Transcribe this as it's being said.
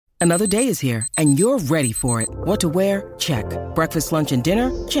Another day is here, and you're ready for it. What to wear? Check. Breakfast, lunch, and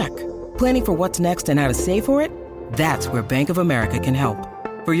dinner? Check. Planning for what's next and how to save for it? That's where Bank of America can help.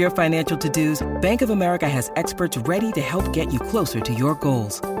 For your financial to-dos, Bank of America has experts ready to help get you closer to your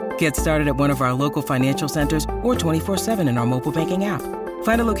goals. Get started at one of our local financial centers or 24/7 in our mobile banking app.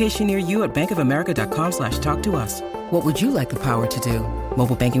 Find a location near you at bankofamerica.com/talktous. What would you like the power to do?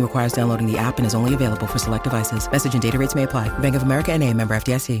 Mobile banking requires downloading the app and is only available for select devices. Message and data rates may apply. Bank of America N.A., member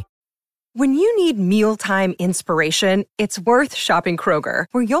FDIC. When you need mealtime inspiration, it's worth shopping Kroger,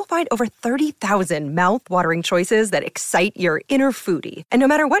 where you'll find over 30,000 mouth-watering choices that excite your inner foodie. And no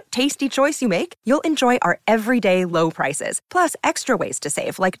matter what tasty choice you make, you'll enjoy our everyday low prices, plus extra ways to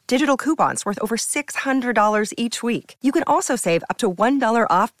save, like digital coupons worth over $600 each week. You can also save up to $1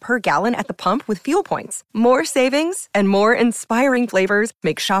 off per gallon at the pump with fuel points. More savings and more inspiring flavors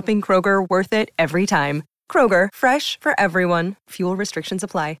make shopping Kroger worth it every time. Kroger, fresh for everyone. Fuel restrictions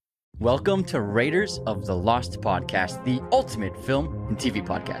apply. Welcome to Raiders of the Lost Podcast, the ultimate film and TV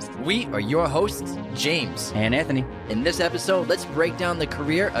podcast. We are your hosts, James and Anthony. In this episode, let's break down the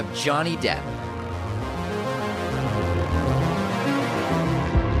career of Johnny Depp.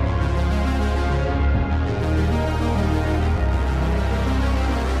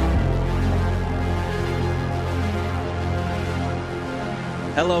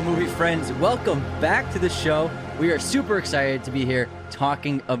 Hello, movie friends. Welcome back to the show. We are super excited to be here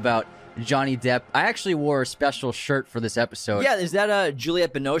talking about Johnny Depp. I actually wore a special shirt for this episode. Yeah, is that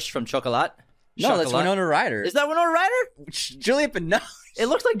Juliette Binoche from Chocolat? No, that's Winona Ryder. Is that Winona Ryder? Juliette Binoche. It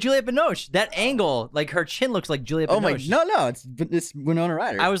looks like Juliette Binoche. That angle, like her chin looks like Juliette Binoche. No, it's Winona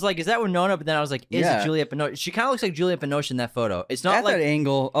Ryder. I was like, is that Winona? But then I was like, is it Juliette Binoche? She kind of looks like Juliette Binoche in that photo. It's not at like that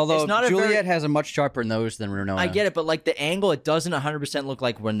angle, although Juliette has a much sharper nose than Winona. I get it, but like the angle, it doesn't 100% look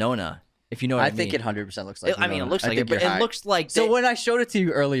like Winona. If you know what I mean. I think it 100% looks like Winona. I mean, it looks like it, but it looks like... So when I showed it to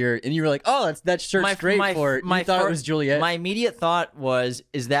you earlier, and you were like, oh, that shirt's straight for it, you thought it was Juliette? My immediate thought was,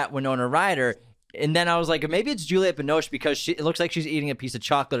 is that Winona Ryder? And then I was like, maybe it's Juliette Binoche because it looks like she's eating a piece of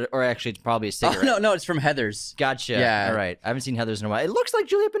chocolate, or actually it's probably a cigarette. Oh, no, it's from Heathers. Gotcha. Yeah. All right. I haven't seen Heathers in a while. It looks like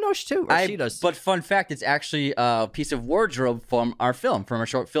Juliette Binoche too, or she does. But fun fact, it's actually a piece of wardrobe from our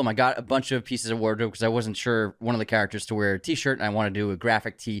short film. I got a bunch of pieces of wardrobe because I wasn't sure one of the characters to wear a t-shirt, and I wanted to do a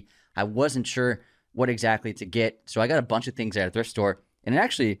graphic tee. I wasn't sure what exactly to get, so I got a bunch of things at a thrift store, and it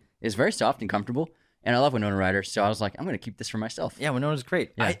actually is very soft and comfortable, and I love Winona Ryder, so I was like, I'm going to keep this for myself. Yeah, Winona's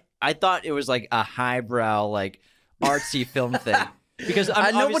great. Yeah. I thought it was like a highbrow, like artsy film thing. Because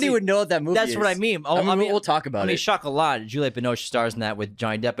nobody would know what that movie is. That's what I mean. We'll talk about it. I mean, Chocolat, Juliette Binoche stars in that with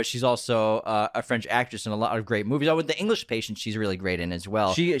Johnny Depp, but she's also a French actress in a lot of great movies. Oh, with The English Patient, she's really great in as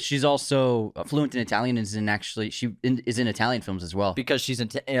well. She's also fluent in Italian and is in Italian films as well. Because she's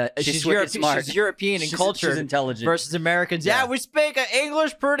smart. She's European in culture. She's intelligent. Versus Americans. Yeah, we speak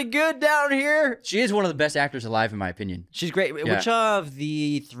English pretty good down here. She is one of the best actors alive, in my opinion. She's great. Yeah. Which of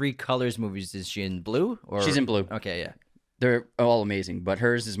the Three Colors movies is she in? Blue? She's in Blue. Okay, yeah. They're all amazing, but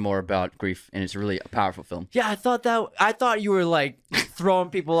hers is more about grief, and it's really a powerful film. Yeah, I thought you were like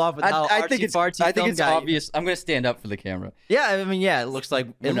throwing people off with how I think it's obvious. I'm going to stand up for the camera. Yeah, I mean, yeah, it looks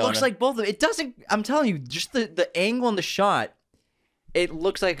like both of them. It doesn't. I'm telling you, just the angle in the shot, it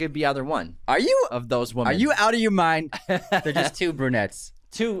looks like it'd be either one. Are you of those women? Are you out of your mind? They're just two brunettes,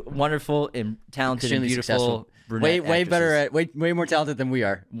 two wonderful and talented, extremely and beautiful. Successful. Way better at way more talented than we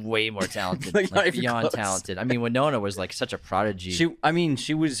are. Way more talented, like beyond talented. I mean, Winona was like such a prodigy. She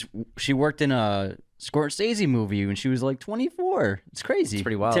worked in a Scorsese movie when she was like 24. It's crazy. It's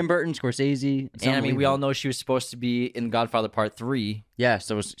pretty wild. Tim Burton, Scorsese, and I mean, we all know she was supposed to be in Godfather Part 3. Yeah,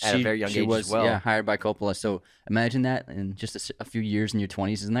 so at a very young age as well. Yeah, hired by Coppola. So imagine that in just a few years in your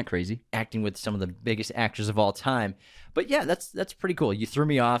 20s. Isn't that crazy? Acting with some of the biggest actors of all time. But yeah, that's pretty cool. You threw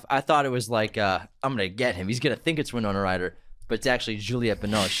me off. I thought it was like, I'm going to get him. He's going to think it's Winona Ryder. But it's actually Juliette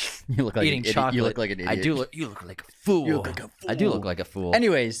Binoche. You look like eating chocolate. You look like an idiot. You look like a fool. You look like a fool. I do look like a fool.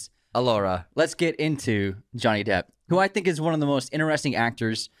 Anyways, Alora, let's get into Johnny Depp, who I think is one of the most interesting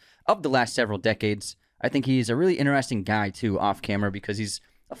actors of the last several decades. I think he's a really interesting guy, too, off camera, because he's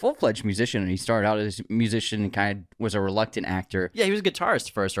a full-fledged musician, and he started out as a musician and kind of was a reluctant actor. Yeah, he was a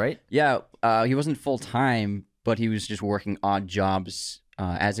guitarist first, right? Yeah, he wasn't full-time, but he was just working odd jobs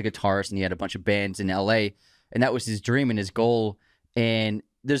as a guitarist, and he had a bunch of bands in L.A., and that was his dream and his goal. And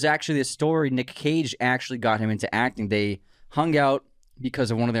there's actually a story. Nick Cage actually got him into acting. They hung out because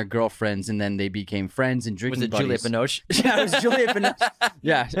of one of their girlfriends, and then they became friends and drinking buddies. Was it Juliette Binoche? Yeah, it was Juliette Binoche.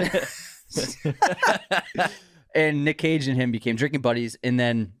 Yeah. And Nick Cage and him became drinking buddies, and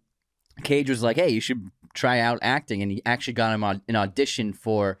then Cage was like, hey, you should try out acting, and he actually got him an audition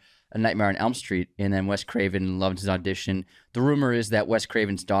for A Nightmare on Elm Street, and then Wes Craven loved his audition. The rumor is that Wes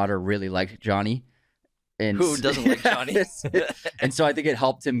Craven's daughter really liked Johnny. And Who doesn't like Johnny? And so I think it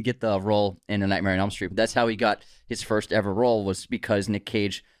helped him get the role in A Nightmare on Elm Street. But that's how he got his first ever role, was because Nick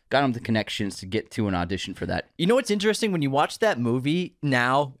Cage got him the connections to get to an audition for that. You know what's interesting? When you watch that movie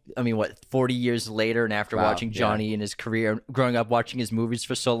now, 40 years later, and after watching Johnny in his career, growing up watching his movies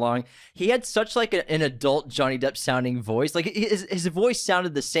for so long, he had such like an adult Johnny Depp sounding voice. Like his voice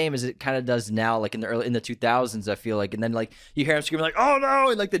sounded the same as it kind of does now, like in the 2000s, I feel like. And then like you hear him screaming like, "Oh no!"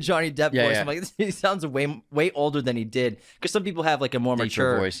 and like the Johnny Depp voice. I'm like, he sounds way older than he did, because some people have like a more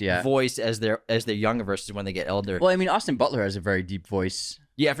mature voice as they're younger versus when they get older. Well, I mean, Austin Butler has a very deep voice.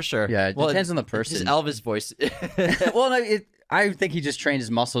 Yeah, for sure. Yeah, it depends on the person. His Elvis voice. Well, I think he just trained his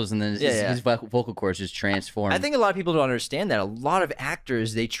muscles, and then his vocal cords just transformed. I think a lot of people don't understand that. A lot of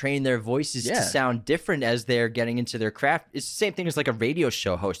actors, they train their voices to sound different as they're getting into their craft. It's the same thing as like a radio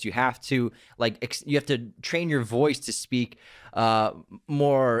show host. You have to train your voice to speak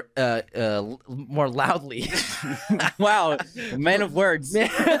more loudly. Wow, man of words.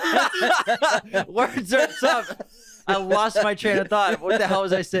 Words are tough. I lost my train of thought. What the hell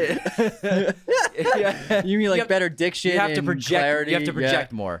was I saying? You mean like better diction? You have to project. Clarity? You have to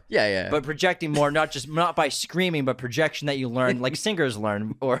project more. Yeah. But projecting more, not by screaming, but projection that you learn, like singers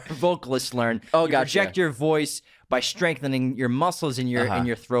learn or vocalists learn. Oh, you gotcha. Project your voice by strengthening your muscles in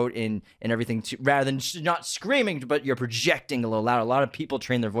your throat and everything, rather than not screaming, but you're projecting a little louder. A lot of people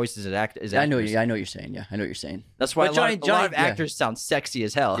train their voices as actors. I know what you're saying. Yeah, I know what you're saying. That's why a lot of actors sound sexy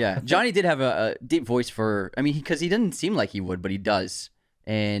as hell. Yeah, Johnny did have a deep voice because he didn't seem like he would, but he does.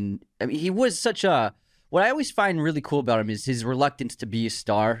 And I mean, he was such a. What I always find really cool about him is his reluctance to be a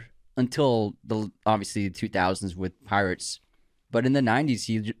star until obviously the 2000s with Pirates. But in the 90s,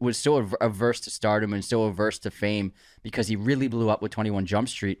 he was so averse to stardom and so averse to fame because he really blew up with 21 Jump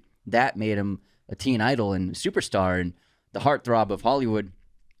Street. That made him a teen idol and superstar and the heartthrob of Hollywood.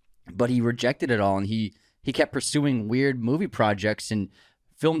 But he rejected it all, and he kept pursuing weird movie projects and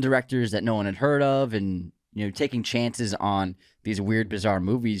film directors that no one had heard of, and taking chances on these weird, bizarre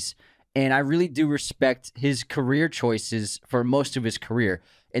movies. And I really do respect his career choices for most of his career.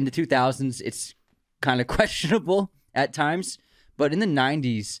 In the 2000s, it's kind of questionable at times. But in the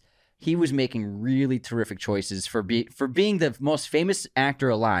 90s, he was making really terrific choices for being the most famous actor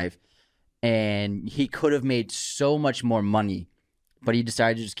alive. And he could have made so much more money, but he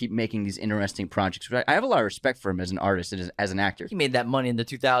decided to just keep making these interesting projects. I have a lot of respect for him as an artist and as an actor. He made that money in the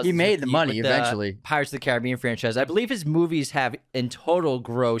 2000s. He made the money eventually. Pirates of the Caribbean franchise. I believe his movies have in total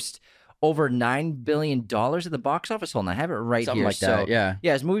grossed over $9 billion at the box office. Hold on, I have it right Something here. like that, yeah.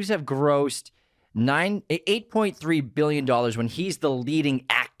 Yeah, his movies have grossed $8.3 billion when he's the leading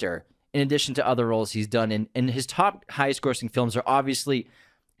actor, in addition to other roles he's done. And his top highest grossing films are obviously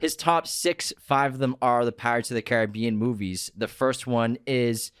his top 5 of them are the Pirates of the Caribbean movies. The first one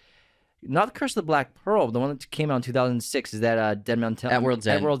is not The Curse of the Black Pearl, but the one that came out in 2006 is that At World's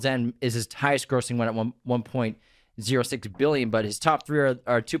End. At World's End is his highest grossing one at 1.06 billion. But his top 3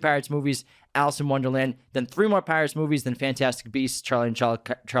 are 2 Pirates movies, Alice in Wonderland, then 3 more Pirates movies, then Fantastic Beasts,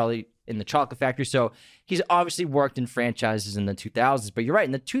 Charlie in the Chocolate Factory. So he's obviously worked in franchises in the 2000s. But you're right,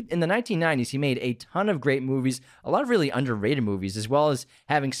 in the 1990s, he made a ton of great movies, a lot of really underrated movies, as well as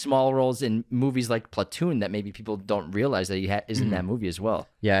having small roles in movies like Platoon that maybe people don't realize that he is in that movie as well.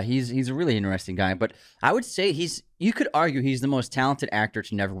 Yeah, he's a really interesting guy. But I would say you could argue he's the most talented actor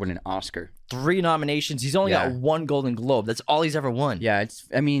to never win an Oscar. 3 nominations. He's only got 1 Golden Globe. That's all he's ever won. Yeah, I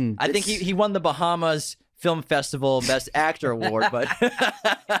think he won the Bahamas Film Festival Best Actor Award, but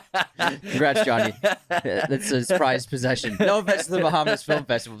congrats, Johnny. That's his prized possession. No offense to the Bahamas Film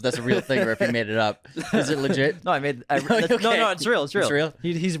Festival, if that's a real thing or if he made it up. Is it legit? No, Okay. No, it's real. It's real. It's real?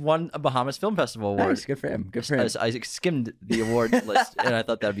 He's won a Bahamas Film Festival award. Nice, good for him. Good for him. I skimmed the award list, and I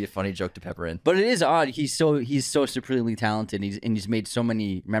thought that'd be a funny joke to pepper in. But it is odd. He's so supremely talented. He's made so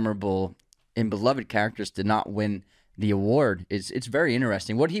many memorable and beloved characters to not win the award. It's very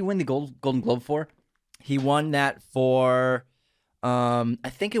interesting. What did he win the Golden Globe for? He won that for, I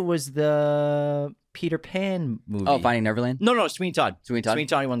think it was the Peter Pan movie. Oh, Finding Neverland? No, Sweeney Todd. Sweeney Todd? Sweeney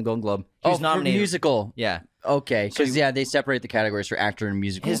Todd, he won the Golden Globe. He was nominated. For musical. Yeah. Okay, because they separate the categories for actor and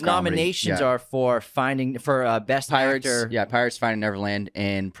musical. His comedy. nominations are for Best Pirates, Actor. Yeah, Pirates, Finding Neverland,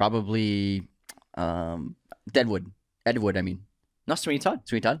 and probably Deadwood. Edward, I mean. No, Sweeney Todd.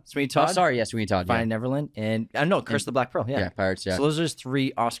 Sweeney Todd? Sweeney Todd. Oh, sorry, yeah, Sweeney Todd. Finding Neverland, and no, Curse of the Black Pearl. Yeah, Pirates. Yeah. So those are his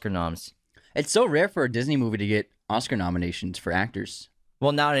 3 Oscar noms. It's so rare for a Disney movie to get Oscar nominations for actors.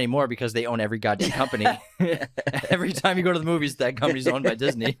 Well, not anymore because they own every goddamn company. Every time you go to the movies, that company's owned by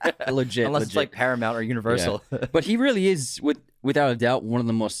Disney. Legit. Unless it's like Paramount or Universal. Yeah. But he really is, without a doubt, one of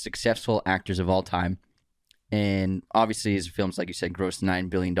the most successful actors of all time. And obviously his films, like you said, grossed $9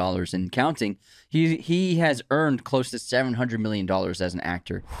 billion and counting. He has earned close to $700 million as an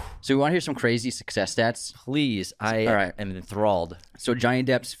actor. So we want to hear some crazy success stats? Please. I am enthralled. So Johnny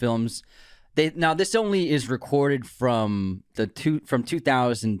Depp's films... Now this only is recorded from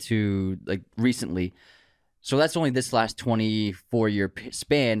 2000 to like recently, so that's only this last 24-year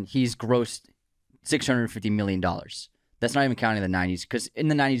span. He's grossed $650 million. That's not even counting the 90s, because in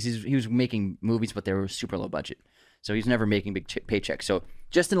the 90s he was making movies, but they were super low budget, so he's never making big paychecks. So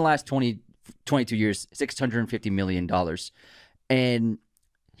just in the last 22 years, $650 million, and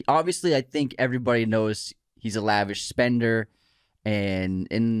obviously I think everybody knows he's a lavish spender,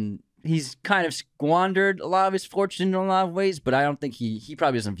 and he's kind of squandered a lot of his fortune in a lot of ways, but I don't think he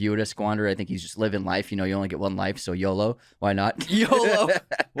probably doesn't view it as squander. I think he's just living life. You only get one life, so YOLO. Why not? YOLO.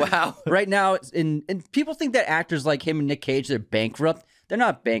 Wow. Right now, and people think that actors like him and Nick Cage, they're bankrupt. They're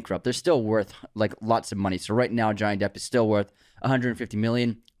not bankrupt. They're still worth like lots of money. So right now, Johnny Depp is still worth $150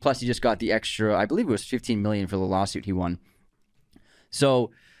 million. Plus, he just got the extra, I believe it was $15 million for the lawsuit he won.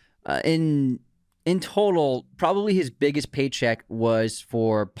 So in total, probably his biggest paycheck was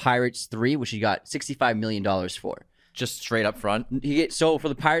for Pirates 3, which he got $65 million for. Just straight up front? So for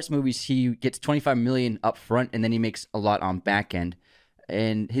the Pirates movies, he gets $25 million up front, and then he makes a lot on back end.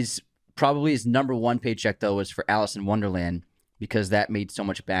 And his number one paycheck, though, was for Alice in Wonderland, because that made so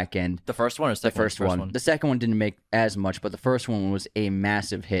much back end. The first one or the first one? The second one didn't make as much, but the first one was a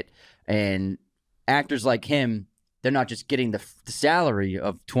massive hit. And actors like him, they're not just getting the salary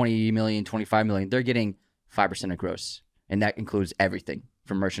of $20 million, $25 million. They're getting 5% of gross. And that includes everything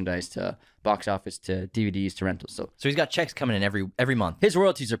from merchandise to box office to DVDs to rentals. So he's got checks coming in every month. His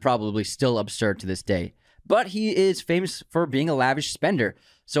royalties are probably still absurd to this day. But he is famous for being a lavish spender.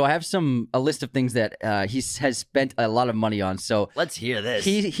 So I have a list of things that he has spent a lot of money on. So let's hear this.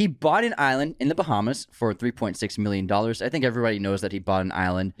 He bought an island in the Bahamas for $3.6 million. I think everybody knows that he bought an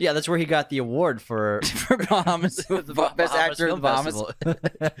island. Yeah, that's where he got the award for Bahamas, the best actor in the Bahamas.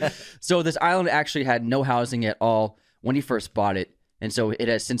 So this island actually had no housing at all when he first bought it. And so it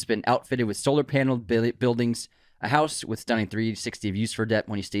has since been outfitted with solar panel buildings, a house with stunning 360 views for Depp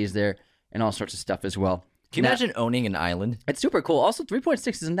when he stays there, and all sorts of stuff as well. Can you imagine owning an island? It's super cool. Also, 3.6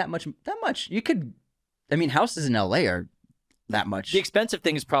 isn't that much. You could, houses in LA are that much. The expensive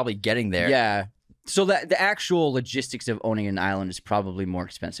thing is probably getting there. Yeah. So that the actual logistics of owning an island is probably more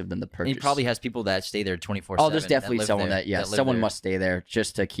expensive than the purchase. And he probably has people that stay there 24/7. Oh, there's definitely someone someone must stay there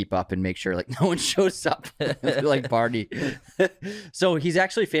just to keep up and make sure like no one shows up like party. So he's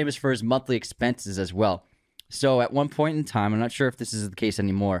actually famous for his monthly expenses as well. So at one point in time, I'm not sure if this is the case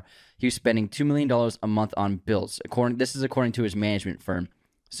anymore, he was spending $2 million a month on bills. This is according to his management firm.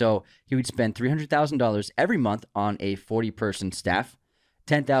 So he would spend $300,000 every month on a 40-person staff,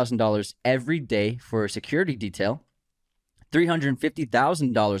 $10,000 every day for a security detail,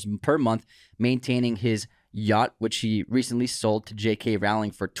 $350,000 per month maintaining his yacht, which he recently sold to J.K.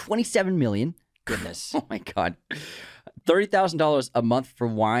 Rowling for $27 million. Goodness. Oh my God. $30,000 a month for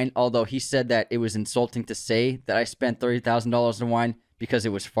wine, although he said that it was insulting to say that I spent $30,000 on wine because it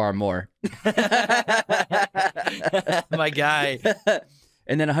was far more. My guy.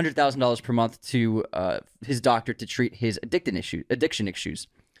 And then $100,000 per month to his doctor to treat his addiction issues.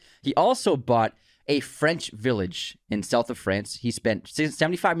 He also bought a French village in south of France. He spent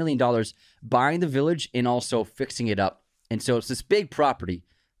 $75 million buying the village and also fixing it up. And so it's this big property,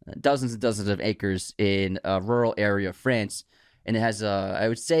 dozens and dozens of acres in a rural area of France. And it has,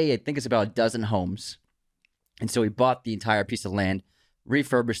 I think it's about a dozen homes. And so he bought the entire piece of land,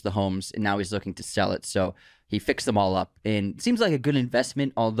 refurbished the homes, and now he's looking to sell it. So he fixed them all up. And it seems like a good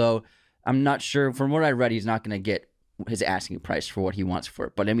investment, although I'm not sure. From what I read, he's not going to get his asking price for what he wants for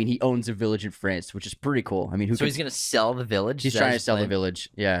it. But, he owns a village in France, which is pretty cool. So he's going to sell the village? He's trying to sell the village,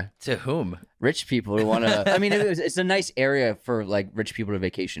 yeah. To whom? Rich people who want to... it's a nice area for, rich people to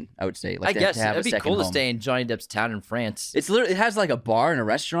vacation, I would say. I guess. It'd be cool to stay in Johnny Depp's town in France. It has, a bar and a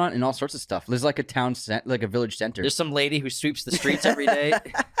restaurant and all sorts of stuff. There's, a village center. There's some lady who sweeps the streets every day.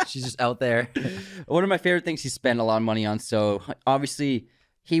 She's just out there. One of my favorite things he spent a lot of money on. So, obviously,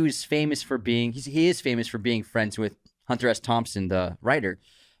 he is famous for being friends with Hunter S. Thompson, the writer,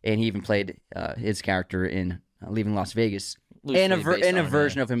 and he even played his character in Leaving Las Vegas, and a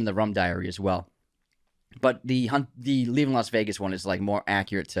version of him in The Rum Diary as well. But the Leaving Las Vegas one is more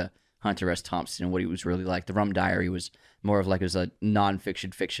accurate to Hunter S. Thompson and what he was really like. The Rum Diary was more of it was a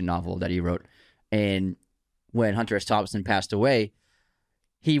non-fiction fiction novel that he wrote. And when Hunter S. Thompson passed away,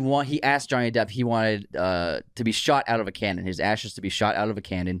 he asked Johnny Depp, he wanted to be shot out of a cannon, his ashes to be shot out of a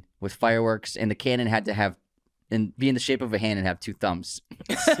cannon with fireworks, and the cannon had to have and be in the shape of a hand and have 2 thumbs.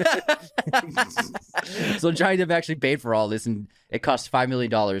 So Johnny Depp actually paid for all this, and it cost $5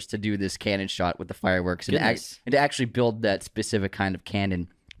 million to do this cannon shot with the fireworks and to actually build that specific kind of cannon.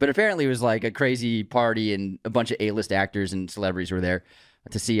 But apparently it was like a crazy party, and a bunch of A-list actors and celebrities were there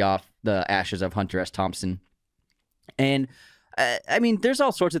to see off the ashes of Hunter S. Thompson. And I mean, there's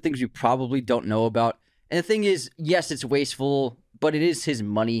all sorts of things we probably don't know about. And the thing is, yes, it's wasteful, but it is his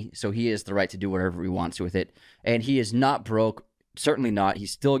money, so he has the right to do whatever he wants with it. And he is not broke, certainly not.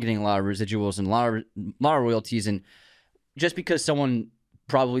 He's still getting a lot of residuals and a lot of royalties. And just because someone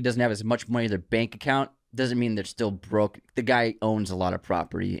probably doesn't have as much money in their bank account doesn't mean they're still broke. The guy owns a lot of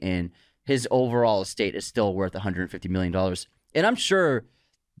property, and his overall estate is still worth $150 million. And I'm sure,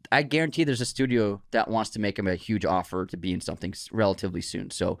 I guarantee there's a studio that wants to make him a huge offer to be in something relatively soon.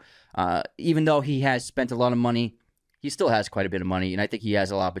 So even though he has spent a lot of money, he still has quite a bit of money, and I think he has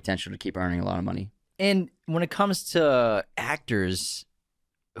a lot of potential to keep earning a lot of money. And when it comes to actors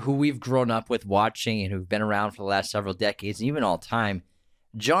who we've grown up with watching and who've been around for the last several decades, and even all time,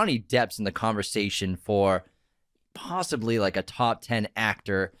 Johnny Depp's in the conversation for possibly like a top 10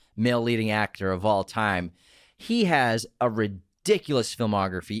 actor, male leading actor of all time. He has a ridiculous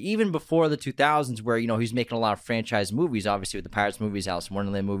filmography, even before the 2000s, where, he's making a lot of franchise movies, obviously with the Pirates movies, Alice in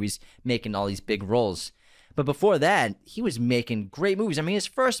Wonderland movies, making all these big roles. But before that, he was making great movies. I mean, his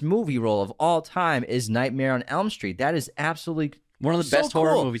first movie role of all time is Nightmare on Elm Street. That is absolutely one of the best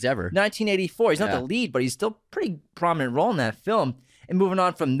horror movies ever. 1984. He's not the lead, but he's still pretty prominent role in that film. And moving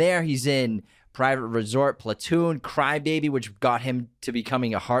on from there, he's in Private Resort, Platoon, Cry Baby, which got him to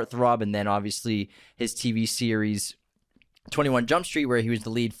becoming a heartthrob, and then obviously his TV series 21 Jump Street, where he was the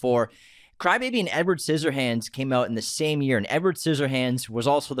lead for. Crybaby and Edward Scissorhands came out in the same year, and Edward Scissorhands was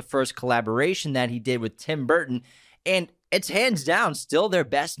also the first collaboration that he did with Tim Burton, and it's hands down still their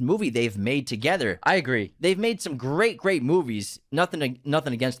best movie they've made together. I agree. They've made some great movies. Nothing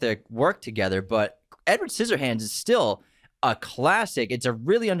against their work together, but Edward Scissorhands is still a classic. It's a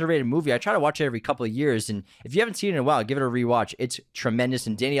really underrated movie. I try to watch it every couple of years, and if you haven't seen it in a while, give it a rewatch. It's tremendous,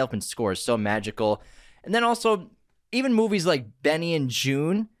 and Danny Elfman's score is so magical. And then also, even movies like Benny and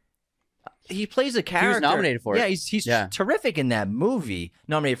June, he plays a character. He was nominated for it. Yeah, he's terrific in that movie.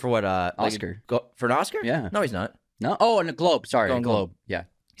 Nominated for what? Oscar. For an Oscar? Yeah. No, he's not. No? Oh, and a Globe. Sorry, Golden a Globe. Yeah.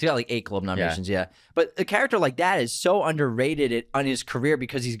 He's got like 8 Globe nominations, yeah. But a character like that is so underrated on his career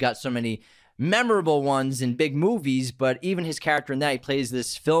because he's got so many memorable ones in big movies, but even his character in that, he plays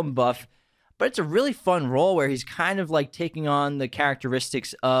this film buff. But it's a really fun role where he's kind of like taking on the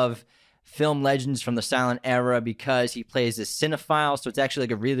characteristics of film legends from the silent era because he plays a cinephile. So it's actually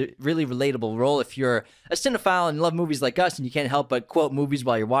like a really, really relatable role if you're a cinephile and love movies like us and you can't help but quote movies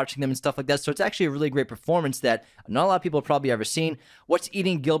while you're watching them and stuff like that. So it's actually a really great performance that not a lot of people have probably ever seen. What's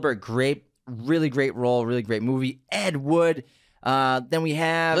Eating Gilbert Grape? Really great role, really great movie. Ed Wood. Then we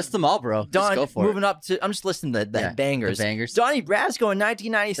have... List them all, bro. Just go for moving it. up to... I'm just listing the bangers. The bangers. Donnie Brasco in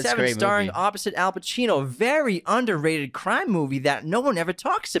 1997, starring movie. opposite Al Pacino. Very underrated crime movie that no one ever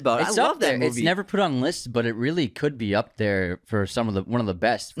talks about. It's I love up there. that movie. It's never put on lists, but it really could be up there for one of the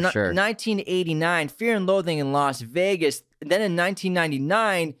best, for sure. 1989, Fear and Loathing in Las Vegas. Then in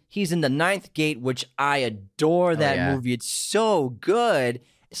 1999, he's in The Ninth Gate, which I adore that movie. It's so good.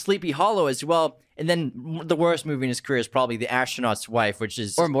 Sleepy Hollow as well. And then the worst movie in his career is probably The Astronaut's Wife, which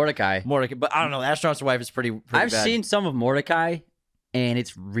is... Or Mordecai. But I don't know. The Astronaut's Wife is pretty I've bad. seen some of Mordecai, and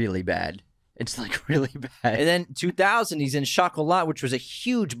it's really bad. It's like really bad. And then 2000, he's in Chocolat, which was a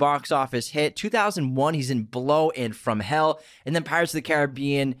huge box office hit. 2001, he's in Blow and From Hell. And then Pirates of the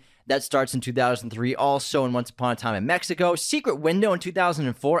Caribbean, that starts in 2003, also in Once Upon a Time in Mexico. Secret Window in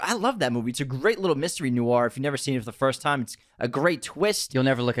 2004. I love that movie. It's a great little mystery noir. If you've never seen it for the first time, it's a great twist. You'll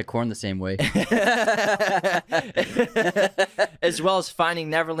never look at corn the same way. As well as Finding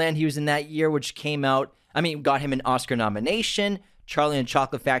Neverland. He was in that year, which got him an Oscar nomination. Charlie and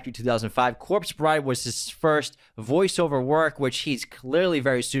Chocolate Factory 2005. Corpse Bride was his first voiceover work, which he's clearly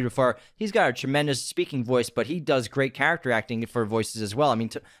very suited for. He's got a tremendous speaking voice, but he does great character acting for voices as well. I mean,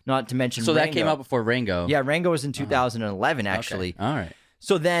 not to mention So Rango. that came out before Rango. Yeah, Rango was in 2011, actually. Okay. All right.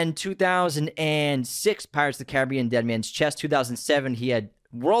 So then 2006, Pirates of the Caribbean, Dead Man's Chest. 2007, he had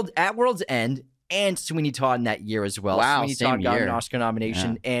World's End and Sweeney Todd in that year as well. Wow, Sweeney same Todd got year. an Oscar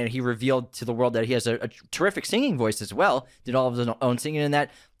nomination, and he revealed to the world that he has a terrific singing voice as well. Did all of his own singing in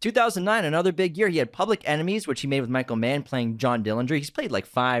that. 2009, another big year. He had Public Enemies, which he made with Michael Mann playing John Dillinger. He's played like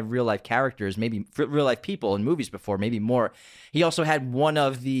 5 real-life characters, maybe real-life people in movies before, maybe more. He also had one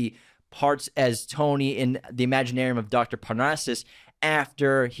of the parts as Tony in The Imaginarium of Dr. Parnassus.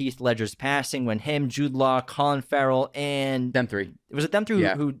 after Heath Ledger's passing, when him, Jude Law, Colin Farrell, and Them three. was it them three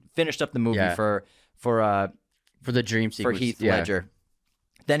who finished up the movie for the dream sequence. For Heath Ledger.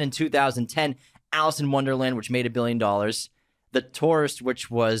 Then in 2010, Alice in Wonderland, which made $1 billion. The Tourist, which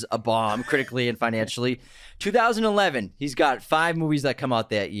was a bomb critically and financially. 2011, he's got 5 movies that come out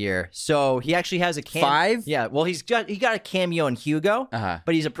that year. So he actually has a cameo. 5? Yeah, well, he got a cameo in Hugo,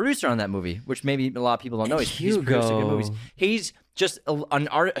 but he's a producer on that movie, which maybe a lot of people don't know. He's producing good movies. He's just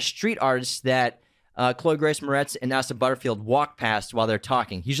a street artist that Chloe Grace Moretz and Asa Butterfield walk past while they're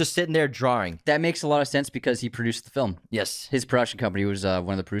talking. He's just sitting there drawing. That makes a lot of sense because he produced the film. Yes. His production company was one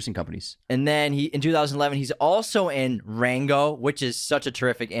of the producing companies. And then in 2011, he's also in Rango, which is such a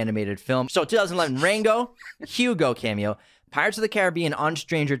terrific animated film. So 2011, Rango, Hugo cameo, Pirates of the Caribbean on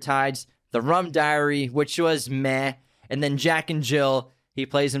Stranger Tides, The Rum Diary, which was meh, and then Jack and Jill, he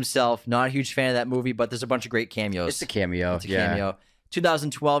plays himself. Not a huge fan of that movie, but there's a bunch of great cameos. It's a cameo. It's a cameo.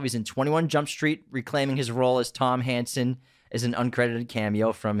 2012, he's in 21 Jump Street, reclaiming his role as Tom Hansen as an uncredited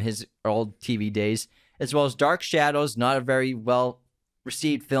cameo from his old TV days, as well as Dark Shadows, not a very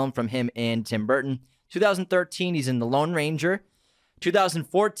well-received film from him and Tim Burton. 2013, he's in The Lone Ranger.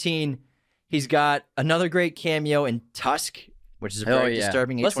 2014, he's got another great cameo in Tusk, which is a very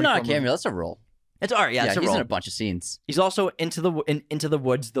disturbing. That's not a cameo. That's a role. It's all right. Yeah, it's a he's role. in a bunch of scenes. He's also Into the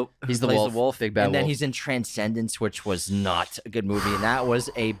Woods. He's the wolf. Big bad wolf. And then wolf. he's in Transcendence, which was not a good movie, and that was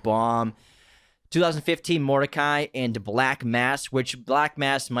a bomb. 2015, Mordecai and Black Mass, which Black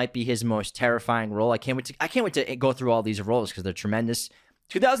Mass might be his most terrifying role. I can't wait to go through all these roles because they're tremendous.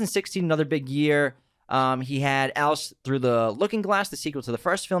 2016, another big year. He had Alice Through the Looking Glass, the sequel to the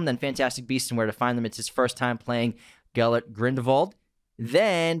first film, then Fantastic Beasts and Where to Find Them. It's his first time playing Gellert Grindelwald.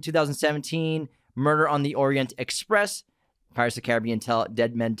 Then 2017, Murder on the Orient Express, Pirates of the Caribbean,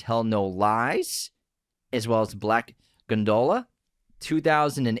 Dead Men Tell No Lies, as well as Black Gondola.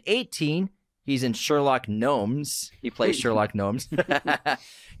 2018, he's in Sherlock Gnomes. He plays Sherlock Gnomes.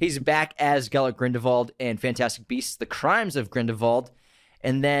 He's back as Gellert Grindelwald in Fantastic Beasts, The Crimes of Grindelwald.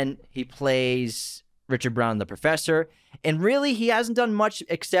 And then he plays Richard Brown, the Professor. And really, he hasn't done much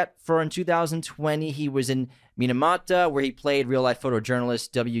except for in 2020, he was in Minamata, where he played real-life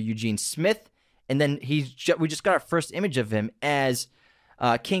photojournalist W. Eugene Smith. And then we just got our first image of him as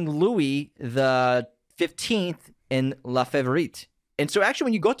King Louis the 15th in La Favorite. And so actually,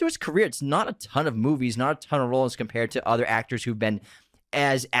 when you go through his career, it's not a ton of movies, not a ton of roles compared to other actors who've been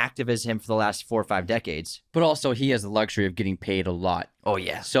as active as him for the last 4 or 5 decades. But also, he has the luxury of getting paid a lot. Oh,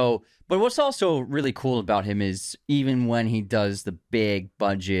 yeah. So, but what's also really cool about him is even when he does the big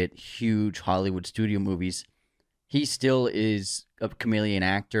budget, huge Hollywood studio movies, he still is a chameleon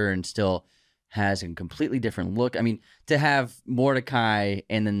actor and still has a completely different look. I mean, to have Mordecai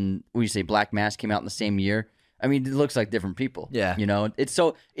and then, when you say Black Mass came out in the same year, I mean, it looks like different people. Yeah. You know, it's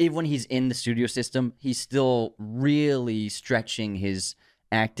so, even when he's in the studio system, he's still really stretching his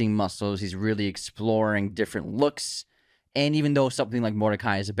acting muscles. He's really exploring different looks. And even though something like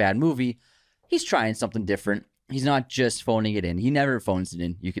Mordecai is a bad movie, he's trying something different. He's not just phoning it in. He never phones it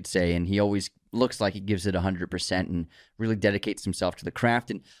in, you could say. And he always looks like he gives it 100% and really dedicates himself to the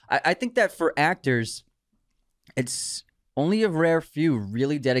craft. And I think that for actors, it's only a rare few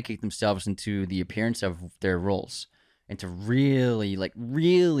really dedicate themselves into the appearance of their roles and to really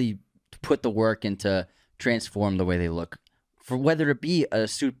put the work into transform the way they look. For whether it be a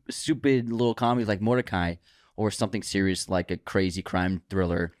stupid little comedy like Mordecai or something serious like a crazy crime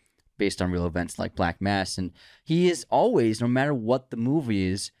thriller based on real events like Black Mass. And he is always, no matter what the movie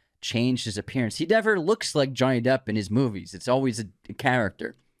is, changed his appearance. He never looks like Johnny Depp in his movies. It's always a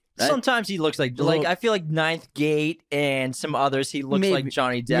character. Sometimes he looks like I feel like Ninth Gate and some others. He looks like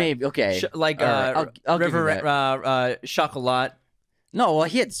Johnny Depp. Maybe okay, I'll River Chocolat. No, well,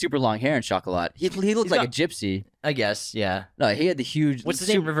 he had super long hair in Chocolat. He looked like a gypsy. I guess, yeah. No, he had the huge. What's his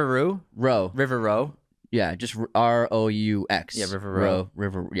name? River Row. Yeah, just Roux. Yeah, River Row.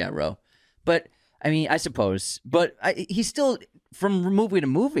 Row. But I mean, I suppose. But he's still, from movie to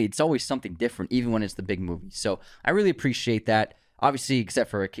movie, it's always something different, even when it's the big movie. So I really appreciate that. Obviously,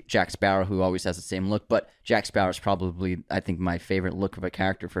 except for Jack Sparrow, who always has the same look. But Jack Sparrow is probably, I think, my favorite look of a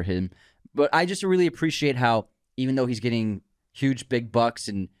character for him. But I just really appreciate how, even though he's getting huge big bucks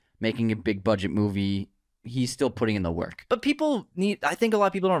and making a big budget movie, he's still putting in the work. But I think a lot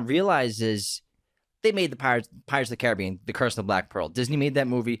of people don't realize is they made the Pirates of the Caribbean, The Curse of the Black Pearl. Disney made that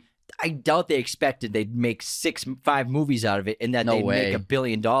movie. I doubt they expected they'd make 5 movies out of it and that they'd make $1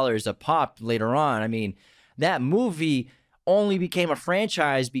 billion a pop later on. I mean, that movie only became a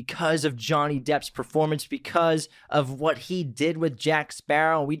franchise because of Johnny Depp's performance, because of what he did with Jack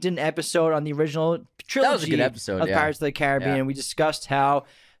Sparrow. We did an episode on the original trilogy That was a good episode, of yeah. Pirates of the Caribbean. Yeah. We discussed how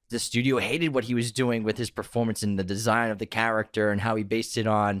the studio hated what he was doing with his performance and the design of the character and how he based it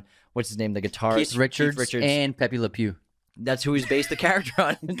on, what's his name, the guitarist? Keith Richards and Pepe Le Pew. That's who he's based the character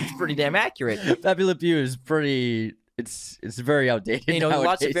on. It's pretty damn accurate. Pepe Le Pew is pretty... It's very outdated. You know, nowadays.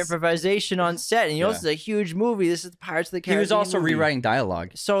 lots of improvisation on set. And you know, this is a huge movie. This is the Pirates of the Caribbean He was also movie. rewriting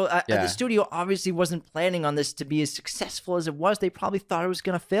dialogue. So the studio obviously wasn't planning on this to be as successful as it was. They probably thought it was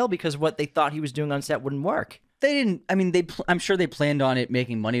going to fail because what they thought he was doing on set wouldn't work. They didn't. I mean, I'm sure they planned on it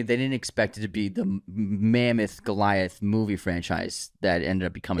making money. They didn't expect it to be the mammoth Goliath movie franchise that ended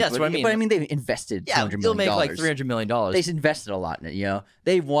up becoming. Yeah, that's what I mean. But I mean, they invested $200 million. They'll make like $300 million. They invested a lot in it. You know,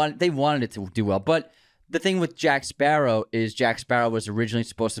 they wanted it to do well. But the thing with Jack Sparrow is Jack Sparrow was originally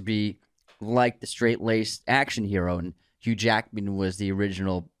supposed to be like the straight-laced action hero, and Hugh Jackman was the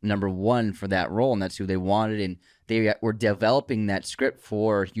original number one for that role, and that's who they wanted. And they were developing that script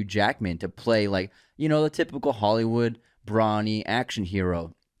for Hugh Jackman to play like, you know, the typical Hollywood brawny action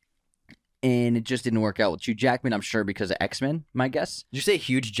hero. And it just didn't work out with Hugh Jackman, I'm sure, because of X-Men, my guess. Did you say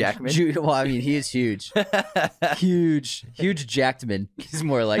huge Jackman? Well, I mean, he is huge. huge Jackman is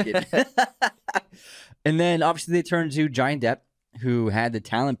more like it. And then, obviously, they turned to Johnny Depp, who had the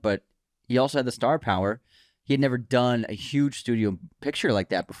talent, but he also had the star power. He had never done a huge studio picture like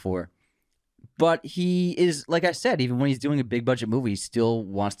that before. But he is, like I said, even when he's doing a big-budget movie, he still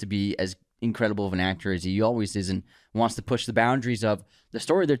wants to be as incredible of an actor as he always is and wants to push the boundaries of the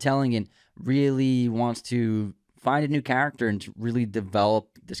story they're telling and really wants to find a new character and to really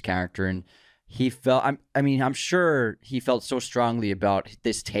develop this character. And he felt, I'm sure he felt so strongly about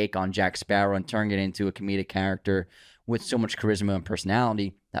this take on Jack Sparrow and turning it into a comedic character with so much charisma and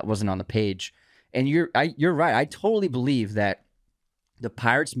personality that wasn't on the page. And you're right. I totally believe that the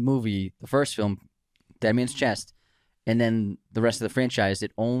Pirates movie, the first film, Dead Man's Chest, and then the rest of the franchise,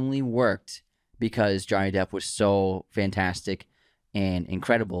 it only worked because Johnny Depp was so fantastic and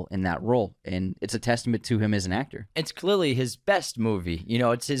incredible in that role. And it's a testament to him as an actor. It's clearly his best movie. You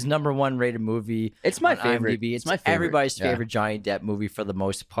know, it's his number one rated movie. It's my on favorite. IMDb. It's my favorite. Everybody's Yeah. favorite Johnny Depp movie for the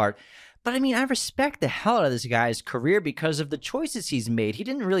most part. But I mean, I respect the hell out of this guy's career because of the choices he's made. He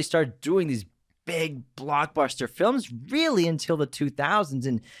didn't really start doing these big blockbuster films really until the 2000s.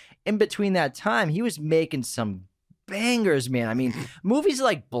 And in between that time, he was making some bangers, man. I mean, movies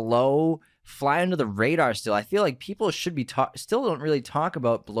like Blow fly under the radar still. I feel like people should be still don't really talk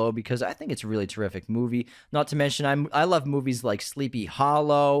about Blow because I think it's a really terrific movie. Not to mention, I love movies like Sleepy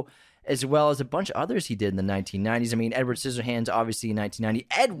Hollow, as well as a bunch of others he did in the 1990s. I mean, Edward Scissorhands, obviously in 1990.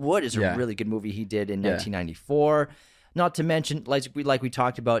 Ed Wood is a really good movie he did in 1994. Not to mention, like we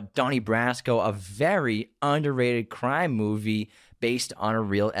talked about, Donnie Brasco, a very underrated crime movie based on a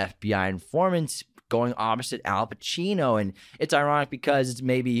real FBI informant going opposite Al Pacino. And it's ironic because it's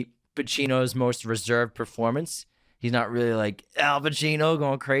maybe Pacino's most reserved performance. He's not really like Al Pacino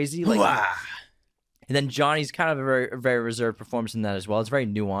going crazy. Like, and then Johnny's kind of a very reserved performance in that as well. It's very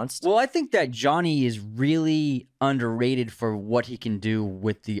nuanced. Well, I think that Johnny is really underrated for what he can do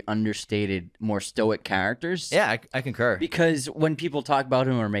with the understated, more stoic characters. Yeah, I concur. Because when people talk about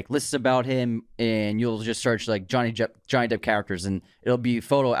him or make lists about him, and you'll just search like Johnny Depp characters, and it'll be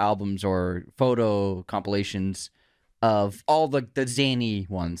photo albums or photo compilations of all the zany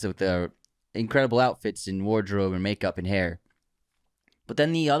ones with the incredible outfits and wardrobe and makeup and hair. But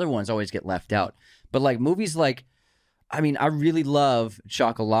then the other ones always get left out. But like movies like, I mean, I really love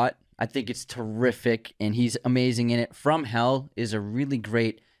Chocolat. I think it's terrific, and he's amazing in it. From Hell is a really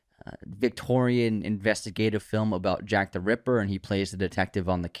great Victorian investigative film about Jack the Ripper, and he plays the detective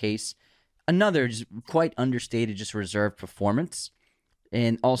on the case. Another just quite understated, just reserved performance.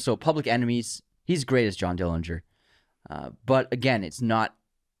 And also Public Enemies, he's great as John Dillinger. But again, it's not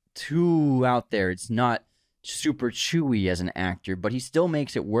too out there. It's not super chewy as an actor, but he still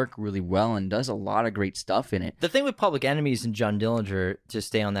makes it work really well and does a lot of great stuff in it. The thing with Public Enemies and John Dillinger, to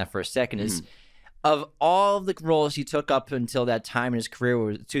stay on that for a second, is of all of the roles he took up until that time in his career,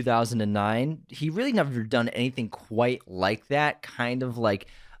 was 2009, he really never done anything quite like that. Kind of like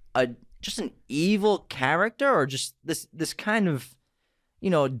just an evil character, or just this kind of, you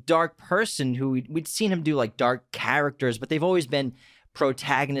know, dark person who we'd seen him do like dark characters, but they've always been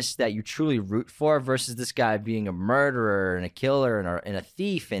protagonists that you truly root for, versus this guy being a murderer and a killer and a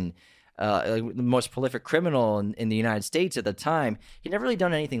thief and like the most prolific criminal in the United States at the time. He'd never really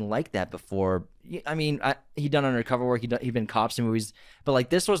done anything like that before. I mean, he'd done undercover work. He'd been cops in movies, but like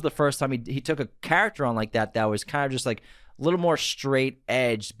this was the first time he took a character on like that was kind of just like a little more straight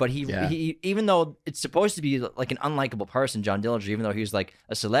edge, but he even though it's supposed to be like an unlikable person, John Dillinger, even though he was like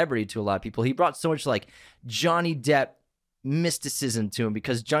a celebrity to a lot of people, he brought so much like Johnny Depp mysticism to him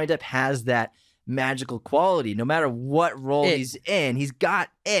because Johnny Depp has that magical quality. No matter what role he's in, he's got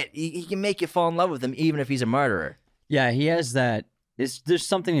it. He can make you fall in love with him even if he's a murderer. Yeah, he has that. There's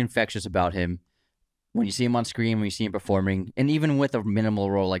something infectious about him when you see him on screen, when you see him performing, and even with a minimal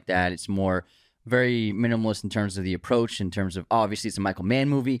role like that, it's more very minimalist in terms of the approach, in terms of, obviously it's a Michael Mann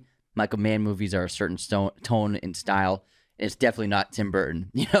movie. Michael Mann movies are a certain tone and style. It's definitely not Tim Burton,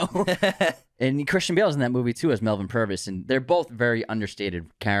 you know? And Christian Bale's in that movie too as Melvin Purvis, and they're both very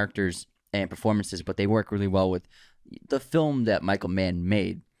understated characters and performances, but they work really well with the film that Michael Mann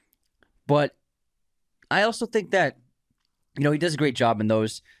made. But I also think that, you know, he does a great job in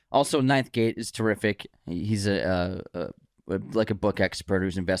those. Also, Ninth Gate is terrific. He's like a book expert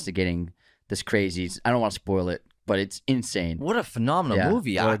who's investigating this crazy. I don't want to spoil it, but it's insane. What a phenomenal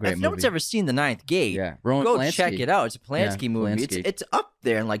movie. If no one's ever seen The Ninth Gate, go Polanski. Check it out. It's a Polanski movie. Polanski. It's up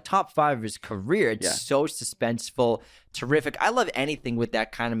there in like top 5 of his career. It's so suspenseful, terrific. I love anything with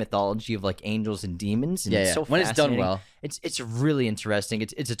that kind of mythology of like angels and demons. And it's so when it's done well. It's really interesting.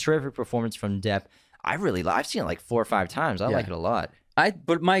 It's a terrific performance from Depp. I've seen it like 4 or 5 times. I like it a lot.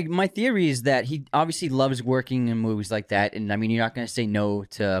 But my theory is that he obviously loves working in movies like that, and I mean, you're not going to say no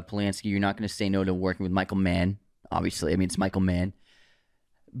to Polanski. You're not going to say no to working with Michael Mann. Obviously, I mean, it's Michael Mann.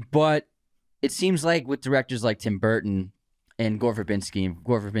 But it seems like with directors like Tim Burton and Gore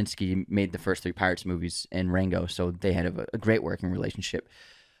Verbinski made the first 3 Pirates movies and Rango, so they had a great working relationship.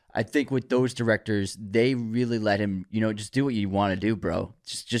 I think with those directors, they really let him, you know, just do what you want to do, bro.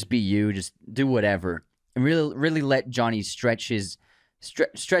 Just be you. Just do whatever, and really let Johnny stretch his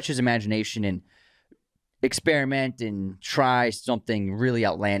imagination and experiment and try something really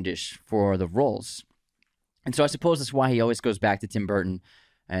outlandish for the roles. And so I suppose that's why he always goes back to Tim Burton,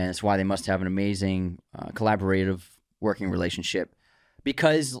 and that's why they must have an amazing collaborative working relationship.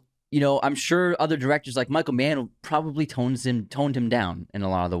 Because, you know, I'm sure other directors like Michael Mann probably toned him down in a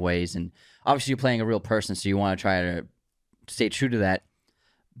lot of the ways. And obviously you're playing a real person, so you want to try to stay true to that.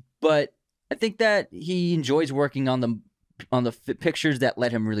 But I think that he enjoys working on the pictures that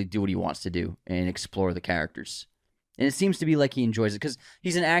let him really do what he wants to do and explore the characters. And it seems to be like he enjoys it because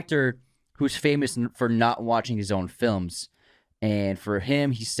he's an actor who's famous for not watching his own films. And for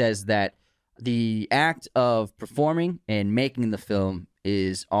him, he says that the act of performing and making the film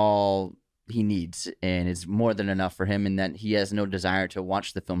is all he needs, and it's more than enough for him, and that he has no desire to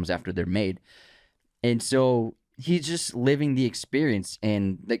watch the films after they're made. And so he's just living the experience,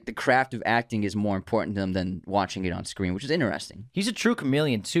 and like the craft of acting is more important to him than watching it on screen, which is interesting. He's a true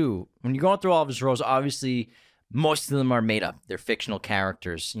chameleon too. When you're going through all of his roles, obviously most of them are made up. They're fictional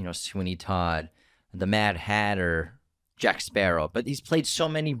characters, you know, Sweeney Todd, the Mad Hatter, Jack Sparrow. But he's played so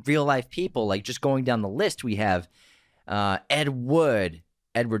many real life people. Like just going down the list, we have Ed Wood,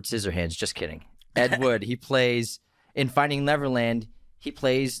 Edward Scissorhands. Just kidding. Ed Wood. He plays in Finding Neverland. He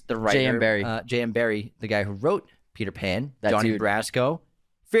plays the writer J.M. Barrie, the guy who wrote Peter Pan. Donnie Brasco.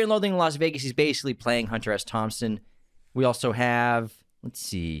 Fear and Loathing in Las Vegas. He's basically playing Hunter S. Thompson. We also have, let's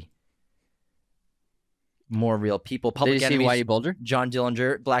see, more real people. Public Enemies. Whitey Bulger? John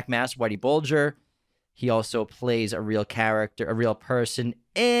Dillinger. Black Mass, Whitey Bulger. He also plays a real character, a real person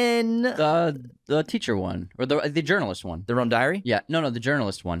in the teacher one, or the journalist one. Their Own Diary? Yeah, no, the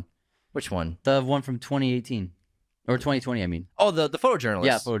journalist one. Which one? The one from 2018 or 2020. I mean. Oh, the photojournalist.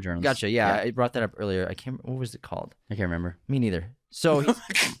 Yeah, photojournalist. Gotcha. Yeah, I brought that up earlier. I can't. What was it called? I can't remember. Me neither. So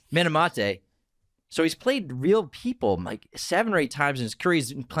Manamate. So he's played real people like 7 or 8 times in his career.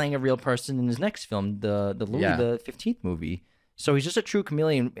 He's playing a real person in his next film, the Louis the 15th movie. So he's just a true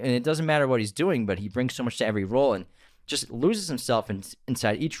chameleon, and it doesn't matter what he's doing, but he brings so much to every role and just loses himself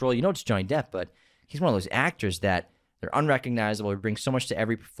inside each role. You know it's Johnny Depp, but he's one of those actors that they're unrecognizable. He brings so much to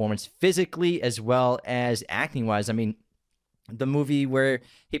every performance, physically as well as acting-wise. I mean, the movie where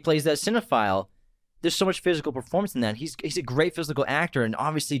he plays that cinephile, there's so much physical performance in that. He's a great physical actor, and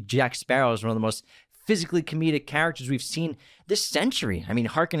obviously Jack Sparrow is one of the most physically comedic characters we've seen this century. I mean,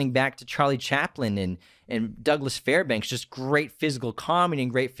 hearkening back to Charlie Chaplin and Douglas Fairbanks, just great physical comedy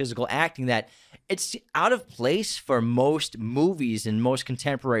and great physical acting that it's out of place for most movies and most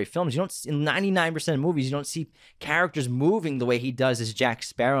contemporary films. You don't, in 99% of movies, you don't see characters moving the way he does as Jack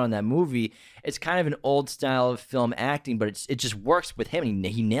Sparrow in that movie. It's kind of an old style of film acting, but it just works with him, and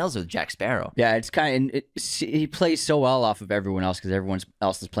he nails it with Jack Sparrow. Yeah, it's kind of, he plays so well off of everyone else because everyone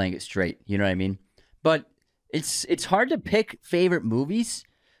else is playing it straight. You know what I mean? But it's hard to pick favorite movies.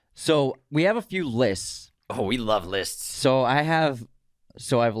 So we have a few lists. Oh, we love lists. So I have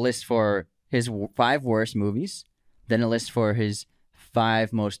a list for his 5 worst movies, then a list for his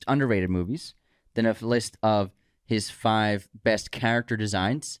 5 most underrated movies, then a list of his 5 best character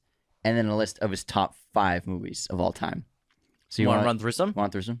designs, and then a list of his top 5 movies of all time. So you want to run through some?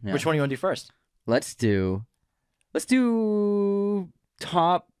 Want through some? Yeah. Which one do you want to do first? Let's do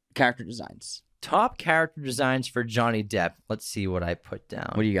top character designs. Top character designs for Johnny Depp. Let's see what I put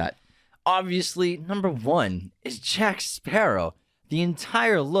down. What do you got? Obviously, number 1 is Jack Sparrow. The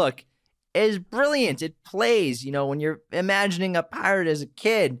entire look is brilliant. It plays, when you're imagining a pirate as a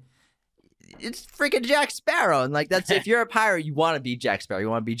kid, it's freaking Jack Sparrow. And that's if you're a pirate, you want to be Jack Sparrow. You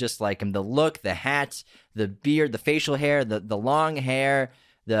want to be just like him. The look, the hat, the beard, the facial hair, the long hair,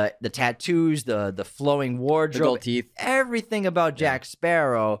 the tattoos, the flowing wardrobe, the gold teeth. Everything about Jack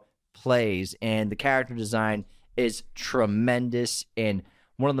Sparrow plays, and the character design is tremendous and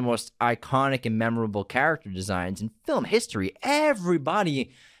one of the most iconic and memorable character designs in film history.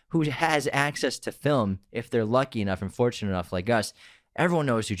 Everybody who has access to film, if they're lucky enough and fortunate enough like us, everyone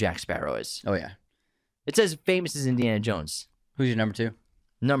knows who Jack Sparrow is. Oh, yeah. It's as famous as Indiana Jones. Who's your number 2?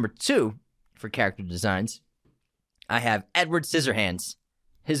 Number 2 for character designs, I have Edward Scissorhands.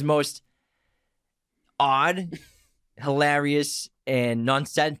 His most odd, hilarious, and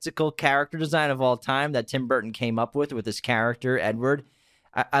nonsensical character design of all time that Tim Burton came up with his character, Edward.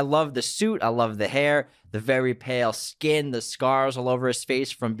 I love the suit. I love the hair, the very pale skin, the scars all over his face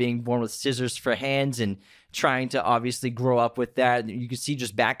from being born with scissors for hands and trying to obviously grow up with that. You can see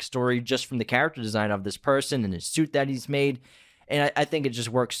just backstory just from the character design of this person and his suit that he's made. And I think it just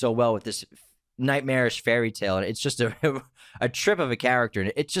works so well with this nightmarish fairy tale. And it's just a trip of a character,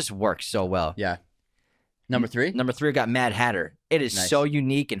 and it just works so well. Yeah. Number 3? Number 3, I got Mad Hatter. It is so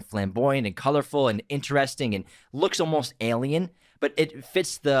unique and flamboyant and colorful and interesting and looks almost alien, but it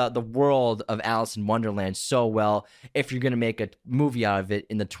fits the world of Alice in Wonderland so well. If you're going to make a movie out of it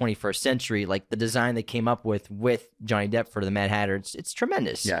in the 21st century, like the design they came up with Johnny Depp for the Mad Hatter, it's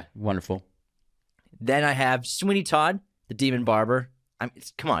tremendous. Yeah, wonderful. Then I have Sweeney Todd, the Demon Barber.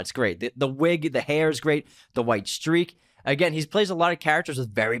 Come on, it's great. The wig, the hair is great. The white streak. Again, he plays a lot of characters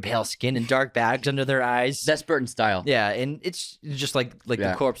with very pale skin and dark bags under their eyes. That's Burton style. Yeah, and it's just like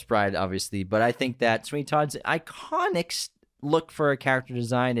the Corpse Bride, obviously. But I think that Sweeney Todd's iconic look for a character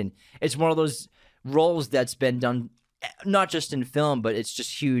design, and it's one of those roles that's been done not just in film, but it's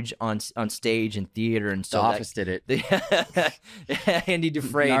just huge on stage and theater. And so The Office did it. Andy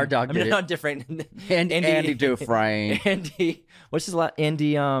Dufresne. Nardog did it. Not Dufresne. Andy Dufresne. Andy. What's his last?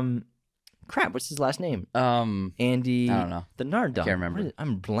 Andy. Crap. What's his last name? Andy. I don't know. The Nardog. Can't remember.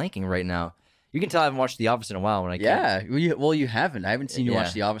 I'm blanking right now. You can tell I haven't watched The Office in a while. Yeah. Well, you haven't. I haven't seen you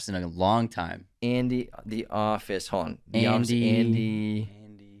watch The Office in a long time. Andy. The Office. Hold on.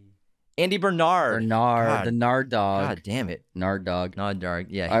 Andy Bernard. God. The Nard Dog. God damn it. Nard Dog.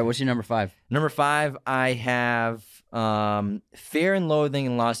 Yeah. All right, what's your number 5? Number 5, I have Fear and Loathing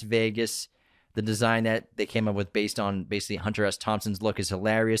in Las Vegas. The design that they came up with based on basically Hunter S. Thompson's look is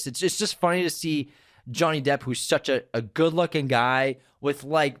hilarious. It's just funny to see Johnny Depp, who's such a good-looking guy, with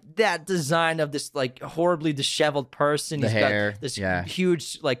that design of this horribly disheveled person. He's hair. Got this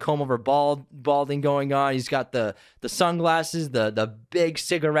huge comb-over balding going on. He's got the sunglasses, the big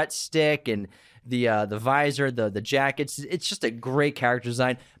cigarette stick, and the visor, the jackets. It's just a great character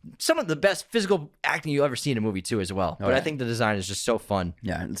design. Some of the best physical acting you ever see in a movie too, as well. But I think the design is just so fun.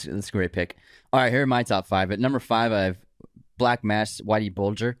 Yeah, it's a great pick. All right, here are my top 5. At number 5, I have Black Mass, Whitey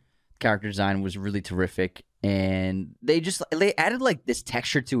Bulger. Character design was really terrific, and they added this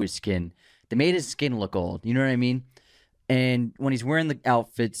texture to his skin. They made his skin look old. You know what I mean? And when he's wearing the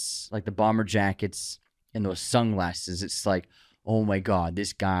outfits, like the bomber jackets and those sunglasses, it's like, oh my God,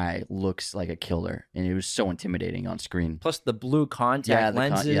 this guy looks like a killer. And it was so intimidating on screen. Plus the blue contact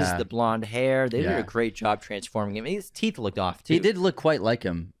lenses, the blonde hair. They did a great job transforming him. His teeth looked off, too. He did look quite like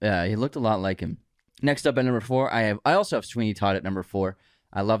him. Yeah, he looked a lot like him. Next up at number 4, I also have Sweeney Todd at number 4.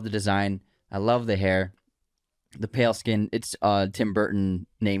 I love the design. I love the hair. The pale skin. It's Tim Burton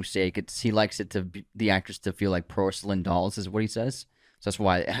namesake. He likes the actors to feel like porcelain dolls, is what he says. So that's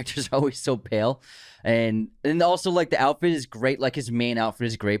why the actors are always so pale. And also the outfit is great. His main outfit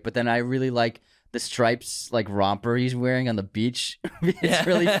is great. But then I really like the stripes romper he's wearing on the beach. It's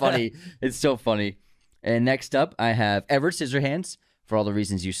really funny. It's so funny. And next up, I have Edward Scissorhands for all the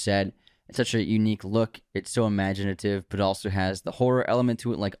reasons you said. It's such a unique look. It's so imaginative, but also has the horror element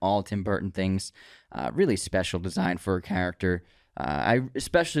to it, like all Tim Burton things. Really special design for a character. I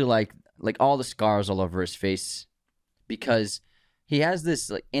especially like all the scars all over his face, because he has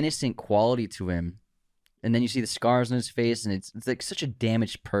this innocent quality to him, and then you see the scars on his face, and it's such a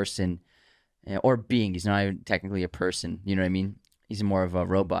damaged person or being. He's not even technically a person. You know what I mean? He's more of a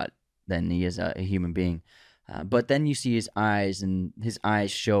robot than he is a human being. But then you see his eyes, and his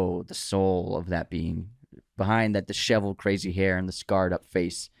eyes show the soul of that being behind that disheveled, crazy hair and the scarred up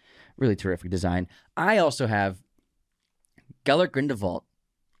face. Really terrific design. I also have Gellert Grindelwald.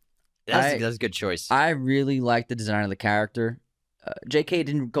 That's a good choice. I really like the design of the character. J.K.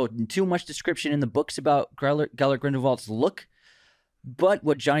 didn't go into too much description in the books about Gellert Grindelwald's look, but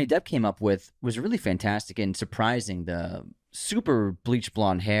what Johnny Depp came up with was really fantastic and surprising. The super bleach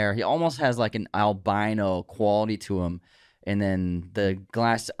blonde hair. He almost has like an albino quality to him. And then the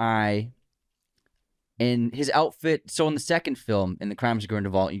glass eye. And his outfit, so in the second film, in The Crimes of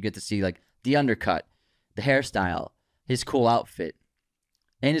Grindelwald, you get to see like the undercut, the hairstyle, his cool outfit,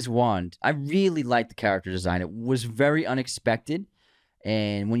 and his wand. I really liked the character design. It was very unexpected.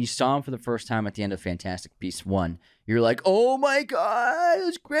 And when you saw him for the first time at the end of Fantastic Beasts 1, you're like, oh my God,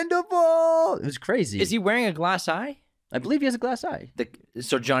 it's Grindelwald. It was crazy. Is he wearing a glass eye? I believe he has a glass eye.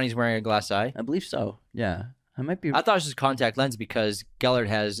 So Johnny's wearing a glass eye? I believe so, yeah. I might be. I thought it was just contact lens because Gellert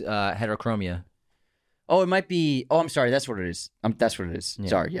has heterochromia. Oh, it might be. Oh, I'm sorry. That's what it is. That's what it is. Yeah.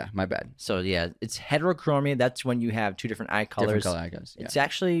 Sorry. Yeah, my bad. So, yeah, it's heterochromia. That's when you have two different eye colors. Different color eye colors. Yeah. It's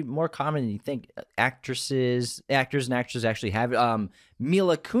actually more common than you think. Actors and actresses actually have it.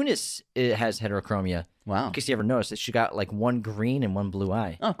 Mila Kunis has heterochromia. Wow. In case you ever noticed, she got like one green and one blue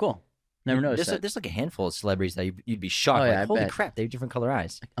eye. Oh, cool. Never noticed that. There's like a handful of celebrities that you'd be shocked. Oh, yeah, like, holy bet. crap, they have different color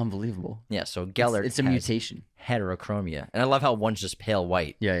eyes. Unbelievable. Yeah, so Gellert It's a has mutation. heterochromia. And I love how one's just pale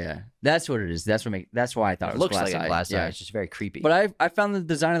white. Yeah. That's what it is. That's why I thought it was looks glass like eye. a glass Yeah. eye. It's just very creepy. But I found the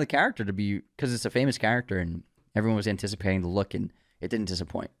design of the character to be, because it's a famous character and everyone was anticipating the look, and it didn't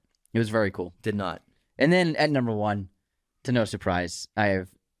disappoint. It was very cool. Did not. And then at number 1, to no surprise, I have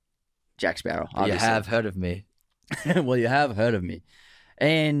Jack Sparrow. Obviously. You have heard of me. Well, you have heard of me.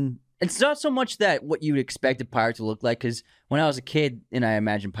 And it's not so much that what you would expect a pirate to look like, because when I was a kid and I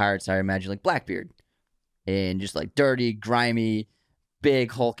imagined pirates, I imagined like Blackbeard and just like dirty, grimy,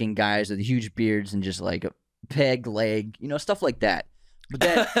 big hulking guys with huge beards and just like a peg leg, stuff like that. But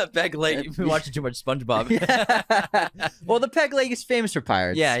that Peg leg. You've been watching too much SpongeBob. Well, the peg leg is famous for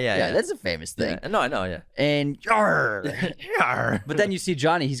pirates. Yeah. That's a famous thing. Yeah. No, I know. Yeah. And Yarr. but then you see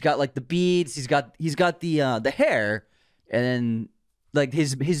Johnny. He's got like the beads. He's got the hair, and then like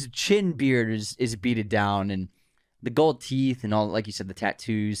his chin beard is beaded down, and the gold teeth, and all, like you said, the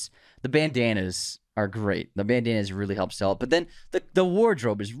tattoos, the bandanas are great. The bandanas really help sell it. But then the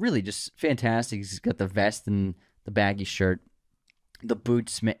wardrobe is really just fantastic. He's got the vest and the baggy shirt, the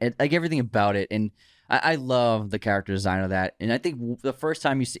boots, like everything about it. And I love the character design of that. And I think the first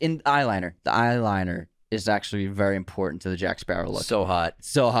time you see the eyeliner is actually very important to the Jack Sparrow look. So hot.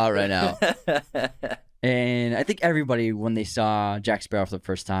 So hot right now. And I think everybody, when they saw Jack Sparrow for the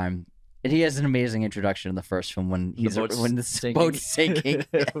first time, and he has an amazing introduction in the first film when the boat's sinking.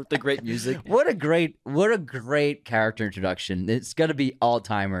 With the great music. What a great character introduction. It's gonna be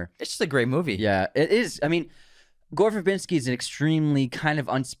all-timer. It's just a great movie. Yeah, it is. I mean, Gore Verbinski is an extremely kind of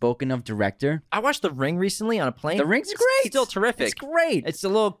unspoken of director. I watched The Ring recently on a plane. The Ring's It's great. still terrific. It's great. It's a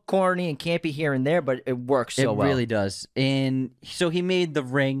little corny and campy here and there, but it works so well. It really does. And so he made The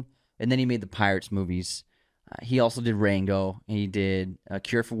Ring, and then he made the Pirates movies. He also did Rango, and he did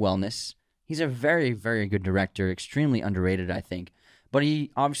Cure for Wellness. He's a very, very good director, extremely underrated, I think. But he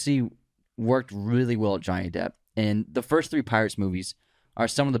obviously worked really well at Johnny Depp. And the first 3 Pirates movies are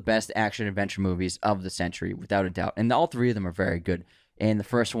some of the best action-adventure movies of the century, without a doubt. And all 3 of them are very good. And the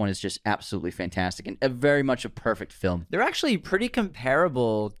first one is just absolutely fantastic and very much a perfect film. They're actually pretty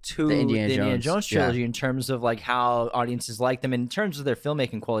comparable to the Indiana Jones trilogy in terms of like how audiences like them, and in terms of their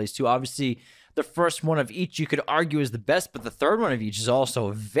filmmaking qualities too. Obviously, the first one of each you could argue is the best, but the third one of each is also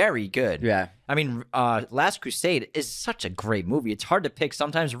very good. Yeah. I mean, Last Crusade is such a great movie. It's hard to pick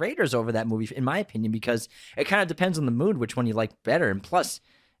sometimes Raiders over that movie, in my opinion, because it kind of depends on the mood, which one you like better. And plus,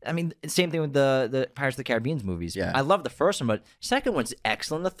 I mean, same thing with the Pirates of the Caribbean movies. Yeah. I love the first one, but the second one's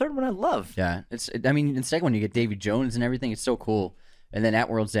excellent. The third one I love. Yeah. In the second one, you get Davy Jones and everything. It's so cool. And then at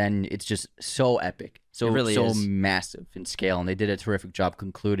World's End, it's just so epic. So, It really so is. massive in scale. And they did a terrific job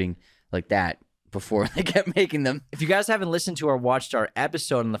concluding like that before they kept making them. If you guys haven't listened to or watched our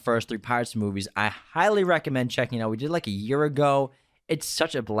episode on the first 3 Pirates movies, I highly recommend checking it out. We did like a year ago. It's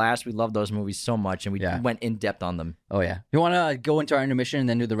such a blast. We love those movies so much, and we went in depth on them. Oh, yeah. You want to go into our intermission and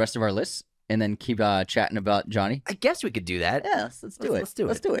then do the rest of our lists? And then keep chatting about Johnny? I guess we could do that. Yeah, let's do it.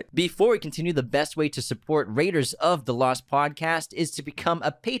 Let's do it. Before we continue, the best way to support Raiders of the Lost Podcast is to become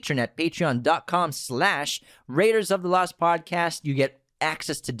a patron at patreon.com/Raiders of the Lost Podcast. You get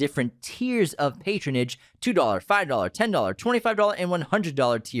access to different tiers of patronage: $2, $5, $10, $25, and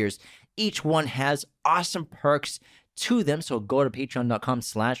 $100 tiers. Each one has awesome perks to them. So go to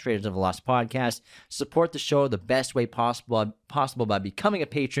patreon.com/Raiders of the Lost Podcast. Support the show the best way possible by becoming a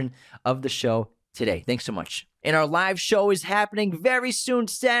patron of the show today. Thanks so much. And our live show is happening very soon,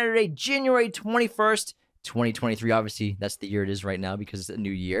 Saturday, January 21st, 2023. Obviously, that's the year it is right now because it's a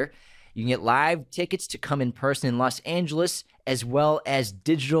new year. You can get live tickets to come in person in Los Angeles, as well as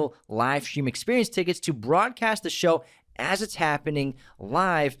digital live stream experience tickets to broadcast the show as it's happening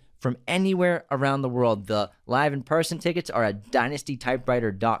live from anywhere around the world. The live in-person tickets are at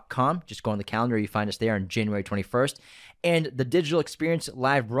dynastytypewriter.com. Just go on the calendar. You find us there on January 21st. And the digital experience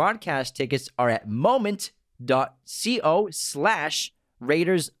live broadcast tickets are at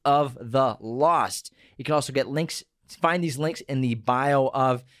moment.co/Raiders of the Lost. You can also get links. Find these links in the bio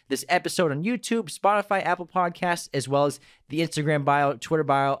of this episode on YouTube, Spotify, Apple Podcasts, as well as the Instagram bio, Twitter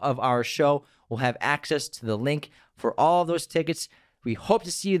bio of our show. We'll have access to the link for all of those tickets. We hope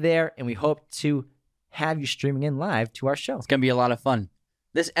to see you there, and we hope to have you streaming in live to our show. It's going to be a lot of fun.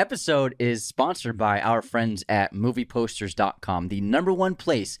 This episode is sponsored by our friends at movieposters.com, the #1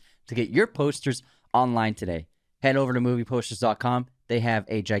 place to get your posters online today. Head over to movieposters.com. They have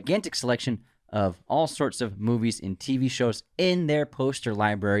a gigantic selection of all sorts of movies and TV shows in their poster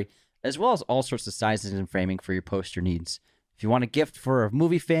library, as well as all sorts of sizes and framing for your poster needs. If you want a gift for a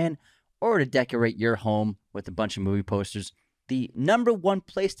movie fan or to decorate your home with a bunch of movie posters, the #1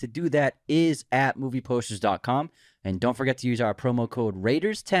 place to do that is at movieposters.com. And don't forget to use our promo code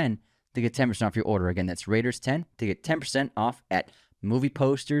Raiders10 to get 10% off your order. Again, that's Raiders10 to get 10% off at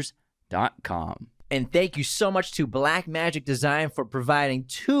movieposters.com. And thank you so much to Blackmagic Design for providing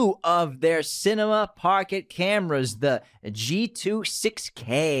 2 of their cinema pocket cameras, the G2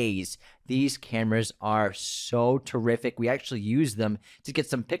 6Ks. These cameras are so terrific. We actually used them to get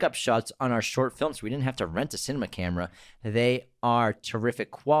some pickup shots on our short films, so we didn't have to rent a cinema camera. They are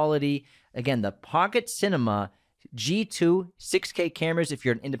terrific quality. Again, the Pocket Cinema G2 6K cameras, if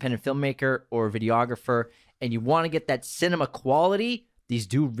you're an independent filmmaker or videographer and you want to get that cinema quality, these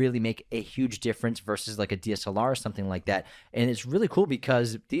do really make a huge difference versus like a DSLR or something like that. And it's really cool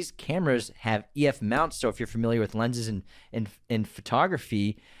because these cameras have EF mounts. So if you're familiar with lenses in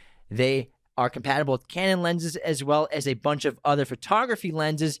photography, they are compatible with Canon lenses as well as a bunch of other photography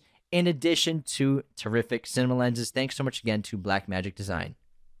lenses in addition to terrific cinema lenses. Thanks so much again to Blackmagic Design.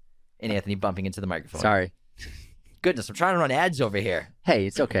 And Anthony bumping into the microphone. Sorry. Goodness, I'm trying to run ads over here. Hey,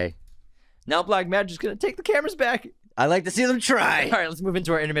 it's okay. Now Blackmagic's going to take the cameras back. I like to see them try. All right, let's move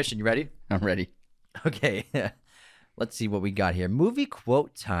into our intermission. You ready? I'm ready. Okay. Let's see what we got here. Movie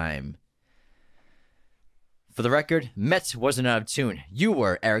quote time. For the record, Metz wasn't out of tune. You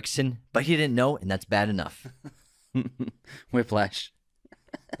were, Erickson, but he didn't know, and that's bad enough. Whiplash.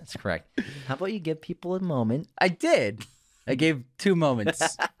 That's correct. How about you give people a moment? I did. I gave 2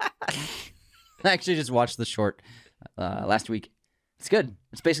 moments. I actually just watched the short last week. It's good.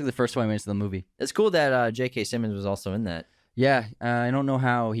 It's basically the first 20 minutes of the movie. It's cool that J.K. Simmons was also in that. Yeah, I don't know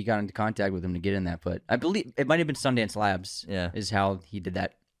how he got into contact with him to get in that, but I believe it might have been Sundance Labs. Yeah, is how he did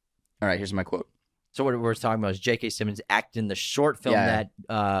that. All right, here's my quote. So what we're talking about is J.K. Simmons acted in the short film that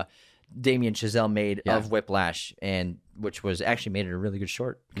Damien Chazelle made of Whiplash, and which was actually made it a really good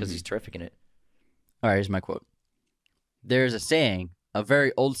short because he's terrific in it. All right, here's my quote. There's a saying, a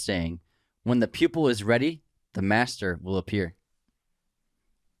very old saying, when the pupil is ready, the master will appear.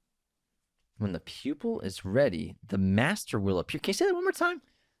 When the pupil is ready, the master will appear. Can you say that one more time?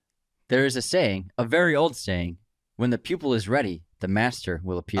 There is a saying, a very old saying, when the pupil is ready, the master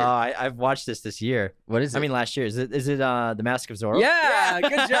will appear. I've watched this year. What is it? I mean, last year. Is it The Mask of Zorro? Yeah,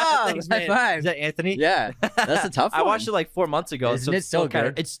 good job. Thanks, High man. five. Is that Anthony? Yeah, that's a tough one. I watched it like 4 months ago. Isn't it so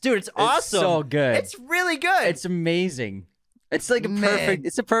good? It's awesome. It's so good. It's really good. It's amazing. It's like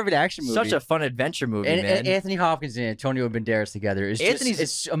it's a perfect action movie. Such a fun adventure movie, and man. Anthony Hopkins and Antonio Banderas together is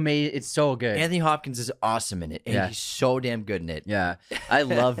it's amazing. It's so good. Anthony Hopkins is awesome in it, and he's so damn good in it. Yeah, I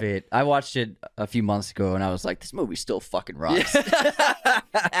love it. I watched it a few months ago, and I was like, this movie still fucking rocks.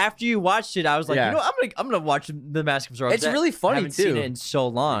 After you watched it, I was like, you know, I'm gonna watch The Mask of Zorro. It's really funny I haven't too. seen it in so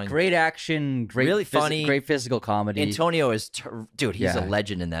long. Great action, really funny, great physical comedy. Antonio is dude. He's a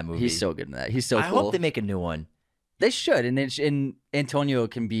legend in that movie. He's so good in that. He's so cool. I hope they make a new one. They should, and Antonio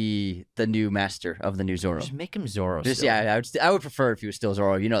can be the new master of the new Zorro. Just make him Zorro. Just, yeah, I would prefer if he was still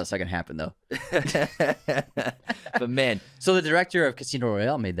Zorro. You know that's not gonna happen though. But man, so the director of Casino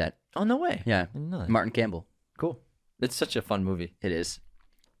Royale made that. Oh no way! Yeah, Martin Campbell. Cool. It's such a fun movie. It is.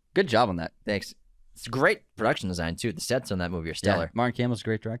 Good job on that. Thanks. It's great production design too. The sets on that movie are stellar. Yeah, Martin Campbell's a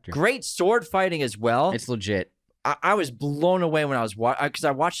great director. Great sword fighting as well. It's legit. I was blown away when I was watching because I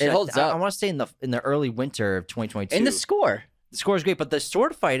watched it. It holds up. I want to say in the early winter of 2022. And the score is great, but the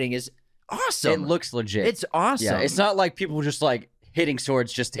sword fighting is awesome. It looks legit. It's awesome. Yeah, it's not like people just like hitting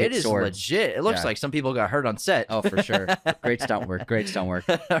swords just to hit It is swords. legit. It looks like some people got hurt on set. Oh, for sure. Great stunt work. Great stunt work.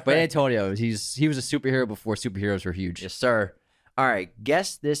 But Antonio, he was a superhero before superheroes were huge. Yes, sir. All right,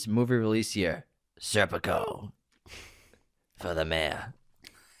 guess this movie release year. Serpico. For the mayor.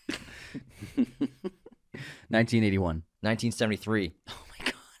 1981. 1973. Oh my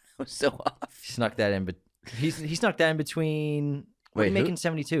god, I was so off. He snuck that in, but he snuck that in between. What Wait, did he make who? in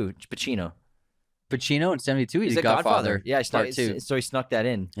 72? Pacino. Pacino in 72. He's the Godfather. Yeah, part 2. So he snuck that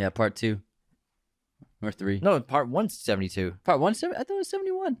in. Yeah, part 2 or 3. No, part 1's 72. Part 1. I thought it was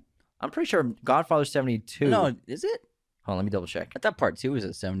 71. I'm pretty sure Godfather's 72. No, is it? Hold on, let me double check. I thought part 2 was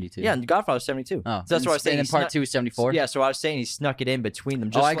at 72. Yeah, and Godfather's 72. Oh, So that's what I was saying. And then part 2 is 74. Yeah, so I was saying he snuck it in between them.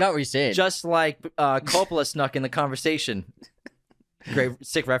 I got what you're saying. Just like Coppola snuck in the conversation. Great,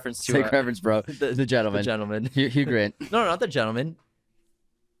 sick reference to Sick reference, bro. The gentleman. The gentleman. Hugh Grant. No, not the gentleman.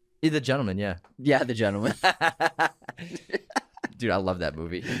 The gentleman, yeah. Yeah, the gentleman. Dude, I love that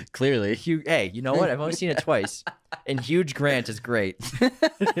movie. Clearly. Hey, you know what? I've only seen it twice. And Hugh Grant is great. All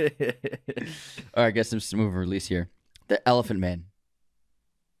right, guess some movie release here. The Elephant Man.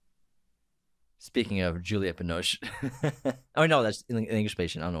 Speaking of Juliette Binoche. Oh, no, that's in English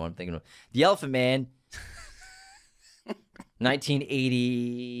patient. I don't know what I'm thinking of. The Elephant Man.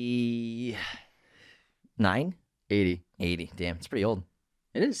 1989? 80. 80. Damn, it's pretty old.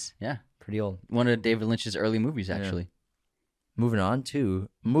 It is, yeah. Pretty old. One of David Lynch's early movies, actually. Moving on to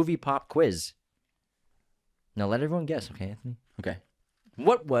Movie Pop Quiz. Now let everyone guess, okay, Anthony? Okay.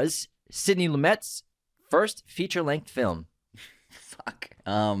 What was Sidney Lumet's first feature-length film? Fuck.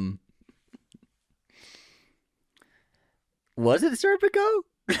 Was it Serpico?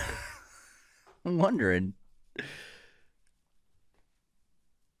 I'm wondering.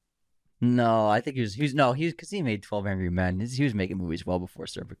 No, I think he was because he made 12 Angry Men. He was making movies well before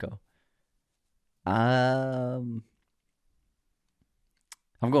Serpico. I'm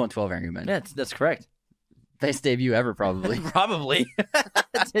going 12 Angry Men. Yeah, that's correct. Best debut ever, probably. Probably.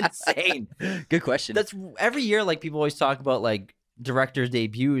 That's insane. Good question. That's every year, like, people always talk about, like, directors'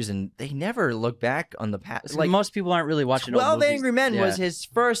 debuts, and they never look back on the past. Like, most people aren't really watching 12 Angry Men was his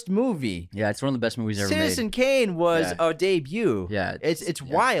first movie. Yeah, it's one of the best movies ever Citizen made. Kane was a debut. Yeah. It's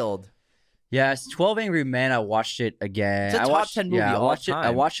wild. Yeah, it's 12 Angry Men. I watched it again. It's a top 10 movie all time.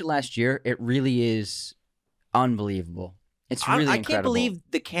 I watched it last year. It really is unbelievable. It's really I incredible. can't believe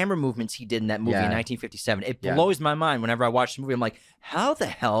the camera movements he did in that movie in 1957. It blows my mind whenever I watch the movie. I'm like, how the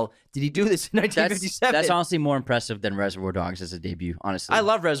hell did he do this in 1957? That's honestly more impressive than Reservoir Dogs as a debut, honestly. I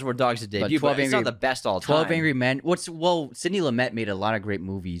love Reservoir Dogs as a debut, but it's not the best all time. 12 Angry Men. Sidney Lumet made a lot of great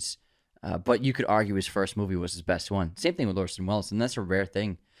movies, but you could argue his first movie was his best one. Same thing with Orson Welles, and that's a rare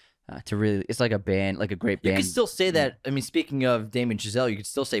thing. To really, it's like a band, like a great band. You could still say that. I mean, speaking of Damien Chazelle, you could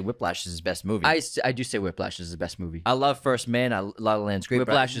still say Whiplash is his best movie. I do say Whiplash is his best movie. I love First Man. La La Land's great.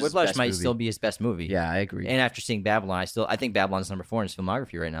 Whiplash might still be his best movie. Yeah, I agree. And after seeing Babylon, I think Babylon's number 4 in his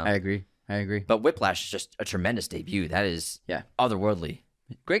filmography right now. I agree. But Whiplash is just a tremendous debut. That is otherworldly.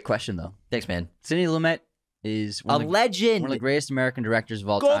 Great question though. Thanks, man. Sidney Lumet is a legend. One of the greatest American directors of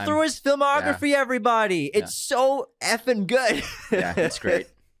all time. Go through his filmography, everybody. It's so effing good. Yeah, it's great.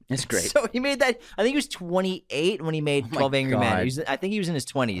 It's great. So he made that. I think he was 28 when he made 12 Angry Men. I think he was in his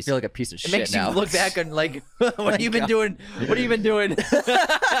 20s. I feel like a piece of shit now. It makes you look back on like, what have you been doing? What have you been doing?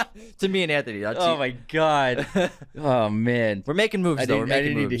 To me and Anthony. Oh my god. Oh man. We're making moves though. I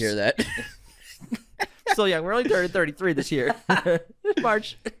didn't need to hear that. So yeah, we're only 33 this year.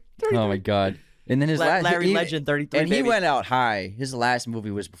 March. 33. Oh my god. And then his Larry Legend 33. And baby. he went out high. His last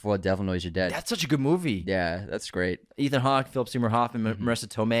movie was before The Devil Knows You're Dead. That's such a good movie. Yeah, that's great. Ethan Hawke, Philip Seymour Hoffman, Marissa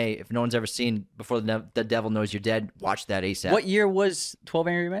Tomei. If no one's ever seen Before the Devil Knows You're Dead, watch that ASAP. What year was 12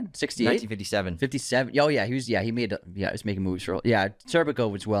 Angry Men? 68? 1957. 57. Oh yeah, he was making movies for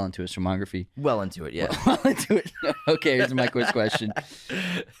Serpico was well into his filmography. Well into it, yeah. Well into it. Okay, here's my quiz question.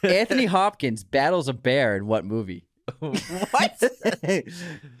 Anthony Hopkins battles a bear in what movie? What?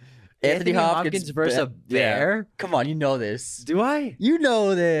 Anthony Hopkins versus a bear? Yeah. Come on, you know this. Do I? You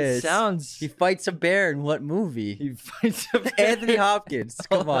know this. He fights a bear in what movie? He fights a bear. Anthony Hopkins.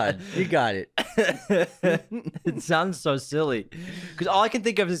 Come on. You got it. It sounds so silly. Because all I can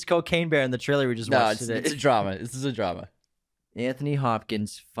think of is Cocaine Bear in the trailer we just watched today. It's a drama. This is a drama. Anthony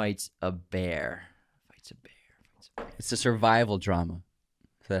Hopkins fights a bear. It's a survival drama.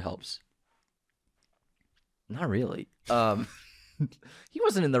 If that helps. Not really. He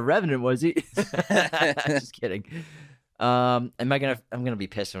wasn't in The Revenant, was he? Just kidding. I'm gonna be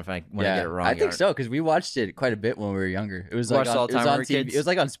pissed when I get it wrong. I think so because we watched it quite a bit when we were younger. It was Watched like all the time when we were TV. kids. It was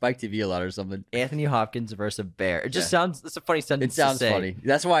like on Spike TV a lot or something. Anthony Hopkins versus a bear. It just sounds. It's a funny sentence. It sounds to say. funny.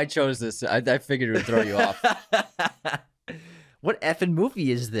 That's why I chose this. I figured it would throw you off. What effing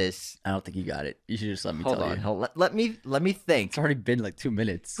movie is this? I don't think you got it. You should just let me Hold tell on. you. Let me think. It's already been like 2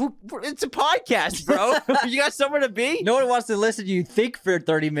 minutes. It's a podcast, bro. You got somewhere to be? No one wants to listen to you think for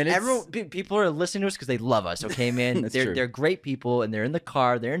 30 minutes. People are listening to us because they love us. Okay, man. That's true. They're great people, and they're in the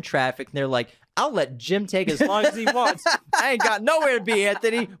car, they're in traffic, and they're like, "I'll let Jim take as long as he wants. I ain't got nowhere to be,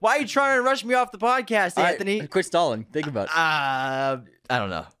 Anthony. Why are you trying to rush me off the podcast, All right, Anthony?" quit stalling. Think about it. I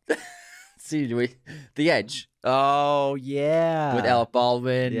don't know. See, do we? The Edge Oh yeah, with Alec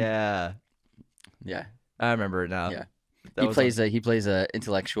Baldwin. Yeah, I remember it now. Yeah. That was He plays a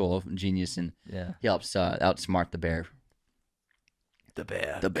intellectual genius, and yeah, he helps outsmart the bear. the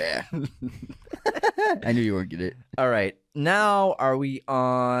bear. The bear. I knew you weren't getting it. All right, now are we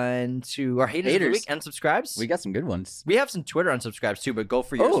on to our haters of the week? Unsubscribes. We got some good ones. We have some Twitter unsubscribes too, but go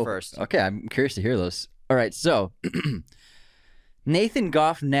for yours first. Okay, I'm curious to hear those. All right, so Nathan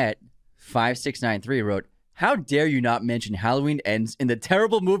Goffnet 5693 wrote, "How dare you not mention Halloween Ends in the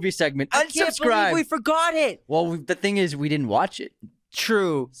terrible movie segment? I can't believe we forgot it. Well, the thing is, we didn't watch it,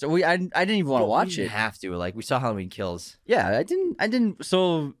 True. so I didn't even want to watch We it. didn't have to. Like we saw Halloween Kills. Yeah, I didn't.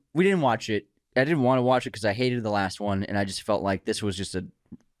 So we didn't watch it. I didn't want to watch it because I hated the last one, and I just felt like this was just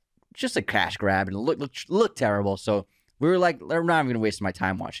a cash grab, and it looked terrible. So we were like, I'm not even going to waste my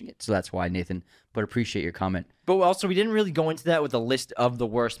time watching it. So that's why, Nathan. But appreciate your comment. But also, we didn't really go into that with a list of the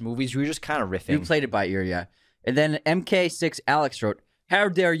worst movies. We were just kind of riffing. You played it by ear, yeah. And then MK6 Alex wrote, "How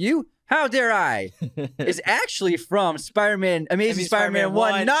dare you? How dare I?" is actually from Amazing Spider-Man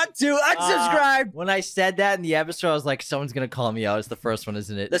 1, not 2. Unsubscribe. When I said that in the episode, I was like, someone's going to call me out. It's the first one,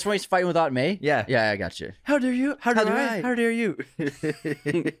 isn't it? That's when he's fighting with Aunt May? Yeah. Yeah, I got you. How dare you? How dare I? How dare you?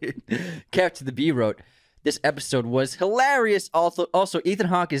 Kev to the B wrote, "This episode was hilarious. Also, Ethan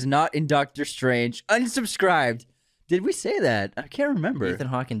Hawke is not in Doctor Strange. Unsubscribed." Did we say that? I can't remember. Ethan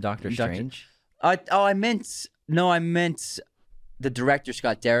Hawke and Doctor Strange? I meant the director,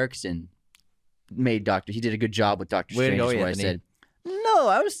 Scott Derrickson, made Doctor. He did a good job with Doctor Way to Strange, go, is what I Anthony. said. No,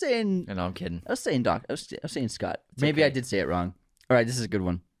 I was saying... No, I'm kidding. I was saying Scott. Maybe okay. I did say it wrong. All right, this is a good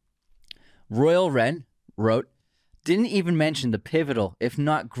one. Royal Wren wrote, "Didn't even mention the pivotal, if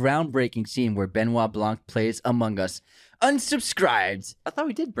not groundbreaking scene where Benoit Blanc plays Among Us. Unsubscribed." I thought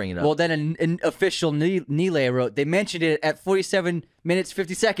we did bring it up. Well, then an official Nile wrote, "They mentioned it at 47 minutes,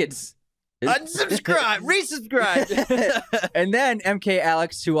 50 seconds. Unsubscribe, resubscribe. And then MK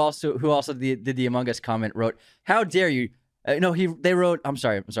Alex, who also did the Among Us comment, wrote, "How dare you?" They wrote. I'm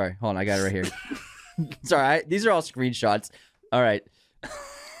sorry. Hold on, I got it right here. Sorry, these are all screenshots. All right.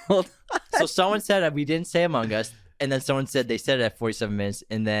 So someone said we didn't say Among Us, and then someone said they said it at 47 minutes,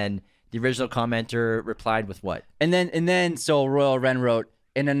 and then the original commenter replied with what? And then so Royal Wren wrote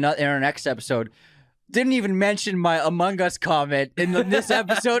in our next episode, "Didn't even mention my Among Us comment in this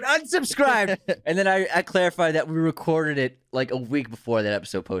episode. Unsubscribed." And then I clarified that we recorded it like a week before that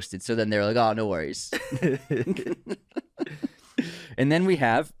episode posted. So then they were like, "Oh, no worries." And then we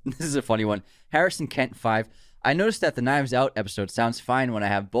have, this is a funny one, Harrison Kent 5. "I noticed that the Knives Out episode sounds fine when I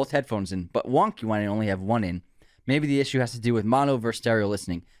have both headphones in, but wonky when I only have one in. Maybe the issue has to do with mono versus stereo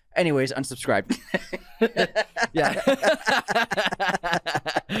listening. Anyways, unsubscribe." Yeah.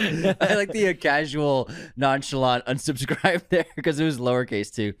 I like the casual, nonchalant unsubscribe there because it was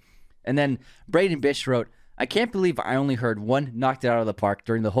lowercase too. And then Braden Bish wrote, "I can't believe I only heard one knocked it out of the park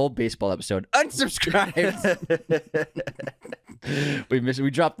during the whole baseball episode. Unsubscribed." We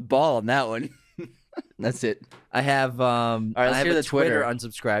dropped the ball on that one. That's it. I have All right, let's hear the Twitter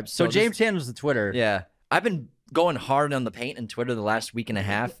unsubscribed. So James handles the Twitter. Yeah. I've been going hard on the paint and Twitter the last week and a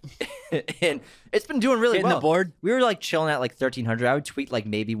half. And it's been doing really Hitting well. the board? We were like chilling at like 1,300. I would tweet like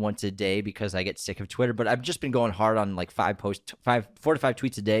maybe once a day because I get sick of Twitter, but I've just been going hard on like 4 to 5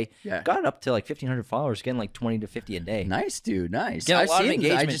 tweets a day. Yeah. Got it up to like 1,500 followers, getting like 20 to 50 a day. Nice, dude. Nice. Getting a I've lot of seen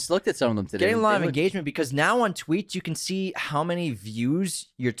them. I engagement. just looked at some of them today. Getting a lot of engagement because now on tweets you can see how many views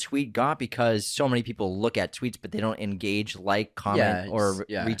your tweet got because so many people look at tweets but they don't engage, like, comment, or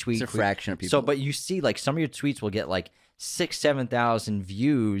retweet. It's a fraction of people. So, but you see, like, some of your tweets will get like 6,000-7,000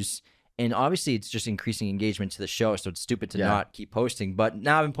 views, and obviously it's just increasing engagement to the show. So it's stupid to not keep posting. But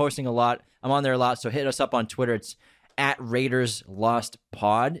now I've been posting a lot. I'm on there a lot. So hit us up on Twitter. It's at Raiders Lost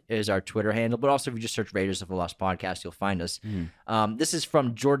Pod is our Twitter handle. But also if you just search Raiders of the Lost Podcast, you'll find us. This is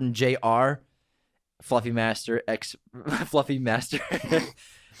from Jordan Jr. Fluffy Master.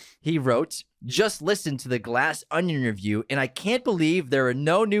 He wrote, just listened to the Glass Onion review, and I can't believe there are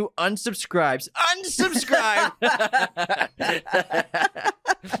no new unsubscribes. Unsubscribe!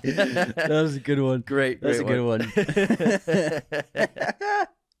 That was a good one. Great. That's a good one.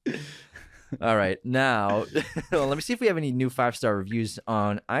 All right. Now, well, let me see if we have any new 5-star reviews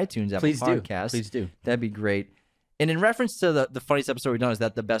on iTunes, Apple Podcasts. Please do. That'd be great. And in reference to the funniest episode we've done, is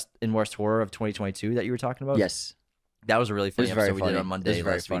that the best and worst horror of 2022 that you were talking about? Yes. That was a really funny episode we did on Monday. It was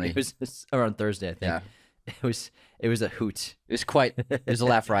very funny. It was or on Thursday, I think. Yeah. It was a hoot. It was a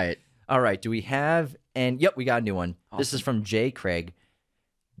laugh riot. All right. Do we have, yep, we got a new one. Awesome. This is from Jay Craig.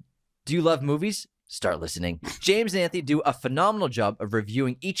 Do you love movies? Start listening. James and Anthony do a phenomenal job of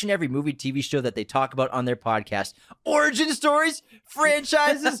reviewing each and every movie, TV show that they talk about on their podcast. Origin stories,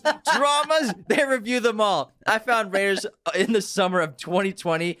 franchises, dramas, they review them all. I found Raiders in the summer of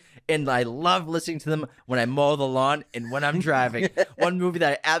 2020, and I love listening to them when I mow the lawn and when I'm driving. One movie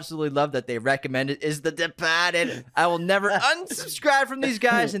that I absolutely love that they recommended is The Departed. I will never unsubscribe from these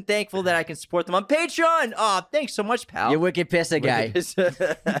guys, and thankful that I can support them on Patreon. Oh, thanks so much, pal. You wicked pisser guy.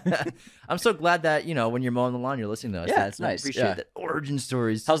 I'm so glad that, when you're mowing the lawn, you're listening to us. Yeah, it's nice. I appreciate that. Origin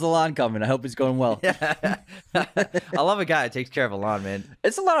stories. How's the lawn coming? I hope it's going well. I love a guy that takes care of a lawn, man.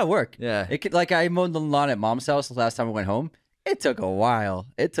 It's a lot of work. Yeah. Like I mowed the lawn at Mom's house the last time I went home. It took a while.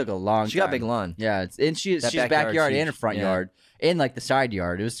 It took a long time. She got a big lawn. Yeah, she's backyard and a front yard and like the side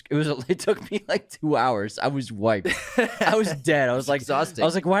yard. It took me like 2 hours. I was wiped. I was dead. I was like exhausted. I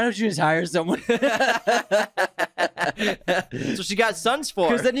was like, why don't you just hire someone? So she got sons for.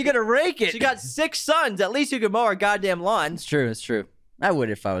 Because then you got to rake it. She got 6 sons. At least you could mow our goddamn lawn. It's true. I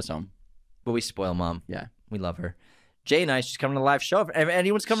would if I was home. But we spoil Mom. Yeah. We love her. Jay Nice, she's coming to the live show. If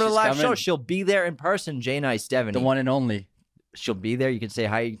anyone's coming to the live show, she'll be there in person. Jay Nice, Stephanie. The one and only. She'll be there. You can say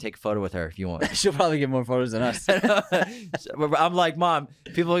hi. You can take a photo with her if you want. She'll probably get more photos than us. I'm like, Mom,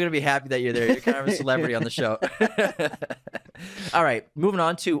 people are going to be happy that you're there. You're kind of a celebrity on the show. All right, moving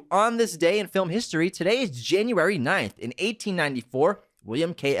on to On This Day in Film History. Today is January 9th. In 1894,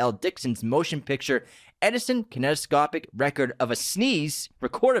 William K.L. Dixon's motion picture Edison Kinetoscopic Record of a Sneeze,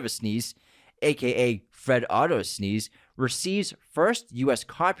 a.k.a. Fred Otto's Sneeze, receives first U.S.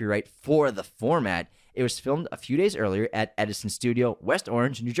 copyright for the format. It was filmed a few days earlier at Edison Studio, West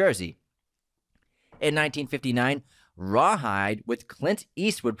Orange, New Jersey. In 1959, Rawhide with Clint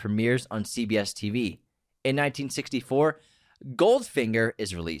Eastwood premieres on CBS TV. In 1964, Goldfinger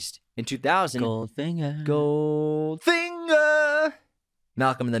is released. In 2000, Goldfinger.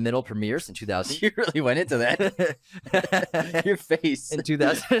 Malcolm in the Middle premieres in 2000. You really went into that. Your face. In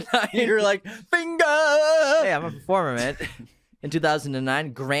 2009. You're like, finger! Hey, I'm a performer, man. In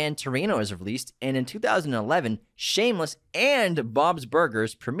 2009, Gran Torino is released. And in 2011, Shameless and Bob's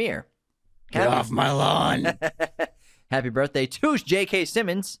Burgers premiere. Get off my lawn. Happy birthday to J.K.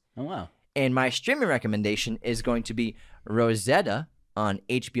 Simmons. Oh, wow. And my streaming recommendation is going to be Rosetta on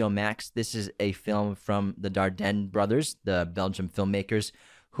HBO Max. This is a film from the Dardenne brothers, the Belgian filmmakers,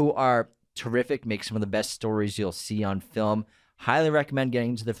 who are terrific, make some of the best stories you'll see on film. Highly recommend getting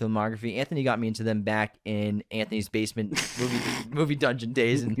into the filmography. Anthony got me into them back in Anthony's basement movie dungeon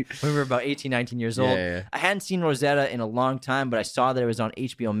days and when we were about 18, 19 years old. Yeah. I hadn't seen Rosetta in a long time, but I saw that it was on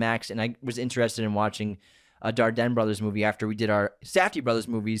HBO Max, and I was interested in watching a Dardenne Brothers movie after we did our Safdie Brothers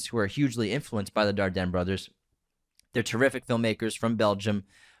movies, who are hugely influenced by the Dardenne Brothers. They're terrific filmmakers from Belgium.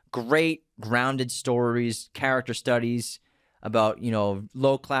 Great, grounded stories, character studies about,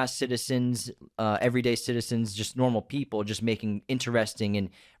 low-class citizens, everyday citizens, just normal people, just making interesting and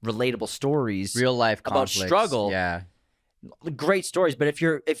relatable stories. Real-life about conflicts. struggle. Yeah. Great stories. But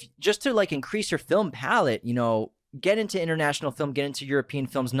if just to increase your film palette, get into international film, get into European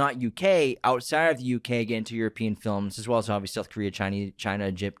films, not UK, outside of the UK, get into European films, as well as obviously South Korea, China,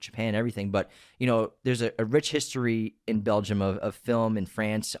 Egypt, Japan, everything. But, there's a rich history in Belgium of film, in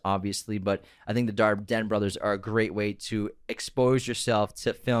France, obviously. But I think the Dardenne brothers are a great way to expose yourself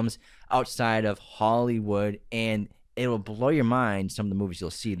to films outside of Hollywood, and it will blow your mind, some of the movies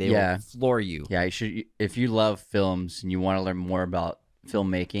you'll see. They will floor you. Yeah, you should. If you love films and you want to learn more about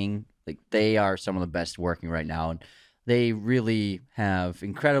filmmaking, they are some of the best working right now, and they really have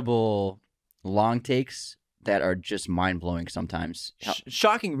incredible long takes that are just mind-blowing sometimes.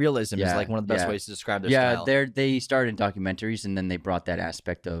 Shocking realism is one of the best ways to describe their style. Yeah, they started in documentaries, and then they brought that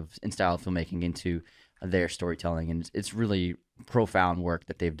aspect of in style filmmaking into their storytelling, and it's really profound work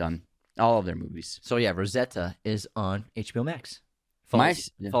that they've done. All of their movies. So Rosetta is on HBO Max.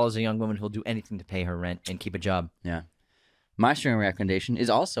 Follows a young woman who'll do anything to pay her rent and keep a job. Yeah. My streaming recommendation is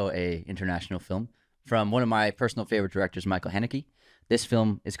also a international film from one of my personal favorite directors, Michael Haneke. This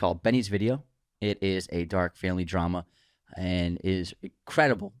film is called Benny's Video. It is a dark family drama and is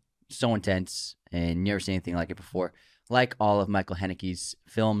incredible. so intense, and you never seen anything like it before. Like all of Michael Haneke's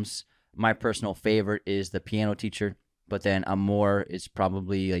films, my personal favorite is The Piano Teacher, but then Amour is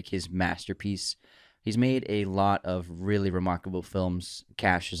probably like his masterpiece. He's made a lot of really remarkable films.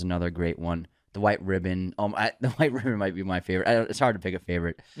 Cash is another great one. The White Ribbon. The White Ribbon might be my favorite. It's hard to pick a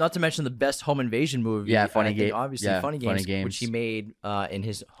favorite. Not to mention the best home invasion movie. Yeah, Funny Games. Obviously, Funny Games, which he made in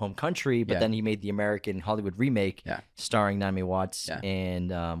his home country, but then he made the American Hollywood remake, starring Naomi Watts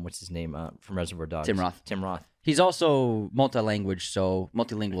and what's his name from Reservoir Dogs? Tim Roth. He's also multilingual,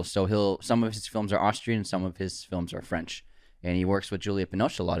 so some of his films are Austrian, some of his films are French, and he works with Julia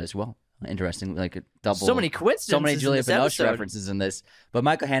Binoche a lot as well. Interesting, like a double. So many coincidences. So many Julia Binoche episode. references in this. But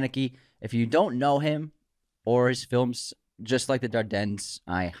Michael Haneke, if you don't know him or his films, just like the Dardennes,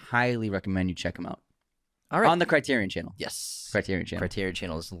 I highly recommend you check him out. All right. On the Criterion Channel. Yes. Criterion Channel. Criterion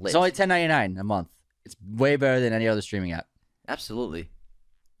Channel is lit. It's only $10.99 a month. It's way better than any other streaming app. Absolutely.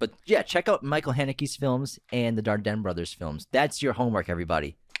 But yeah, check out Michael Haneke's films and the Dardenne brothers films. That's your homework,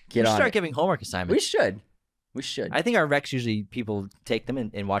 everybody. We should start giving homework assignments. We should. I think our recs usually people take them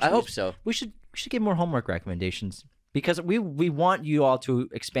and watch them. I hope so. We should give more homework recommendations because we want you all to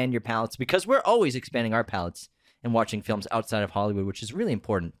expand your palettes because we're always expanding our palettes and watching films outside of Hollywood, which is really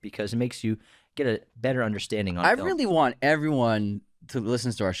important because it makes you get a better understanding on film. I really want everyone to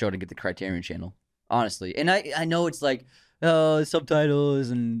listen to our show to get the Criterion Channel, honestly. And I know it's like, oh, subtitles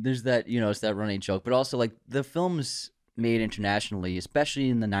and there's that, it's that running joke, but also like the films made internationally, especially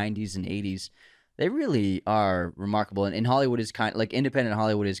in the 90s and 80s, they really are remarkable, and Hollywood is independent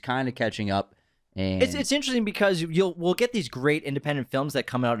Hollywood is kind of catching up. And it's interesting because we'll get these great independent films that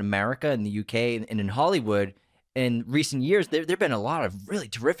come out in America and the UK and in Hollywood. In recent years, there've been a lot of really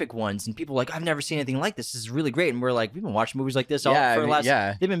terrific ones, and people are like, I've never seen anything like this. This is really great, and we're like, we've been watching movies like this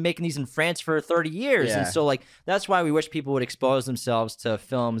They've been making these in France for 30 years, and so like that's why we wish people would expose themselves to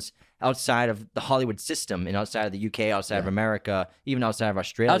films outside of the Hollywood system and outside of the UK, outside of America, even outside of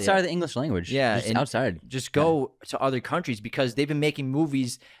Australia, outside of the English language, just go to other countries because they've been making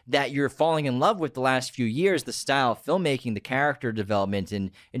movies that you're falling in love with the last few years. The style of filmmaking, the character development,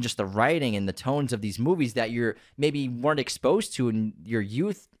 and just the writing and the tones of these movies that you're maybe weren't exposed to in your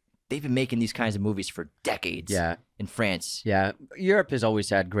youth. They've been making these kinds of movies for decades. Yeah, in France. Yeah, Europe has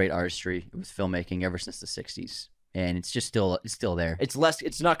always had great artistry with filmmaking ever since the 60s. And it's still there.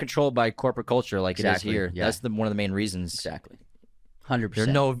 It's not controlled by corporate culture like it is here. Yeah. That's one of the main reasons. Exactly. 100%. There are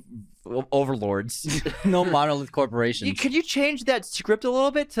no overlords. No monolith corporations. Could you change that script a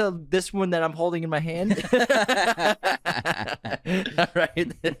little bit to this one that I'm holding in my hand? All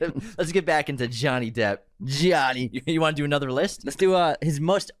right. Let's get back into Johnny Depp. Johnny. You want to do another list? Let's do what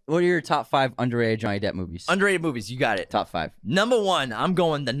are your top 5 underrated Johnny Depp movies? Underrated movies. You got it. Top 5. Number 1, I'm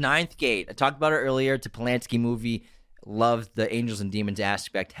going The Ninth Gate. I talked about it earlier. It's a Polanski movie. Love the angels and demons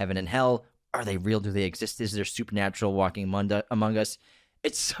aspect, heaven and hell. Are they real? Do they exist? Is there supernatural walking among us?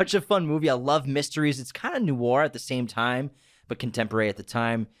 It's such a fun movie. I love mysteries. It's kind of noir at the same time, but contemporary at the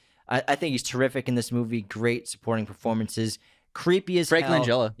time. I think he's terrific in this movie. Great supporting performances. Creepy as Frank hell.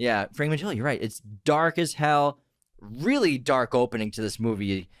 Langella. Yeah, Frank Langella, you're right. It's dark as hell. Really dark opening to this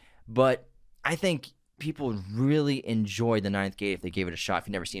movie, but I think people would really enjoy The Ninth Gate if they gave it a shot if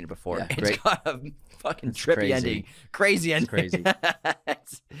you've never seen it before. Yeah, it's got a fucking trippy ending. Crazy ending. Crazy.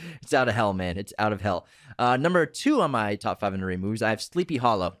 It's out of hell, man. It's out of hell. Number 2 on my top 5 underrated movies, I have Sleepy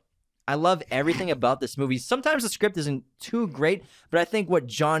Hollow. I love everything about this movie. Sometimes the script isn't too great, but I think what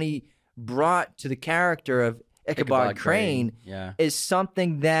Johnny brought to the character of Ichabod Crane is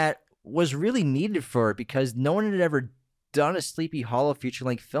something that was really needed for it because no one had ever done a Sleepy Hollow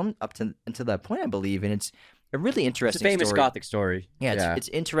feature-length film until that point, I believe, and it's a really interesting It's a famous story. Gothic story. Yeah, it's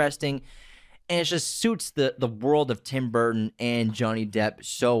interesting, and it just suits the world of Tim Burton and Johnny Depp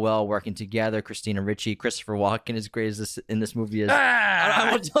so well working together. Christina Ricci, Christopher Walken is great as this, in this movie. I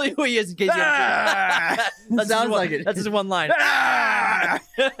won't tell you who he is in case you haven't. That sounds like it. That's his one line.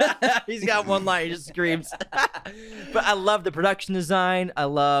 He's got one line. He just screams. But I love the production design. I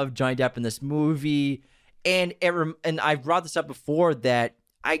love Johnny Depp in this movie. And I've brought this up before that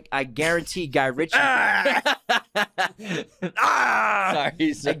I guarantee Guy Ritchie. Sorry.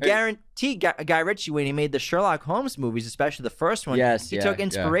 I guarantee Guy Ritchie, when he made the Sherlock Holmes movies, especially the first one, he took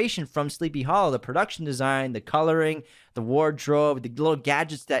inspiration from Sleepy Hollow. The production design, the coloring, the wardrobe, the little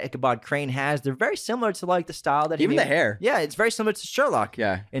gadgets that Ichabod Crane has, they're very similar to like the style that he Even made. the hair. Yeah, it's very similar to Sherlock.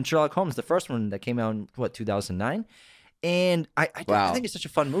 Yeah. And Sherlock Holmes, the first one that came out in, 2009? And I think it's such a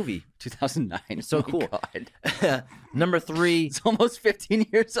fun movie. 2009. It's so cool. God. Number 3. It's almost 15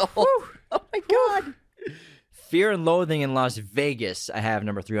 years old. Whew. Oh, my God. Fear and Loathing in Las Vegas. I have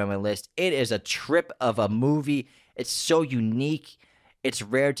number 3 on my list. It is a trip of a movie. It's so unique. It's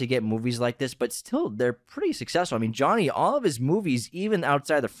rare to get movies like this, but still, they're pretty successful. I mean, Johnny, all of his movies, even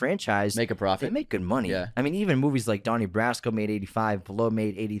outside the franchise, Make a profit. They make good money. Yeah. I mean, even movies like Donnie Brasco made 85, Below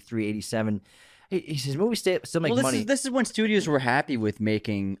made 83, 87. His movies still make money. This is when studios were happy with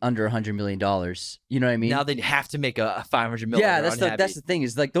making under $100 million. You know what I mean? Now they'd have to make a $500 million. Yeah, that's the thing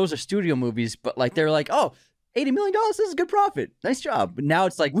is like those are studio movies, but like they're like, oh, $80 million, this is a good profit. Nice job. But now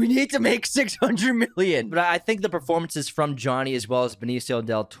it's like, we need to make $600 million. But I think the performances from Johnny as well as Benicio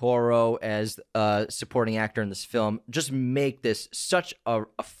del Toro as a supporting actor in this film just make this such a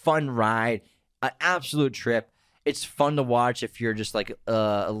fun ride, an absolute trip. It's fun to watch if you're just like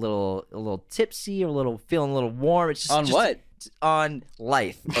a little tipsy or feeling a little warm. It's just what? On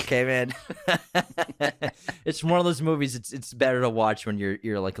life, okay, man. It's one of those movies. It's better to watch when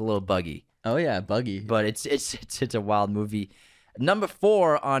you're like a little buggy. Oh yeah, buggy. But it's a wild movie. Number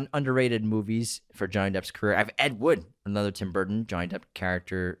 4 on underrated movies for Johnny Depp's career, I have Ed Wood, another Tim Burton Johnny Depp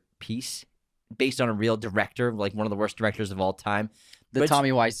character piece based on a real director, like one of the worst directors of all time. The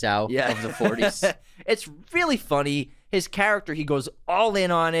Tommy Wiseau of the 40s. It's really funny. His character, he goes all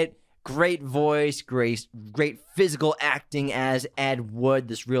in on it. Great voice, great physical acting as Ed Wood,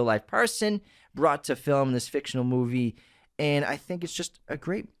 this real life person brought to film this fictional movie. And I think it's just a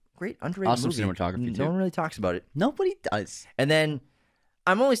great underrated awesome movie. cinematography, too. No one really talks about it. Nobody does. And then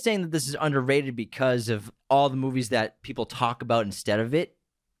I'm only saying that this is underrated because of all the movies that people talk about instead of it.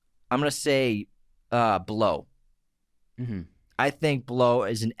 I'm going to say Blow. Mm-hmm. I think Blow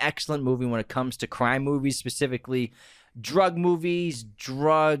is an excellent movie when it comes to crime movies, specifically drug movies,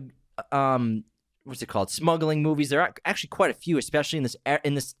 what's it called? Smuggling movies. There are actually quite a few, especially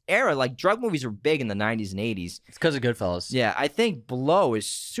in this era. Like drug movies were big in the 90s and 80s. It's because of Goodfellas. Yeah, I think Blow is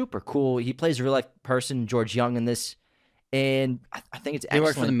super cool. He plays a real life person, George Young, in this, and I think it's excellent. They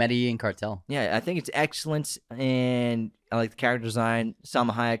work for the Medellin cartel. Yeah, I think it's excellent, and I like the character design.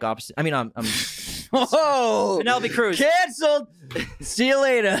 Salma Hayek opposite. I mean, I'm Whoa! Penelope Cruz. Canceled. See you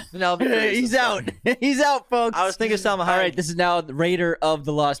later. Penelope Cruz. He's out. He's out, folks. I was thinking of Salma Hayek. All right, this is now the Raider of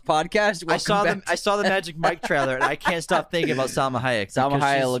the Lost podcast. I saw the Magic Mike trailer, and I can't stop thinking about Salma Hayek. Salma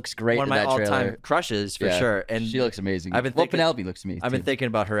Hayek looks great. One of in my that all-time trailer. crushes for sure, and she looks amazing. Penelope looks amazing. I've been thinking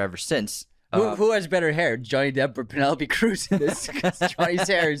about her ever since. Who has better hair, Johnny Depp or Penelope Cruz in this? Because Johnny's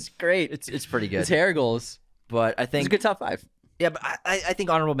hair is great. It's pretty good. His hair goals. But I think it's a good top 5. Yeah, but I think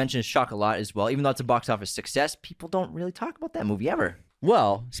honorable mention is Chocolat as well. Even though it's a box office success, people don't really talk about that movie ever.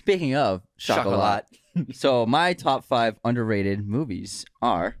 Well, speaking of Chocolat, so my top 5 underrated movies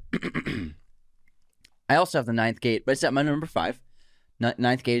are. I also have The Ninth Gate, but it's at my number 5.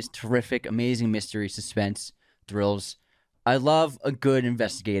 Ninth Gate is terrific, amazing mystery, suspense, thrills. I love a good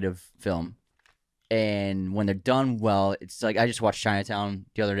investigative film. And when they're done well, it's like I just watched Chinatown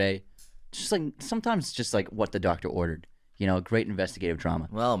the other day. Just like sometimes it's just like what the doctor ordered. You know, great investigative drama.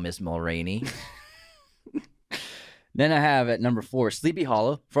 Well, Miss Mulroney. Then I have at number 4, Sleepy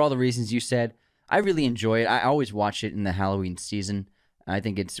Hollow. For all the reasons you said, I really enjoy it. I always watch it in the Halloween season. I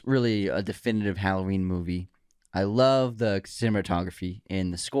think it's really a definitive Halloween movie. I love the cinematography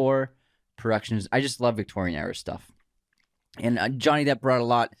and the score, productions. I just love Victorian era stuff. And Johnny Depp brought a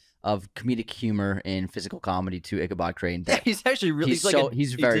lot of comedic humor and physical comedy to Ichabod Crane. Yeah, he's actually really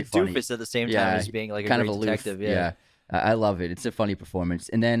he's very funny. Doofus at the same time as being like a kind great of aloof. detective. Yeah. I love it. It's a funny performance.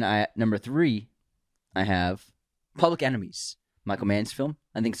 And then number 3, I have Public Enemies, Michael Mann's film.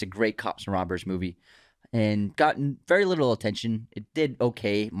 I think it's a great cops and robbers movie and gotten very little attention. It did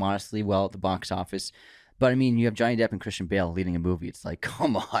okay, modestly well at the box office. But, I mean, you have Johnny Depp and Christian Bale leading a movie. It's like,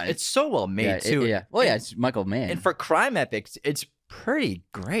 come on. It's so well made, too. Well, it's Michael Mann. And for crime epics, it's pretty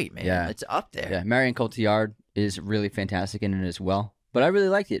great, man. Yeah. It's up there. Yeah, Marion Cotillard is really fantastic in it as well. But I really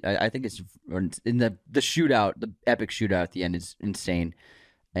liked it. I think it's in the shootout, the epic shootout at the end is insane.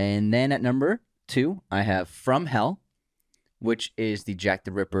 And then at number 2, I have From Hell, which is the Jack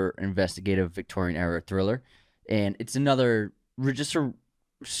the Ripper investigative Victorian era thriller. And it's another just a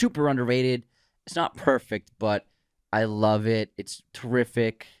super underrated. It's not perfect, but I love it. It's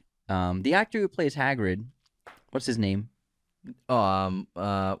terrific. The actor who plays Hagrid, what's his name?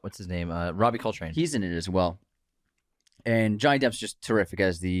 What's his name? Robbie Coltrane. He's in it as well. And Johnny Depp's just terrific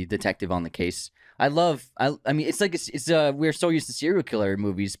as the detective on the case. I mean, it's like we're so used to serial killer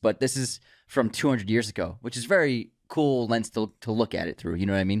movies, but this is from 200 years ago, which is very cool lens to look at it through. You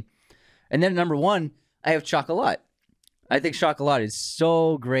know what I mean? And then number 1, I have Chocolat. I think Chocolat is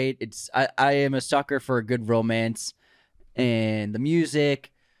so great. I am a sucker for a good romance, and the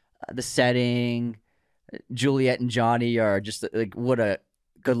music, the setting, Juliet and Johnny are just like what a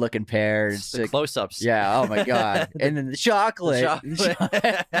good-looking pair. It's the like, close-ups. Yeah, oh my God. And then the chocolate.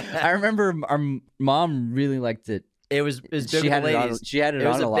 I remember our mom really liked it It was big She with had the it on. ladies. She had it It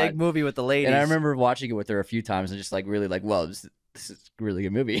was on a a lot. big movie with the ladies. And I remember watching it with her a few times and just like really like, well, this is a really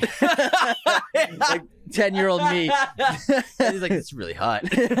good movie. Like 10-year-old me. He's like, it's really hot.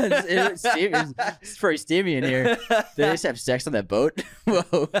 It's pretty steamy in here. Did they just have sex on that boat?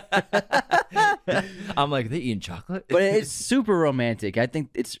 Whoa. I'm like, they eating chocolate? But it's super romantic. I think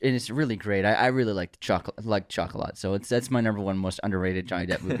it's really great. I really like chocolate. So that's my number one most underrated Johnny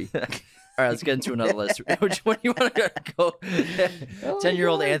Depp movie. All right, let's get into another list. Which one do you want to go?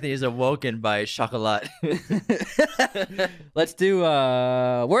 10-year-old Anthony is awoken by chocolate. Let's do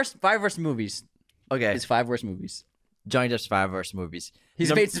five worst movies. Okay. It's 5 worst movies. Johnny Depp's 5 worst movies.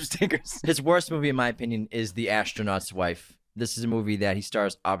 He's made some stinkers. His worst movie, in my opinion, is The Astronaut's Wife. This is a movie that he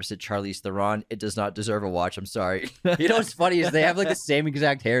stars opposite Charlize Theron. It does not deserve a watch. I'm sorry. You know what's funny is they have like the same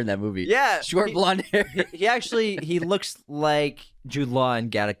exact hair in that movie. Yeah. Short blonde hair. He looks like Jude Law and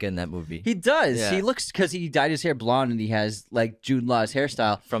Gattaca in that movie. He does. Yeah. He looks, because he dyed his hair blonde and he has like Jude Law's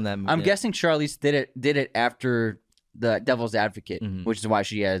hairstyle. From that movie. I'm guessing Charlize did it after The Devil's Advocate, which is why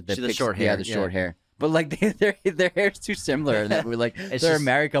she has the short hair. Yeah, the short hair. But like their hair's too similar in that movie. Like they're a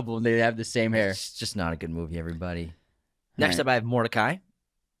married couple and they have the same hair. It's just not a good movie, everybody. Next up, I have Mordecai,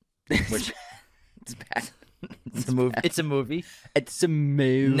 which it's bad. it's a movie. It's a movie. It's a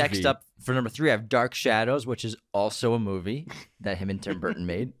movie. Next up, for number 3, I have Dark Shadows, which is also a movie that him and Tim Burton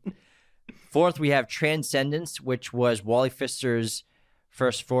made. 4th, we have Transcendence, which was Wally Pfister's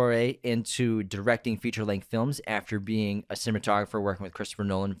first foray into directing feature-length films after being a cinematographer working with Christopher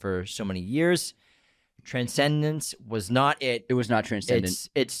Nolan for so many years. Transcendence was not it. It was not Transcendent.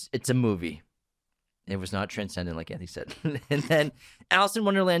 It's a movie. It was not transcendent, like Anthony said. And then Alice in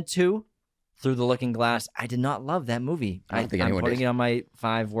Wonderland 2, Through the Looking Glass. I did not love that movie. I don't think anyone I'm putting did. it on my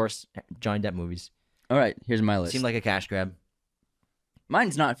 5 worst Johnny Depp movies. All right, here's my list. Seemed like a cash grab.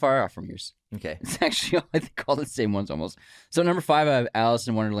 Mine's not far off from yours. Okay. It's actually, I think, all the same ones almost. So number 5, I have Alice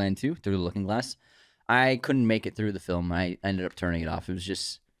in Wonderland 2, Through the Looking Glass. I couldn't make it through the film. I ended up turning it off. It was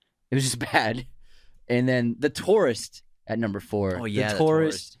just bad. And then The Tourist at number 4. Oh, yeah, The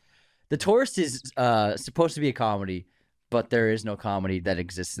Tourist. The Tourist is supposed to be a comedy, but there is no comedy that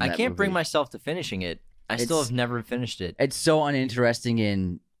exists in that I can't bring movie. myself to finishing it. I still have never finished it. It's so uninteresting,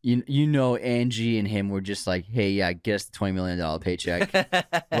 and you know Angie and him were just like, hey, yeah, get us the $20 million paycheck.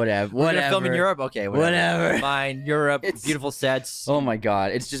 Whatever. We're gonna film in Europe? Okay, Whatever. Fine, Europe, beautiful sets. Oh my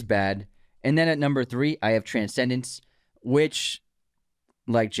God, it's just bad. And then at number 3, I have Transcendence, which,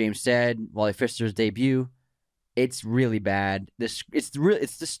 like James said, Wally Pfister's debut, it's really bad. It's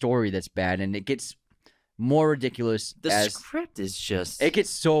the story that's bad, and it gets more ridiculous. The script is just... It gets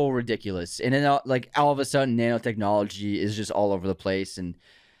so ridiculous, and then all of a sudden, nanotechnology is just all over the place, and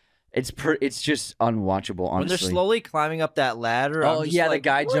it's just unwatchable. Honestly, when they're slowly climbing up that ladder. Oh I'm just yeah, like, the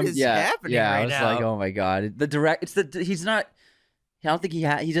guy what jumped. is Yeah, happening yeah. right I was now? like, oh my God, he's not. I don't think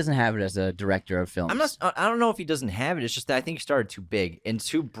he doesn't have it as a director of films. I don't know if he doesn't have it. It's just that I think he started too big and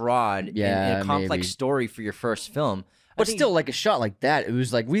too broad in a complex maybe. story for your first film. But still, like a shot like that, it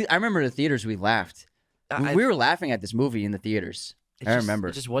was like I remember the theaters we laughed. We were laughing at this movie in the theaters. I remember.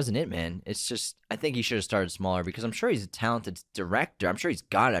 It just wasn't it, man. It's just I think he should have started smaller because I'm sure he's a talented director. I'm sure he's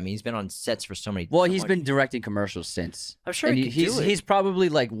got it. I mean, he's been on sets for so many. Well, he's been directing commercials since. I'm sure and he could do it. He's probably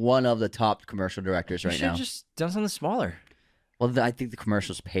like one of the top commercial directors right He should now. have just done something smaller. Well, I think the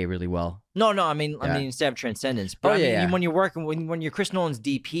commercials pay really well. No, I mean instead of Transcendence. But when you're working when you're Chris Nolan's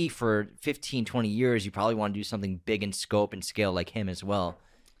DP for 15, 20 years, you probably want to do something big in scope and scale like him as well.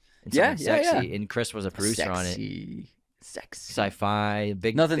 And something sexy. And Chris was a producer on it. Sexy. Sci-fi,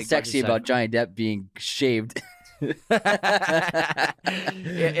 Nothing big sexy budget about Johnny Depp being shaved.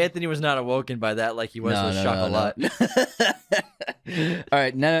 Anthony was not awoken by that like he was with Chocolat. All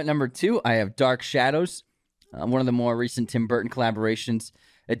right, now at number 2, I have Dark Shadows. One of the more recent Tim Burton collaborations.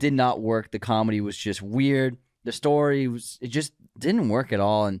 It did not work. The comedy was just weird. The story it just didn't work at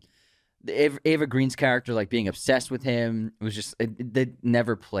all. And Ava Green's character, like being obsessed with him, was just it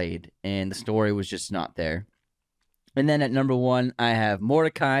never played, and the story was just not there. And then at number 1, I have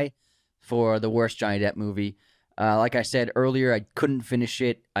Mordecai for the worst Johnny Depp movie. Like I said earlier, I couldn't finish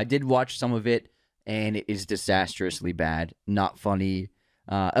it. I did watch some of it, and it is disastrously bad. Not funny,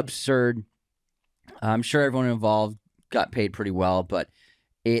 absurd. I'm sure everyone involved got paid pretty well, but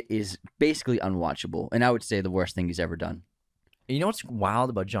it is basically unwatchable. And I would say the worst thing he's ever done. You know what's wild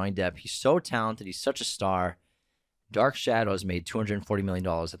about Johnny Depp? He's so talented. He's such a star. Dark Shadows made $240 million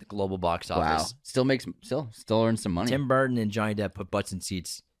at the global box office. Wow. Still earns some money. Tim Burton and Johnny Depp put butts in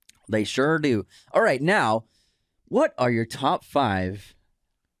seats. They sure do. All right, now, what are your top 5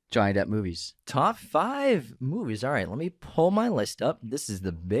 Johnny Depp movies. Top 5 movies. All right, let me pull my list up. This is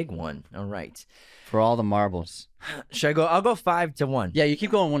the big one. All right. For all the marbles. Should I go? I'll go 5 to 1. Yeah, you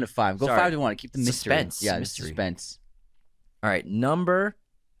keep going 1 to 5. Go Sorry. 5 to 1. Keep the mystery. Suspense. Yeah, Mystery. suspense. All right, number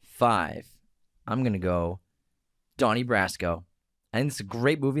 5. I'm going to go Donnie Brasco. I think it's a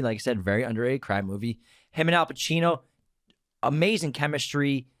great movie. Like I said, very underrated crime movie. Him and Al Pacino, amazing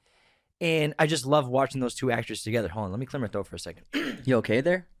chemistry. And I just love watching those two actors together. Hold on, let me clear my throat for a second. You okay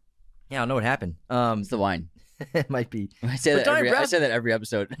there? Yeah, I don't know what happened. It's the wine. It might be. I say that every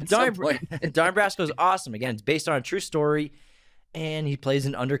episode. Donnie Brasco is awesome. Again, it's based on a true story, and he plays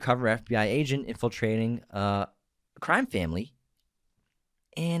an undercover FBI agent infiltrating a crime family.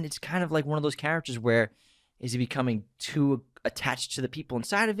 And it's kind of like one of those characters where is he becoming too attached to the people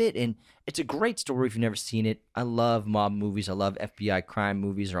inside of it? And it's a great story if you've never seen it. I love mob movies. I love FBI crime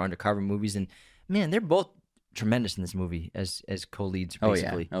movies or undercover movies. And man, they're both tremendous in this movie as co-leads,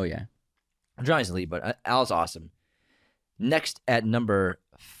 basically. Oh, yeah. Johnny's the lead, but Al's awesome. Next at number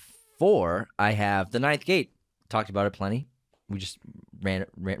 4, I have The Ninth Gate. Talked about it plenty. We just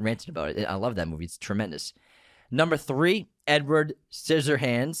ranted about it. I love that movie. It's tremendous. Number 3, Edward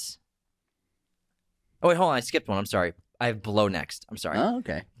Scissorhands. Oh, wait, hold on. I skipped one. I'm sorry. I have Blow next. I'm sorry. Oh,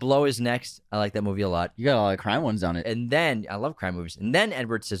 okay. Blow is next. I like that movie a lot. You got a lot of crime ones on it. And then, I love crime movies. And then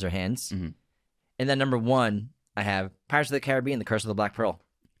Edward Scissorhands. Mm-hmm. And then number 1, I have Pirates of the Caribbean, The Curse of the Black Pearl.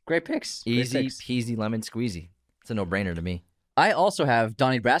 Great picks. Easy peasy lemon squeezy. It's a no-brainer to me. I also have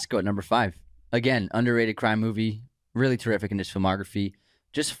Donnie Brasco at number 5. Again, underrated crime movie. Really terrific in his filmography.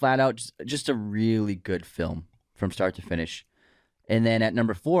 Just flat out, just a really good film from start to finish. And then at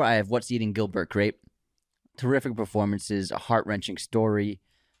number 4, I have What's Eating Gilbert Grape. Terrific performances, a heart-wrenching story.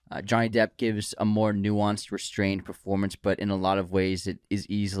 Johnny Depp gives a more nuanced, restrained performance, but in a lot of ways it is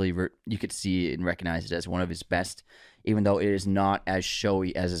easily, you could see and recognize it as one of his best, even though it is not as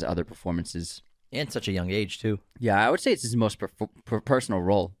showy as his other performances. And such a young age, too. Yeah, I would say it's his most personal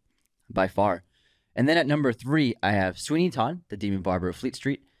role, by far. And then at number 3, I have Sweeney Todd, the Demon Barber of Fleet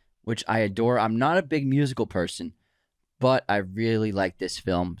Street, which I adore. I'm not a big musical person, but I really like this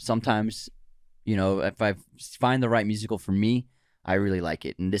film. Sometimes, if I find the right musical for me, I really like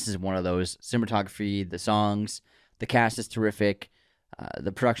it. And this is one of those. Cinematography, the songs, the cast is terrific.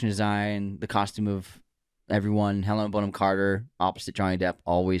 The production design, the costume of everyone, Helena Bonham Carter, opposite Johnny Depp,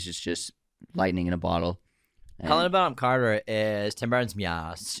 always is just lightning in a bottle. And Helena Bonham Carter is Tim Burton's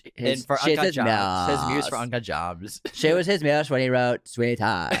Meows. And for she's Uncut his Jobs. His Meows. muse for Uncut Jobs. She was his mouse when he wrote Sweeney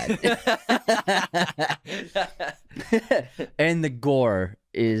Todd. And the gore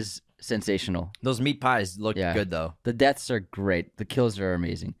is sensational. Those meat pies look good, though. The deaths are great. The kills are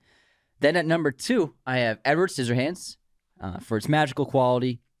amazing. Then at number 2, I have Edward Scissorhands for its magical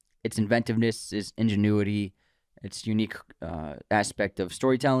quality, its inventiveness, its ingenuity, its unique aspect of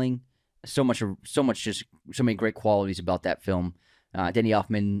storytelling. So many great qualities about that film. Danny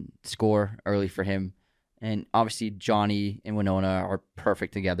Elfman score early for him. And obviously Johnny and Winona are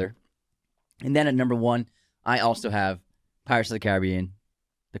perfect together. And then at number 1, I also have Pirates of the Caribbean,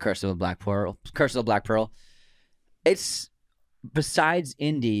 The Curse of the Black Pearl. It's, besides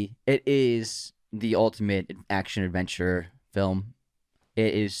indie, it is the ultimate action-adventure film.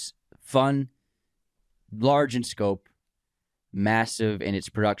 It is fun, large in scope, massive in its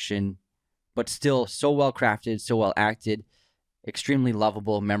production, but still so well crafted, so well acted, extremely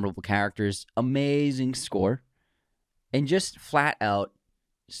lovable, memorable characters, amazing score, and just flat out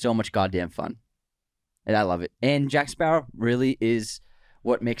so much goddamn fun. And I love it. And Jack Sparrow really is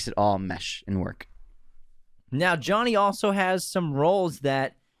what makes it all mesh and work. Now, Johnny also has some roles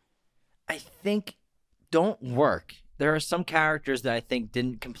that I think don't work. There are some characters that I think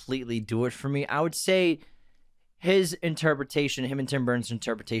didn't completely do it for me. I would say him and Tim Burton's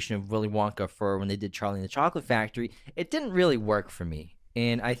interpretation of Willy Wonka for when they did Charlie and the Chocolate Factory, it didn't really work for me.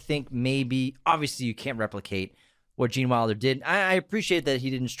 And I think maybe, obviously you can't replicate what Gene Wilder did. I appreciate that he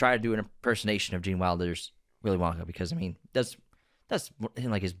didn't try to do an impersonation of Gene Wilder's Willy Wonka, because, I mean, that's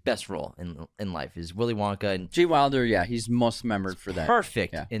like his best role in life is Willy Wonka. And Gene Wilder, yeah, he's most remembered for that.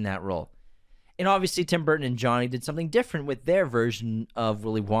 Perfect in that role. And obviously Tim Burton and Johnny did something different with their version of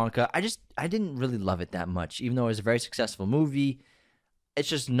Willy Wonka. I didn't really love it that much, even though it was a very successful movie. It's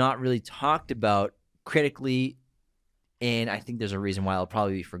just not really talked about critically, and I think there's a reason why it'll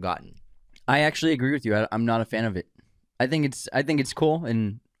probably be forgotten. I actually agree with you. I'm not a fan of it. I think it's cool,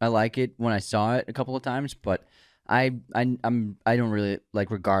 and I like it when I saw it a couple of times, but I don't really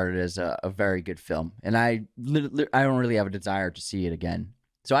regard it as a very good film, and I don't really have a desire to see it again.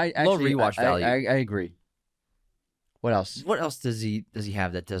 So I actually low rewatch value. I agree. What else? What else does he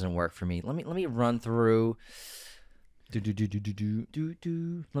have that doesn't work for me? Let me run through.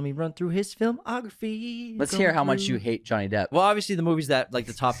 Let me run through his filmography. Let's hear how much you hate Johnny Depp. Well, obviously the movies that like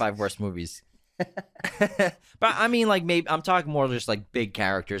the top 5 worst movies. But I mean, like maybe I'm talking more just like big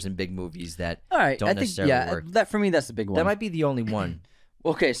characters and big movies that All right, don't I think necessarily work. that for me that's the big one. That might be the only one.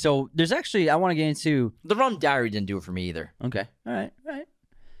 Okay, so there's actually I want to get into. The Rum Diary didn't do it for me either. Okay, all right.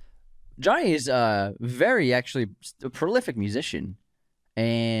 Johnny is very actually a prolific musician,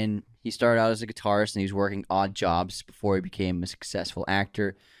 and he started out as a guitarist, and he was working odd jobs before he became a successful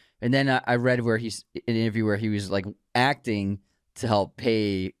actor. And then I read where he's in an interview where he was like acting to help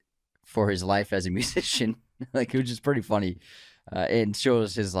pay for his life as a musician, like which is pretty funny, and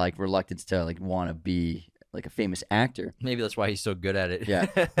shows his like reluctance to like want to be like a famous actor. Maybe that's why he's so good at it. Yeah,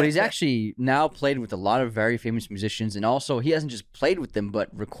 but he's actually now played with a lot of very famous musicians, and also he hasn't just played with them, but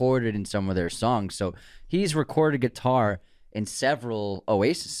recorded in some of their songs. So he's recorded guitar in several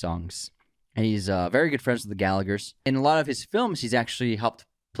Oasis songs, and he's very good friends with the Gallaghers. In a lot of his films, he's actually helped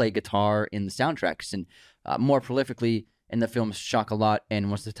play guitar in the soundtracks, and more prolifically in the films Chocolat and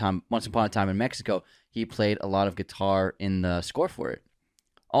Once Upon a Time in Mexico, he played a lot of guitar in the score for it.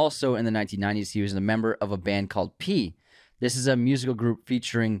 Also, in the 1990s, he was a member of a band called P. This is a musical group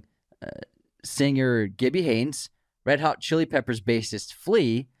featuring singer Gibby Haynes, Red Hot Chili Peppers bassist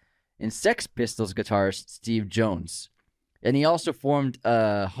Flea, and Sex Pistols guitarist Steve Jones. And he also formed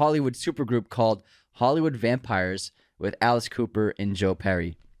a Hollywood supergroup called Hollywood Vampires with Alice Cooper and Joe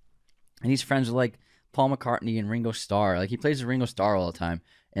Perry. And he's friends with like Paul McCartney and Ringo Starr. Like he plays with Ringo Starr all the time.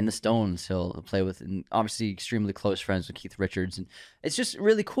 And the Stones he'll play with, and obviously extremely close friends with Keith Richards. And it's just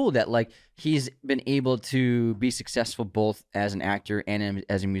really cool that like he's been able to be successful both as an actor and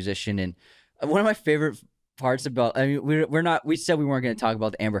as a musician. And one of my favorite parts about, I mean, we said we weren't going to talk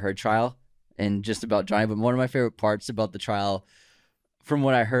about the Amber Heard trial and just about Johnny, but one of my favorite parts about the trial, from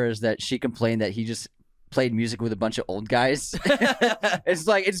what I heard, is that she complained that he just played music with a bunch of old guys. It's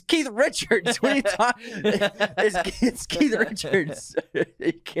like, it's Keith Richards. What are you talking? It's Keith Richards. Are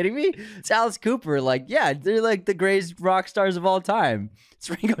you kidding me? It's Alice Cooper. Like, yeah, they're like the greatest rock stars of all time. It's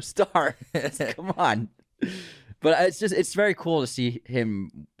Ringo Starr. Come on. But it's very cool to see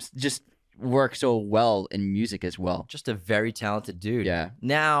him just work so well in music as well. Just a very talented dude. Yeah.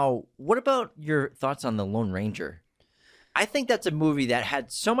 Now, what about your thoughts on The Lone Ranger? I think that's a movie that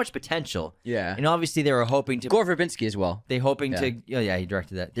had so much potential. Yeah. And obviously they were hoping to... Gore Verbinski as well. He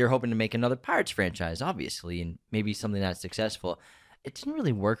directed that. They were hoping to make another Pirates franchise, obviously, and maybe something that's successful. It didn't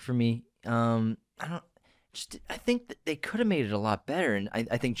really work for me. I think that they could have made it a lot better, and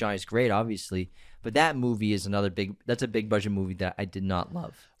I think Johnny's great, obviously, but that movie is that's a big budget movie that I did not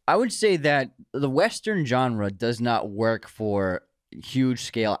love. I would say that the Western genre does not work for huge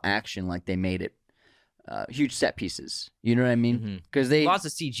scale action like they made it. Huge set pieces, you know what I mean? Because they lots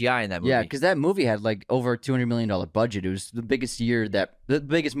of CGI in that movie. Yeah, because that movie had like over $200 million budget. It was the biggest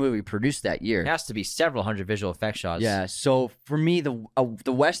movie produced that year. It has to be several hundred visual effects shots. Yeah, so for me, the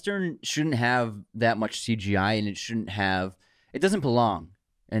Western shouldn't have that much CGI, and it doesn't belong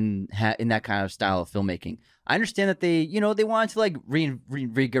in that kind of style of filmmaking. I understand that they wanted to like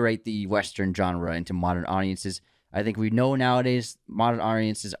reinvigorate the Western genre into modern audiences. I think we know nowadays modern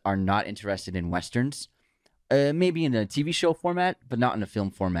audiences are not interested in Westerns. Maybe in a TV show format, but not in a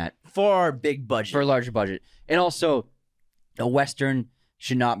film format. For a big budget. For a larger budget. And also, a Western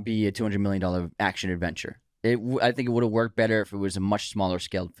should not be a $200 million action adventure. I think it would have worked better if it was a much smaller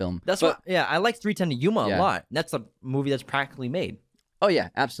scaled film. I like 3:10 to Yuma a lot. That's a movie that's practically made. Oh, yeah,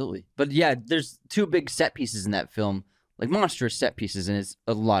 absolutely. But yeah, there's two big set pieces in that film, like monstrous set pieces, and it's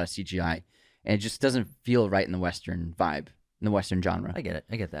a lot of CGI. And it just doesn't feel right in the Western vibe, in the Western genre. I get it.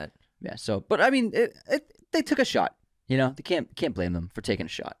 I get that. Yeah. So, but I mean, they took a shot. You know, they can't blame them for taking a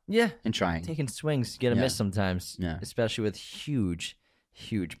shot. Yeah. And trying. Taking swings, get a miss sometimes. Yeah. Especially with huge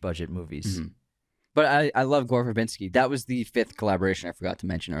budget movies. Mm-hmm. But I love Gore Verbinski. That was the fifth collaboration I forgot to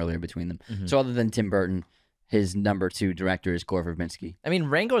mention earlier between them. Mm-hmm. So other than Tim Burton, his number 2 director is Gore Verbinski. I mean,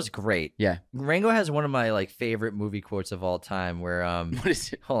 Rango's great. Yeah. Rango has one of my like favorite movie quotes of all time where what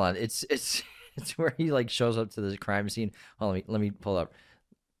is it? Hold on. It's where he like shows up to the crime scene. Hold on, let me pull up.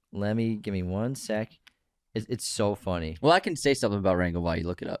 Give me 1 sec. It's so funny. Well, I can say something about Rango while you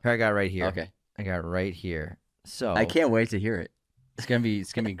look it up. I got it right here. Okay. I got it right here. So I can't wait to hear it. It's gonna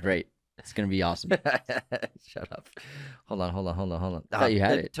be great. It's gonna be awesome. Shut up. Hold on. I thought you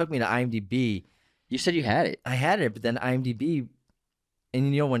had it. It took me to IMDb. You said you had it. I had it, but then IMDb,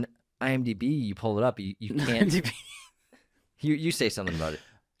 and you know when IMDb you pull it up, you can't. you say something about it.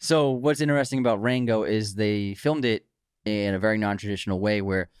 So what's interesting about Rango is they filmed it in a very non-traditional way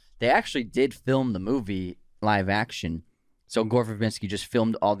where they actually did film the movie live action. So Gore Verbinski just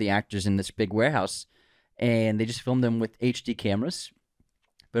filmed all the actors in this big warehouse, and they just filmed them with HD cameras.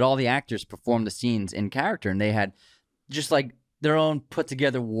 But all the actors performed the scenes in character, and they had just like their own put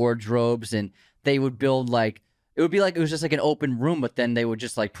together wardrobes, and they would build like it would be like it was just like an open room, but then they would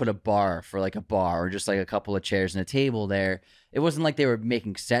just like put a bar for like a bar or just like a couple of chairs and a table there. It wasn't like they were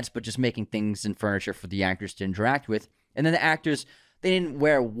making sets, but just making things and furniture for the actors to interact with. And then the actors, they didn't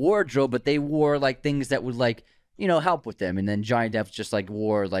wear a wardrobe, but they wore like things that would like, help with them. And then Johnny Depp just like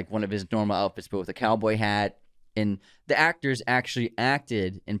wore like one of his normal outfits, but with a cowboy hat. And the actors actually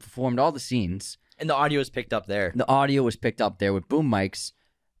acted and performed all the scenes. And the audio was picked up there. The audio was picked up there with boom mics.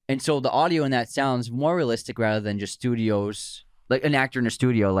 And so the audio in that sounds more realistic rather than just studios, like an actor in a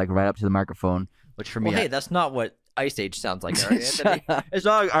studio, like right up to the microphone, which for me... Well, hey, that's not what Ice Age sounds like, right, Anthony? It's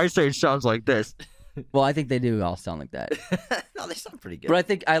not like Ice Age sounds like this. Well, I think they do all sound like that. No, they sound pretty good. But I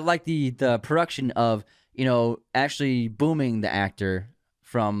think I like the production of, actually booming the actor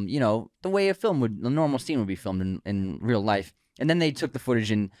from, the way a normal scene would be filmed in real life. And then they took the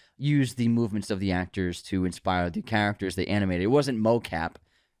footage and used the movements of the actors to inspire the characters they animated. It wasn't mocap.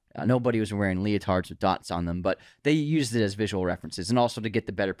 Nobody was wearing leotards with dots on them, but they used it as visual references and also to get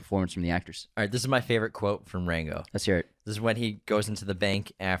the better performance from the actors. All right, this is my favorite quote from Rango. Let's hear it. This is when he goes into the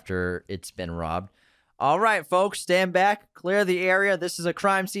bank after it's been robbed. All right, folks, stand back, clear the area. This is a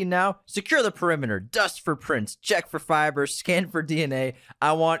crime scene now. Secure the perimeter, dust for prints, check for fibers, scan for DNA.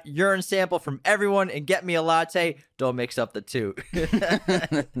 I want urine sample from everyone and get me a latte. Don't mix up the two.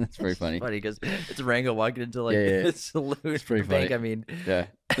 That's very funny. It's funny because it's Rango walking into like a saloon. It's pretty bank. funny. I mean, yeah,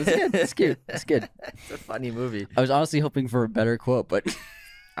 that's good. That's cute. That's good. It's a funny movie. I was honestly hoping for a better quote, but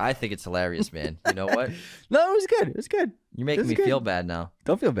I think it's hilarious, man. You know what? No, it was good. It was good. You're making me feel bad now.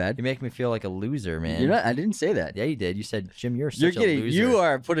 Don't feel bad. You make me feel like a loser, man. You're not. I didn't say that. Yeah, you did. You said, Jim, you're such a loser. You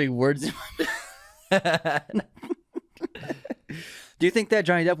are putting words in my mouth. Do you think that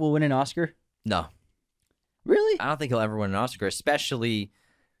Johnny Depp will win an Oscar? No. Really? I don't think he'll ever win an Oscar, especially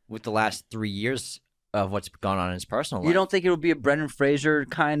with the last 3 years of what's gone on in his personal life. You don't think it'll be a Brendan Fraser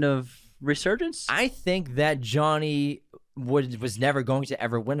kind of resurgence? I think that Johnny was never going to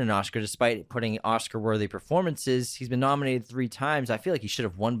ever win an Oscar despite putting Oscar-worthy performances. He's been nominated 3 times. I feel like he should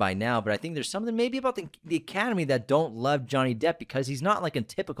have won by now, but I think there's something maybe about the Academy that don't love Johnny Depp because he's not like a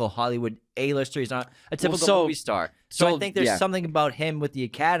typical Hollywood A-lister. He's not a typical movie star. So I think there's something about him with the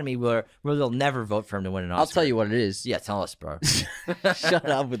Academy where they'll never vote for him to win an Oscar. I'll tell you what it is. Yeah, tell us, bro. Shut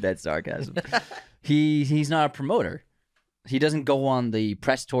up with that sarcasm. He's not a promoter. He doesn't go on the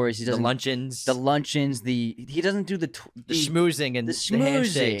press tours. He doesn't the luncheons. He doesn't do the schmoozing and the schmoozing.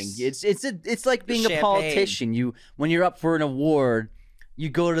 handshakes. It's like being a politician. When you're up for an award, you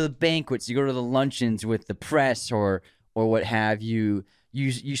go to the banquets, you go to the luncheons with the press or what have you.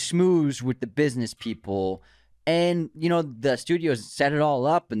 You schmooze with the business people, and the studios set it all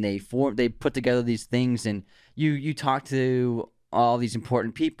up, and they put together these things, and you talk to all these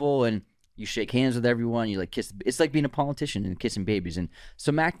important people and. You shake hands with everyone. You like kiss. It's like being a politician and kissing babies. And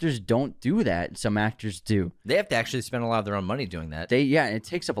some actors don't do that. Some actors do. They have to actually spend a lot of their own money doing that. It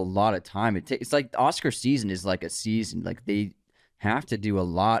takes up a lot of time. It's like the Oscar season is like a season. Like they have to do a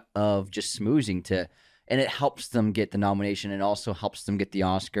lot of just schmoozing and it helps them get the nomination and also helps them get the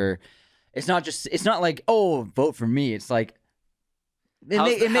Oscar. It's not like, oh, vote for me. It's like.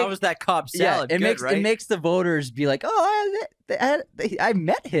 How was that Cobb salad? Yeah, it makes the voters be like, oh, I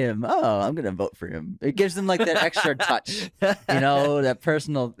met him. Oh, I'm gonna vote for him. It gives them like that extra touch, that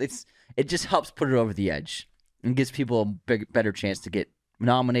personal. It just helps put it over the edge and gives people a better chance to get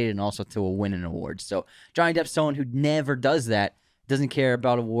nominated and also to win an award. So Johnny Depp's someone who never does that. Doesn't care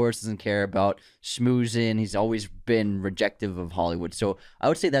about awards. Doesn't care about schmoozing. He's always been rejective of Hollywood. So I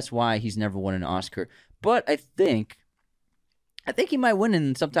would say that's why he's never won an Oscar. But I think he might win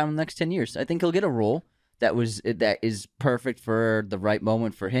in sometime in the next 10 years. I think he'll get a role that is perfect for the right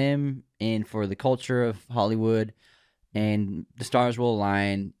moment for him and for the culture of Hollywood, and the stars will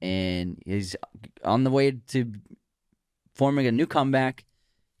align, and he's on the way to forming a new comeback.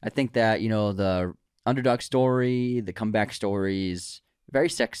 I think that, the underdog story, the comeback story is very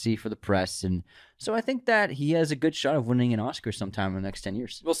sexy for the press, and so I think that he has a good shot of winning an Oscar sometime in the next 10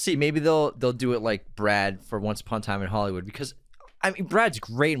 years. We'll see. Maybe they'll do it like Brad for Once Upon a Time in Hollywood, because Brad's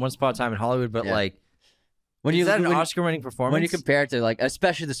great in Once Upon a Time in Hollywood, but is that an Oscar-winning performance? When you compare it to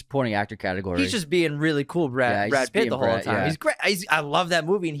especially the supporting actor category, he's just being really cool, Brad Pitt the whole time. Yeah. He's great. I love that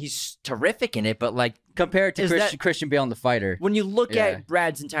movie, and he's terrific in it. But compared to Christian Bale in The Fighter, when you look at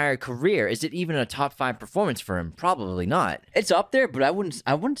Brad's entire career, is it even a top 5 performance for him? Probably not. It's up there, but I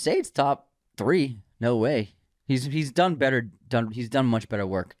wouldn't say it's top 3. No way. He's done better. He's done much better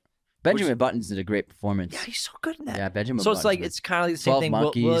work. Benjamin Button's did a great performance. Yeah, he's so good in that. Yeah, Benjamin So it's Button. like it's kind of like the same 12 thing.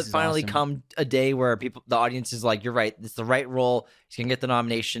 Monkeys Will it is finally awesome. come a day where the audience is like, you're right, it's the right role. He's gonna get the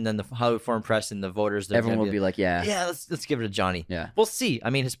nomination. Then the Hollywood Foreign Press and the voters, Everyone will be like, yeah. let's give it to Johnny. Yeah. We'll see.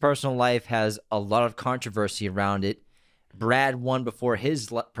 I mean, his personal life has a lot of controversy around it. Brad won before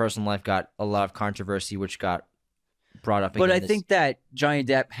his personal life got a lot of controversy, which got brought up. But again I think that Johnny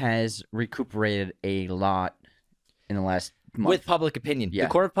Depp has recuperated a lot in the last month. with public opinion, Yeah. the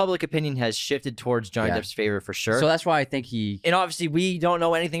court of public opinion has shifted towards Johnny Yeah. Depp's favor for sure. So that's why I think he. And obviously, we don't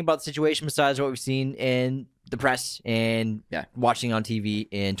know anything about the situation besides what we've seen in the press and watching on TV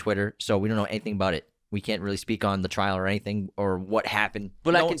and Twitter. So we don't know anything about it. We can't really speak on the trial or anything or what happened.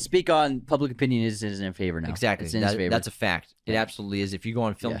 But I can speak on public opinion is in favor now. Exactly. It's in his favor. That's a fact. It absolutely is. If you go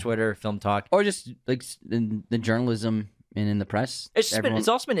on Film Twitter, Film Talk, or just like in the journalism and in the press. it's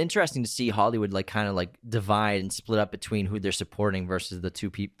also been interesting to see Hollywood like kind of like divide and split up between who they're supporting versus the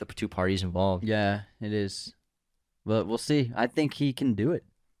two parties involved. Yeah, it is. But we'll see. I think he can do it.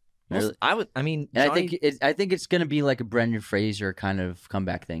 I mean, And Johnny, I think it's going to be like a Brendan Fraser kind of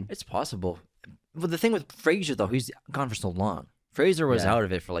comeback thing. it's possible. But the thing with Fraser though, he's gone for so long. Fraser was out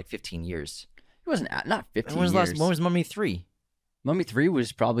of it for like 15 years. He wasn't not 15 When was years. when was Mummy 3? Mummy 3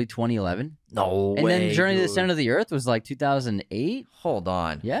 was probably 2011. No And way. then Journey to the dude. Center of the Earth was like 2008. Hold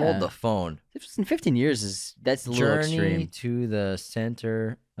on. Yeah. Hold the phone. 15 years that's a little Journey extreme. to the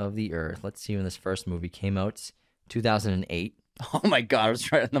Center of the Earth. Let's see when this first movie came out. 2008. Oh my God, I was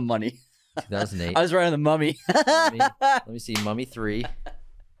right on the money. 2008. I was right on the Mummy. Let me see. Mummy 3.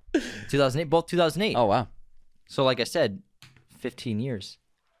 2008. Both 2008. Oh wow. So like I said, 15 years.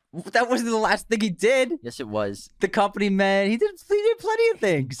 That wasn't the last thing he did. Yes, it was. The Company Man. He did plenty of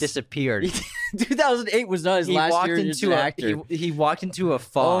things. Disappeared. 2008 was not his last year as an actor. He walked into a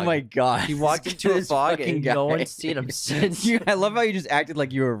fog. Oh my God. He walked into a This fog fucking and guy. no one's seen him since. I love how you just acted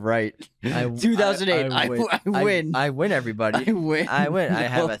like you were right. 2008. I win. I win, everybody. I win. I win. I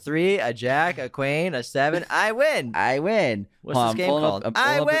have a 3, a jack, a queen, a 7. I win. I win. What's this game called? I'm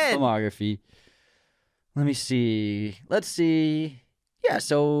I pulling up his win. filmography. Let me see. Let's see. Yeah,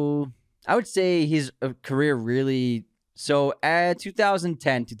 so I would say his career really. So at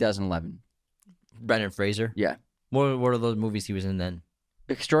 2010, 2011. Brendan Fraser. Yeah. What are those movies he was in then?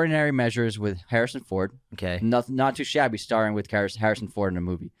 Extraordinary Measures with Harrison Ford. Okay. Not too shabby, starring with Harrison Ford in a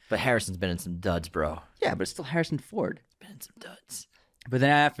movie. But Harrison's been in some duds, bro. Yeah, but it's still Harrison Ford. Been in some duds. But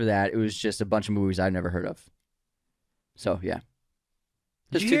then after that, it was just a bunch of movies I've never heard of. So yeah.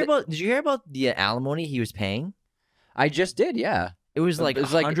 Did you hear about the alimony he was paying? I just did, yeah. It was like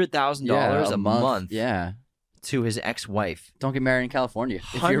 $100,000 a month. Yeah. To his ex-wife. Don't get married in California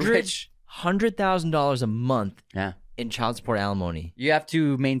if you're rich. $100,000 a month. Yeah. In child support alimony. You have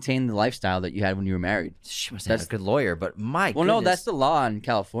to maintain the lifestyle that you had when you were married. She must have had a good lawyer, but my Well, no, that's the law in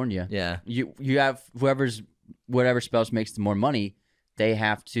California. Yeah. You have whatever spouse makes the more money, they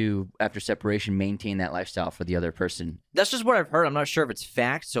have to, after separation, maintain that lifestyle for the other person. That's just what I've heard. I'm not sure if it's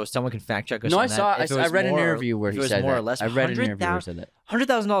fact, so someone can fact check us. No, on I that. saw. If it I was read an more- interview where if he it was said more that. or less. I read an interview where he said that.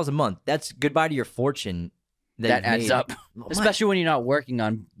 $100,000 a month. That's goodbye to your fortune. That adds made. up, Oh, especially when you're not working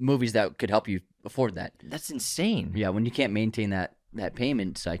on movies that could help you afford that. That's insane. Yeah, when you can't maintain that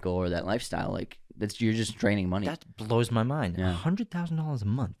payment cycle or that lifestyle, like you're just draining money. That blows my mind. Yeah. $100,000 a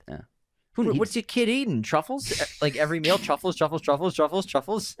month. Yeah. What's your kid eating? Truffles? Like every meal? Truffles. Let's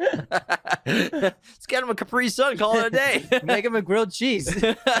get him a Capri Sun. Call it a day. Make him a grilled cheese.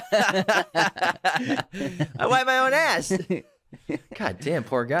 I wipe my own ass. God damn,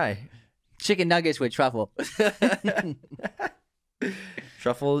 poor guy. Chicken nuggets with truffle.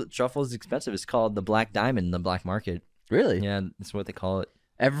 Truffle is expensive. It's called the black diamond in the black market. Really? Yeah, that's what they call it.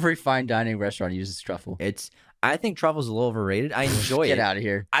 Every fine dining restaurant uses truffle. I think truffle's a little overrated. I enjoy it. Get out of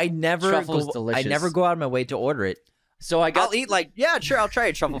here. Truffle is delicious. I never go out of my way to order it. So I'll eat sure, I'll try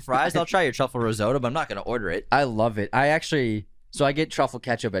your truffle fries. I'll try your truffle risotto, but I'm not going to order it. I love it. I get truffle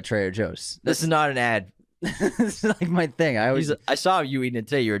ketchup at Trader Joe's. This is not an ad. This is like my thing. I saw you eating it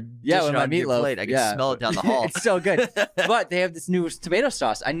today. You were with my meatloaf. plate. I can smell it down the hall. It's so good. But they have this new tomato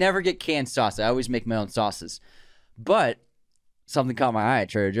sauce. I never get canned sauce. I always make my own sauces. But something caught my eye at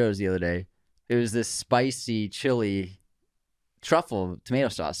Trader Joe's the other day. It was this spicy chili truffle tomato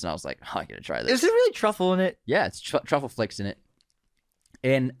sauce, and I was like, "Oh, I gotta try this." Is there really truffle in it? Yeah, it's truffle flakes in it.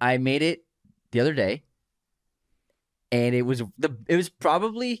 And I made it the other day, and it was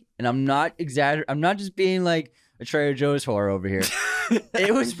probably, and I'm not exaggerating. I'm not just being like a Trader Joe's whore over here.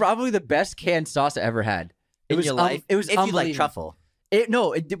 It was probably the best canned sauce I ever had. In your life? It was if you like unbelievable. truffle.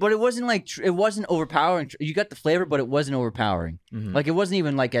 But it wasn't like it wasn't overpowering. You got the flavor, but it wasn't overpowering. Like it wasn't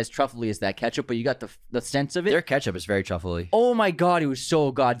even like as truffly as that ketchup, but you got the sense of it. Their ketchup is very truffly. Oh my god, it was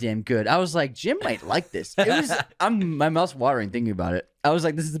so goddamn good. I was like, Jim might like this. It was. My mouth's watering thinking about it. I was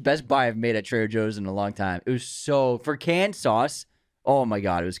like, this is the best buy I've made at Trader Joe's in a long time. It was so for canned sauce. Oh my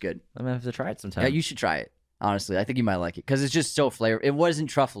god, it was good. I'm gonna have to try it sometime. Yeah, you should try it. Honestly, I think you might like it because it's just so flavor. It wasn't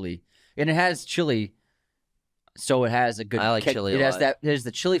truffly, and it has chili. So it has a good. I like kick. chili. It has that. There's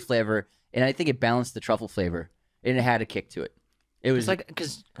the chili flavor, and I think it balanced the truffle flavor, and it had a kick to it. It was like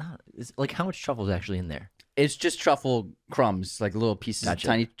because it's like how much truffle is actually in there? It's just truffle crumbs, like little pieces,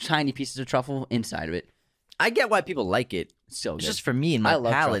 Gotcha. tiny pieces of truffle inside of it. I get why people like it. It's so good. It's just for me and my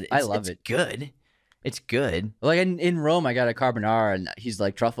palate. I love it. Good. It's good. Like in Rome, I got a carbonara, and he's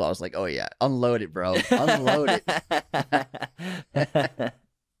like truffle. I was like, oh yeah, unload it, bro, unload it.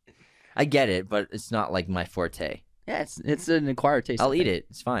 I get it, but it's not like my forte. Yeah, it's an acquired taste. I'll eat it.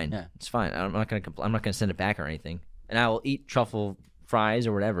 It's fine. Yeah. It's fine. I'm not gonna I'm not gonna send it back or anything. And I will eat truffle fries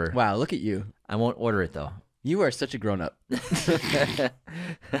or whatever. Wow, look at you. I won't order it though. You are such a grown up.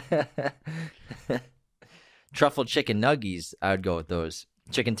 Truffle chicken nuggies. I would go with those.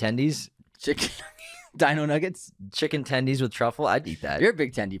 Chicken tendies. Chicken dino nuggets. Chicken tendies with truffle. I'd eat that. You're a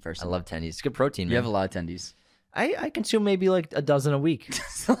big tendy person. I love tendies. It's good protein. You Man. have a lot of tendies. I consume maybe like a dozen a week.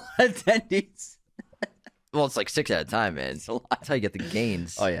 It's a lot of tendies. Well, it's like 6 at a time, man. That's how you get the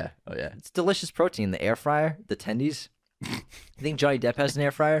gains. Oh yeah. It's delicious protein. The air fryer, the tendies. You think Johnny Depp has an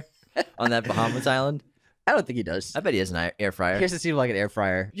air fryer on that Bahamas island? I don't think he does. I bet he has an air fryer. He has to seem like an air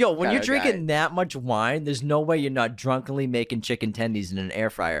fryer. Yo, when kind you're of drinking guy. that much wine, there's no way you're not drunkenly making chicken tendies in an air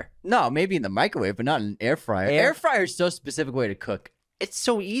fryer. No, maybe in the microwave, but not in an air fryer. Air fryer is so specific way to cook. It's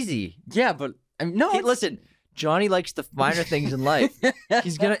so easy. Yeah, but no. Hey, listen, Johnny likes the finer things in life.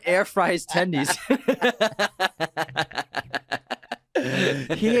 He's gonna air fry his tendies.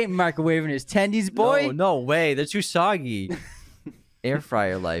 He ain't microwaving his tendies, boy. No way. They're too soggy. Air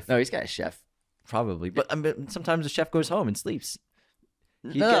fryer life. No, he's got a chef. Probably. But I mean, sometimes the chef goes home and sleeps.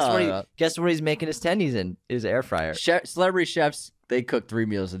 No. Guess what he's making his tendies in? His air fryer. Celebrity chefs, they cook 3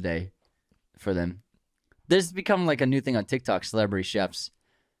 meals a day for them. There's become like a new thing on TikTok, celebrity chefs.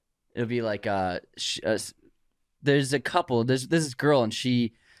 It'll be like there's a couple. There's this girl, and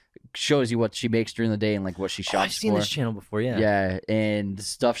she shows you what she makes during the day and like what she shops I've seen for. this channel before, yeah. Yeah, and the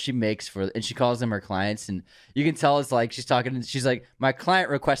stuff she makes and she calls them her clients, and you can tell it's like she's talking. She's like, my client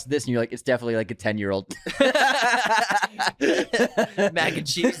requested this, and you're like, it's definitely like a 10-year-old. Mac and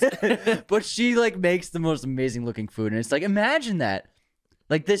cheese. But she like makes the most amazing looking food, and it's like, imagine that.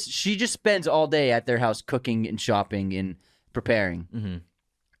 Like this, she just spends all day at their house cooking and shopping and preparing,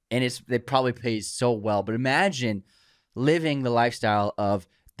 and it probably pays so well. But imagine living the lifestyle of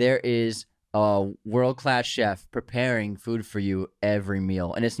there is a world-class chef preparing food for you every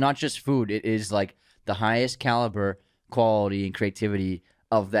meal. And it's not just food. It is like the highest caliber, quality, and creativity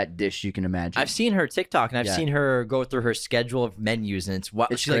of that dish you can imagine. I've seen her TikTok, and I've seen her go through her schedule of menus, and It's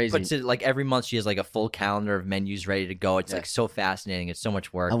she crazy. like puts it like every month she has like a full calendar of menus ready to go. It's like so fascinating. It's so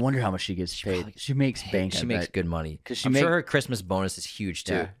much work. I wonder how much she gets paid. She makes bank. She makes good money. 'Cause I'm sure her Christmas bonus is huge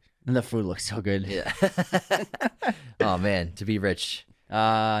too. Yeah. And the food looks so good. Yeah. Oh man, to be rich.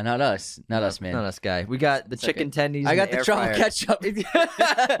 Not us, man. Not us, guy. We got the chicken tendies. I and got the air truffle fryer. ketchup.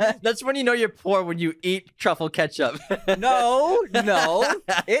 That's when you know you're poor, when you eat truffle ketchup. No,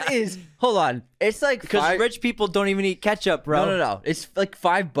 it is. Hold on, it's like Because rich people don't even eat ketchup, bro. No. It's like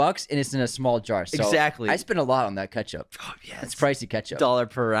 $5, and it's in a small jar. So Exactly. I spend a lot on that ketchup. Oh, yeah, It's pricey ketchup. $1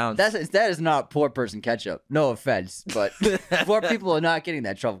 per ounce. That is not poor person ketchup. No offense, but poor people are not getting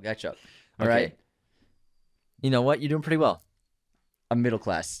that truffle ketchup. All Okay. right, You know what? You're doing pretty well. I'm middle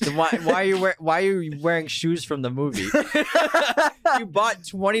class. Then why are you wearing shoes from the movie? You bought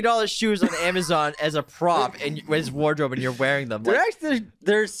 $20 shoes on Amazon as a prop in his wardrobe, and you're wearing them.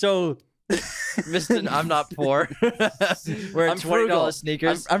 They're so. Listen, I'm not poor. Wearing I'm $20 frugal.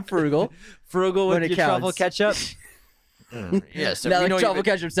 sneakers. I'm frugal. Frugal when with it your truffle counts. ketchup. Yeah, so Now we the know truffle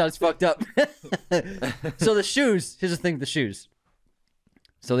ketchup sounds fucked up. So the shoes. Here's the thing: the shoes.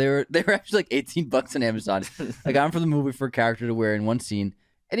 So they were actually like $18 on Amazon. I got them for the movie for a character to wear in one scene,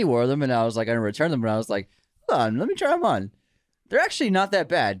 and he wore them, and I was like, I didn't return them, but I was like, hold on, let me try them on. They're actually not that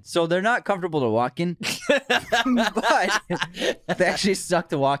bad. So they're not comfortable to walk in, but they actually suck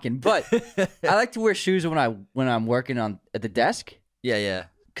to walk in. But I like to wear shoes when I'm working at the desk, Yeah.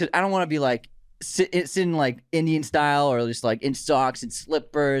 because I don't want to be like it's in like Indian style or just like in socks and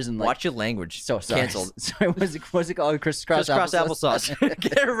slippers and like. Watch your language. So sorry. Canceled. Sorry, was it called crisscross applesauce?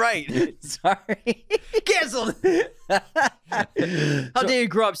 Get it right. Sorry. Canceled. How dare you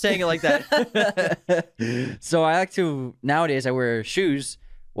grow up saying it like that? So I like to nowadays I wear shoes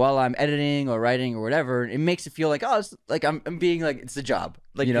while I'm editing or writing or whatever. It makes it feel like it's like I'm being like it's a job.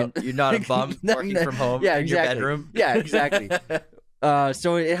 Like you know, you're not a bum working from home yeah, in exactly. your bedroom. Yeah, exactly.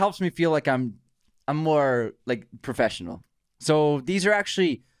 So it helps me feel like I'm more like professional. So these are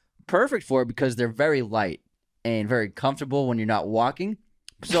actually perfect for it because they're very light and very comfortable when you're not walking.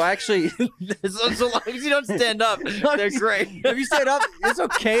 So actually, so long as you don't stand up, they're great. If you stand up, it's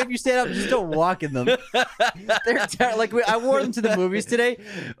okay. If you stand up, just don't walk in them. Like I wore them to the movies today.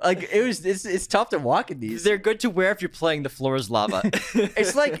 Like it's tough to walk in these. They're good to wear if you're playing The Floor is Lava.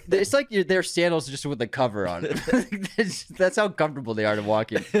 It's like they're sandals just with the cover on. That's how comfortable they are to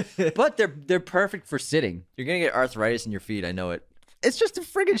walk in. But they're perfect for sitting. You're gonna get arthritis in your feet. I know it. It's just a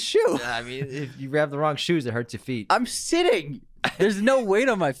friggin' shoe. I mean, if you have the wrong shoes, it hurts your feet. I'm sitting. There's no weight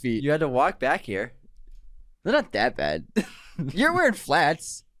on my feet. You had to walk back here. They're not that bad. You're wearing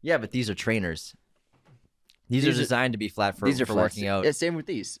flats. Yeah, but these are trainers. These are designed to be flat for working out. Yeah, same with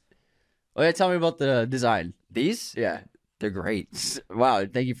these. Oh yeah, tell me about the design. These? Yeah. They're great. Wow,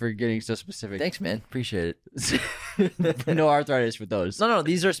 thank you for getting so specific. Thanks, man. Appreciate it. No arthritis with those. No,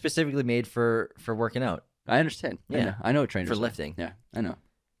 these are specifically made for working out. I understand. Yeah. I know what trainers for are. lifting. Yeah, I know.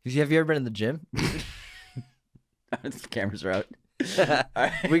 Have you ever been in the gym? The cameras are out.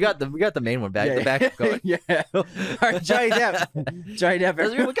 We got the main one back. Yeah, the backup going. Yeah. All right, Johnny Depp.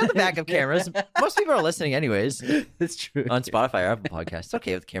 We got the backup cameras. Most people are listening anyways. That's true. On Spotify or Apple Podcasts. It's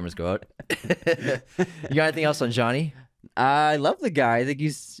okay if the cameras go out. You got anything else on Johnny? I love the guy. I think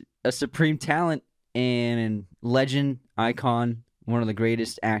he's a supreme talent and legend, icon, one of the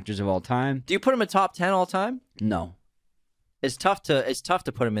greatest actors of all time. Do you put him in top 10 all time? No. It's tough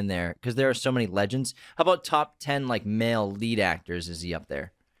to put him in there because there are so many legends. How about top 10 like male lead actors? Is he up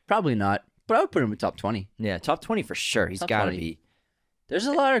there? Probably not, but I would put him in top 20. Yeah, top 20 for sure. He's got to be. There's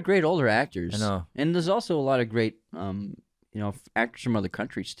a lot of great older actors. I know. And there's also a lot of great actors from other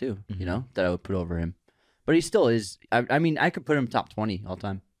countries too, that I would put over him. But he still is. I mean, I could put him top 20 all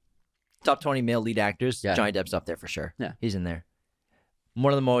time. Top 20 male lead actors? Yeah. Johnny Depp's up there for sure. Yeah. He's in there.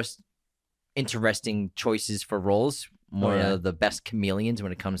 One of the most interesting choices for roles. One of the best chameleons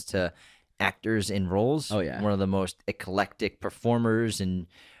when it comes to actors in roles. Oh, yeah. One of the most eclectic performers and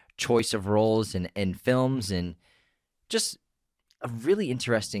choice of roles in films, and just a really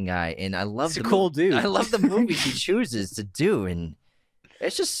interesting guy. And I love a cool dude. I love the movies he chooses to do. And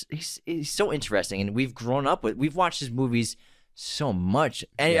it's just, he's so interesting. And we've watched his movies so much.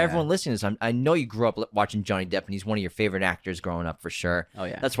 And everyone listening to this, I know you grew up watching Johnny Depp, and he's one of your favorite actors growing up for sure. Oh,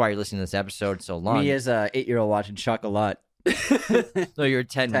 yeah. That's why you're listening to this episode so long. Me as a 8-year-old watching Chuck a lot. No, you were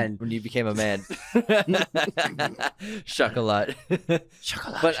 10 when you became a man. Shuck a lot.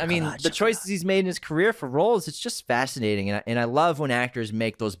 But I mean, the choices he's made in his career for roles, it's just fascinating. And I love when actors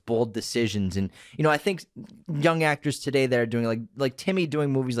make those bold decisions. And, I think young actors today that are doing like Timmy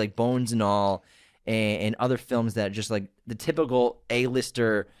doing movies like Bones and All, and other films that just like the typical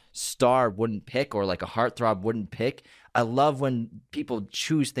A-lister star wouldn't pick, or like a heartthrob wouldn't pick. I love when people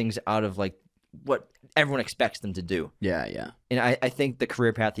choose things out of like what everyone expects them to do. Yeah, yeah. And I think the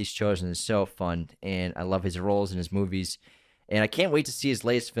career path he's chosen is so fun, and I love his roles in his movies. And I can't wait to see his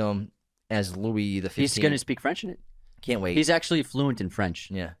latest film as Louis XV. He's going to speak French in it. Can't wait. He's actually fluent in French.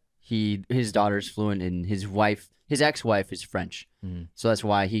 Yeah. His daughter's fluent, and his ex-wife is French. Mm-hmm. So that's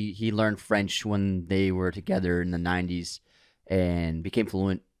why he learned French when they were together in the 90s and became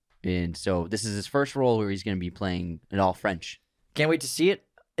fluent. And so this is his first role where he's going to be playing it all French. Can't wait to see it.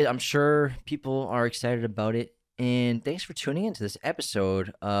 I'm sure people are excited about it. And thanks for tuning in to this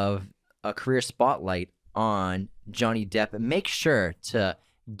episode of A Career Spotlight on Johnny Depp. And make sure to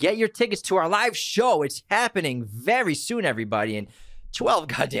get your tickets to our live show. It's happening very soon, everybody. In 12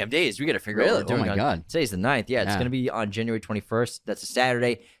 goddamn days. We got to figure out what we're doing. Oh, my God. Today's the 9th. Yeah, it's going to be on January 21st. That's a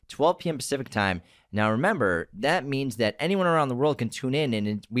Saturday, 12 p.m. Pacific time. Now, remember, that means that anyone around the world can tune in,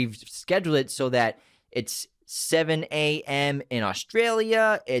 and we've scheduled it so that it's 7 a.m. in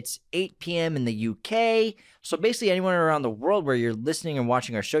Australia, it's 8 p.m. in the UK. So basically, anyone around the world where you're listening and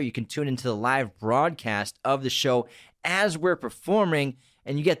watching our show, you can tune into the live broadcast of the show as we're performing,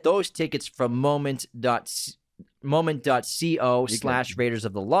 and you get those tickets from moment.co/Raiders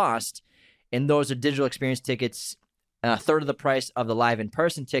of the Lost. And those are digital experience tickets, a third of the price of the live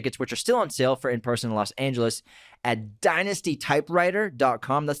in-person tickets, which are still on sale for in-person in Los Angeles at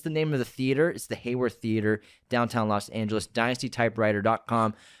dynastytypewriter.com. That's the name of the theater. It's the Hayward Theater, downtown Los Angeles,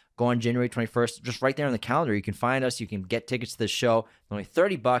 dynastytypewriter.com. go on January 21st, just right there on the calendar. You can find us. You can get tickets to the show. Only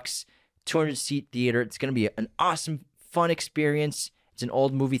 $30, 200-seat theater. It's going to be an awesome, fun experience. It's an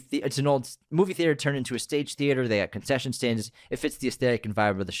old movie theater turned into a stage theater. They got concession stands. It fits the aesthetic and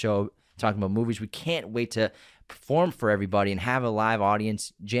vibe of the show, talking about movies. We can't wait to perform for everybody and have a live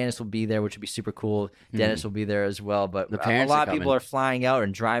audience. Janice will be there, which will be super cool. Dennis will be there as well. But a lot of people are flying out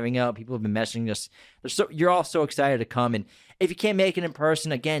and driving out. People have been messaging us. You're all so excited to come. And if you can't make it in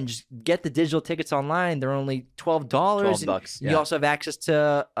person, again, just get the digital tickets online. They're only $12. $12. You also have access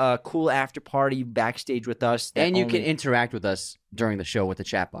to a cool after party backstage with us. And you can interact with us during the show with the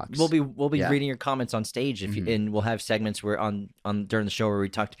chat box. We'll be reading your comments on stage and we'll have segments where on during the show where we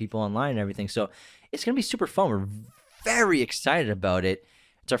talk to people online and everything. So it's gonna be super fun. We're very excited about it.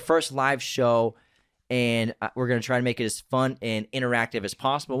 It's our first live show, and we're going to try to make it as fun and interactive as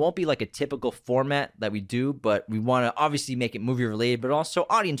possible. It won't be like a typical format that we do, but we want to obviously make it movie-related, but also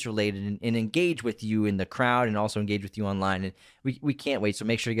audience-related and engage with you in the crowd and also engage with you online. And we can't wait, so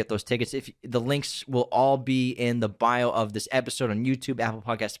make sure to get those tickets. The links will all be in the bio of this episode on YouTube, Apple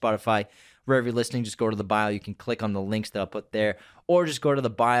Podcasts, Spotify. Wherever you're listening, just go to the bio. You can click on the links that I'll put there, or just go to the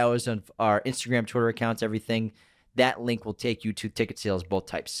bios of our Instagram, Twitter accounts, everything. That link will take you to ticket sales, both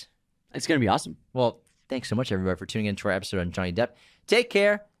types. It's going to be awesome. Well, thanks so much, everybody, for tuning in to our episode on Johnny Depp. Take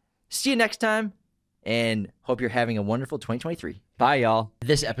care. See you next time, and hope you're having a wonderful 2023. Bye, y'all.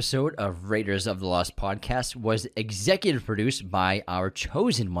 This episode of Raiders of the Lost podcast was executive produced by our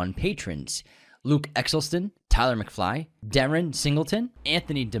chosen one patrons: Luke Exelston, Tyler McFly, Darren Singleton,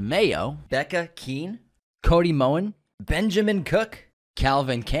 Anthony DeMeo, Becca Keene, Cody Moen, Benjamin Cook,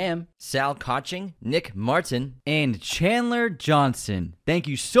 Calvin Cam, Sal Koching, Nick Martin, and Chandler Johnson. Thank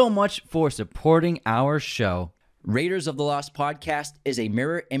you so much for supporting our show. Raiders of the Lost podcast is a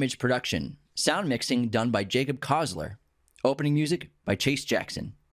mirror image production. Sound mixing done by Jacob Kosler. Opening music by Chase Jackson.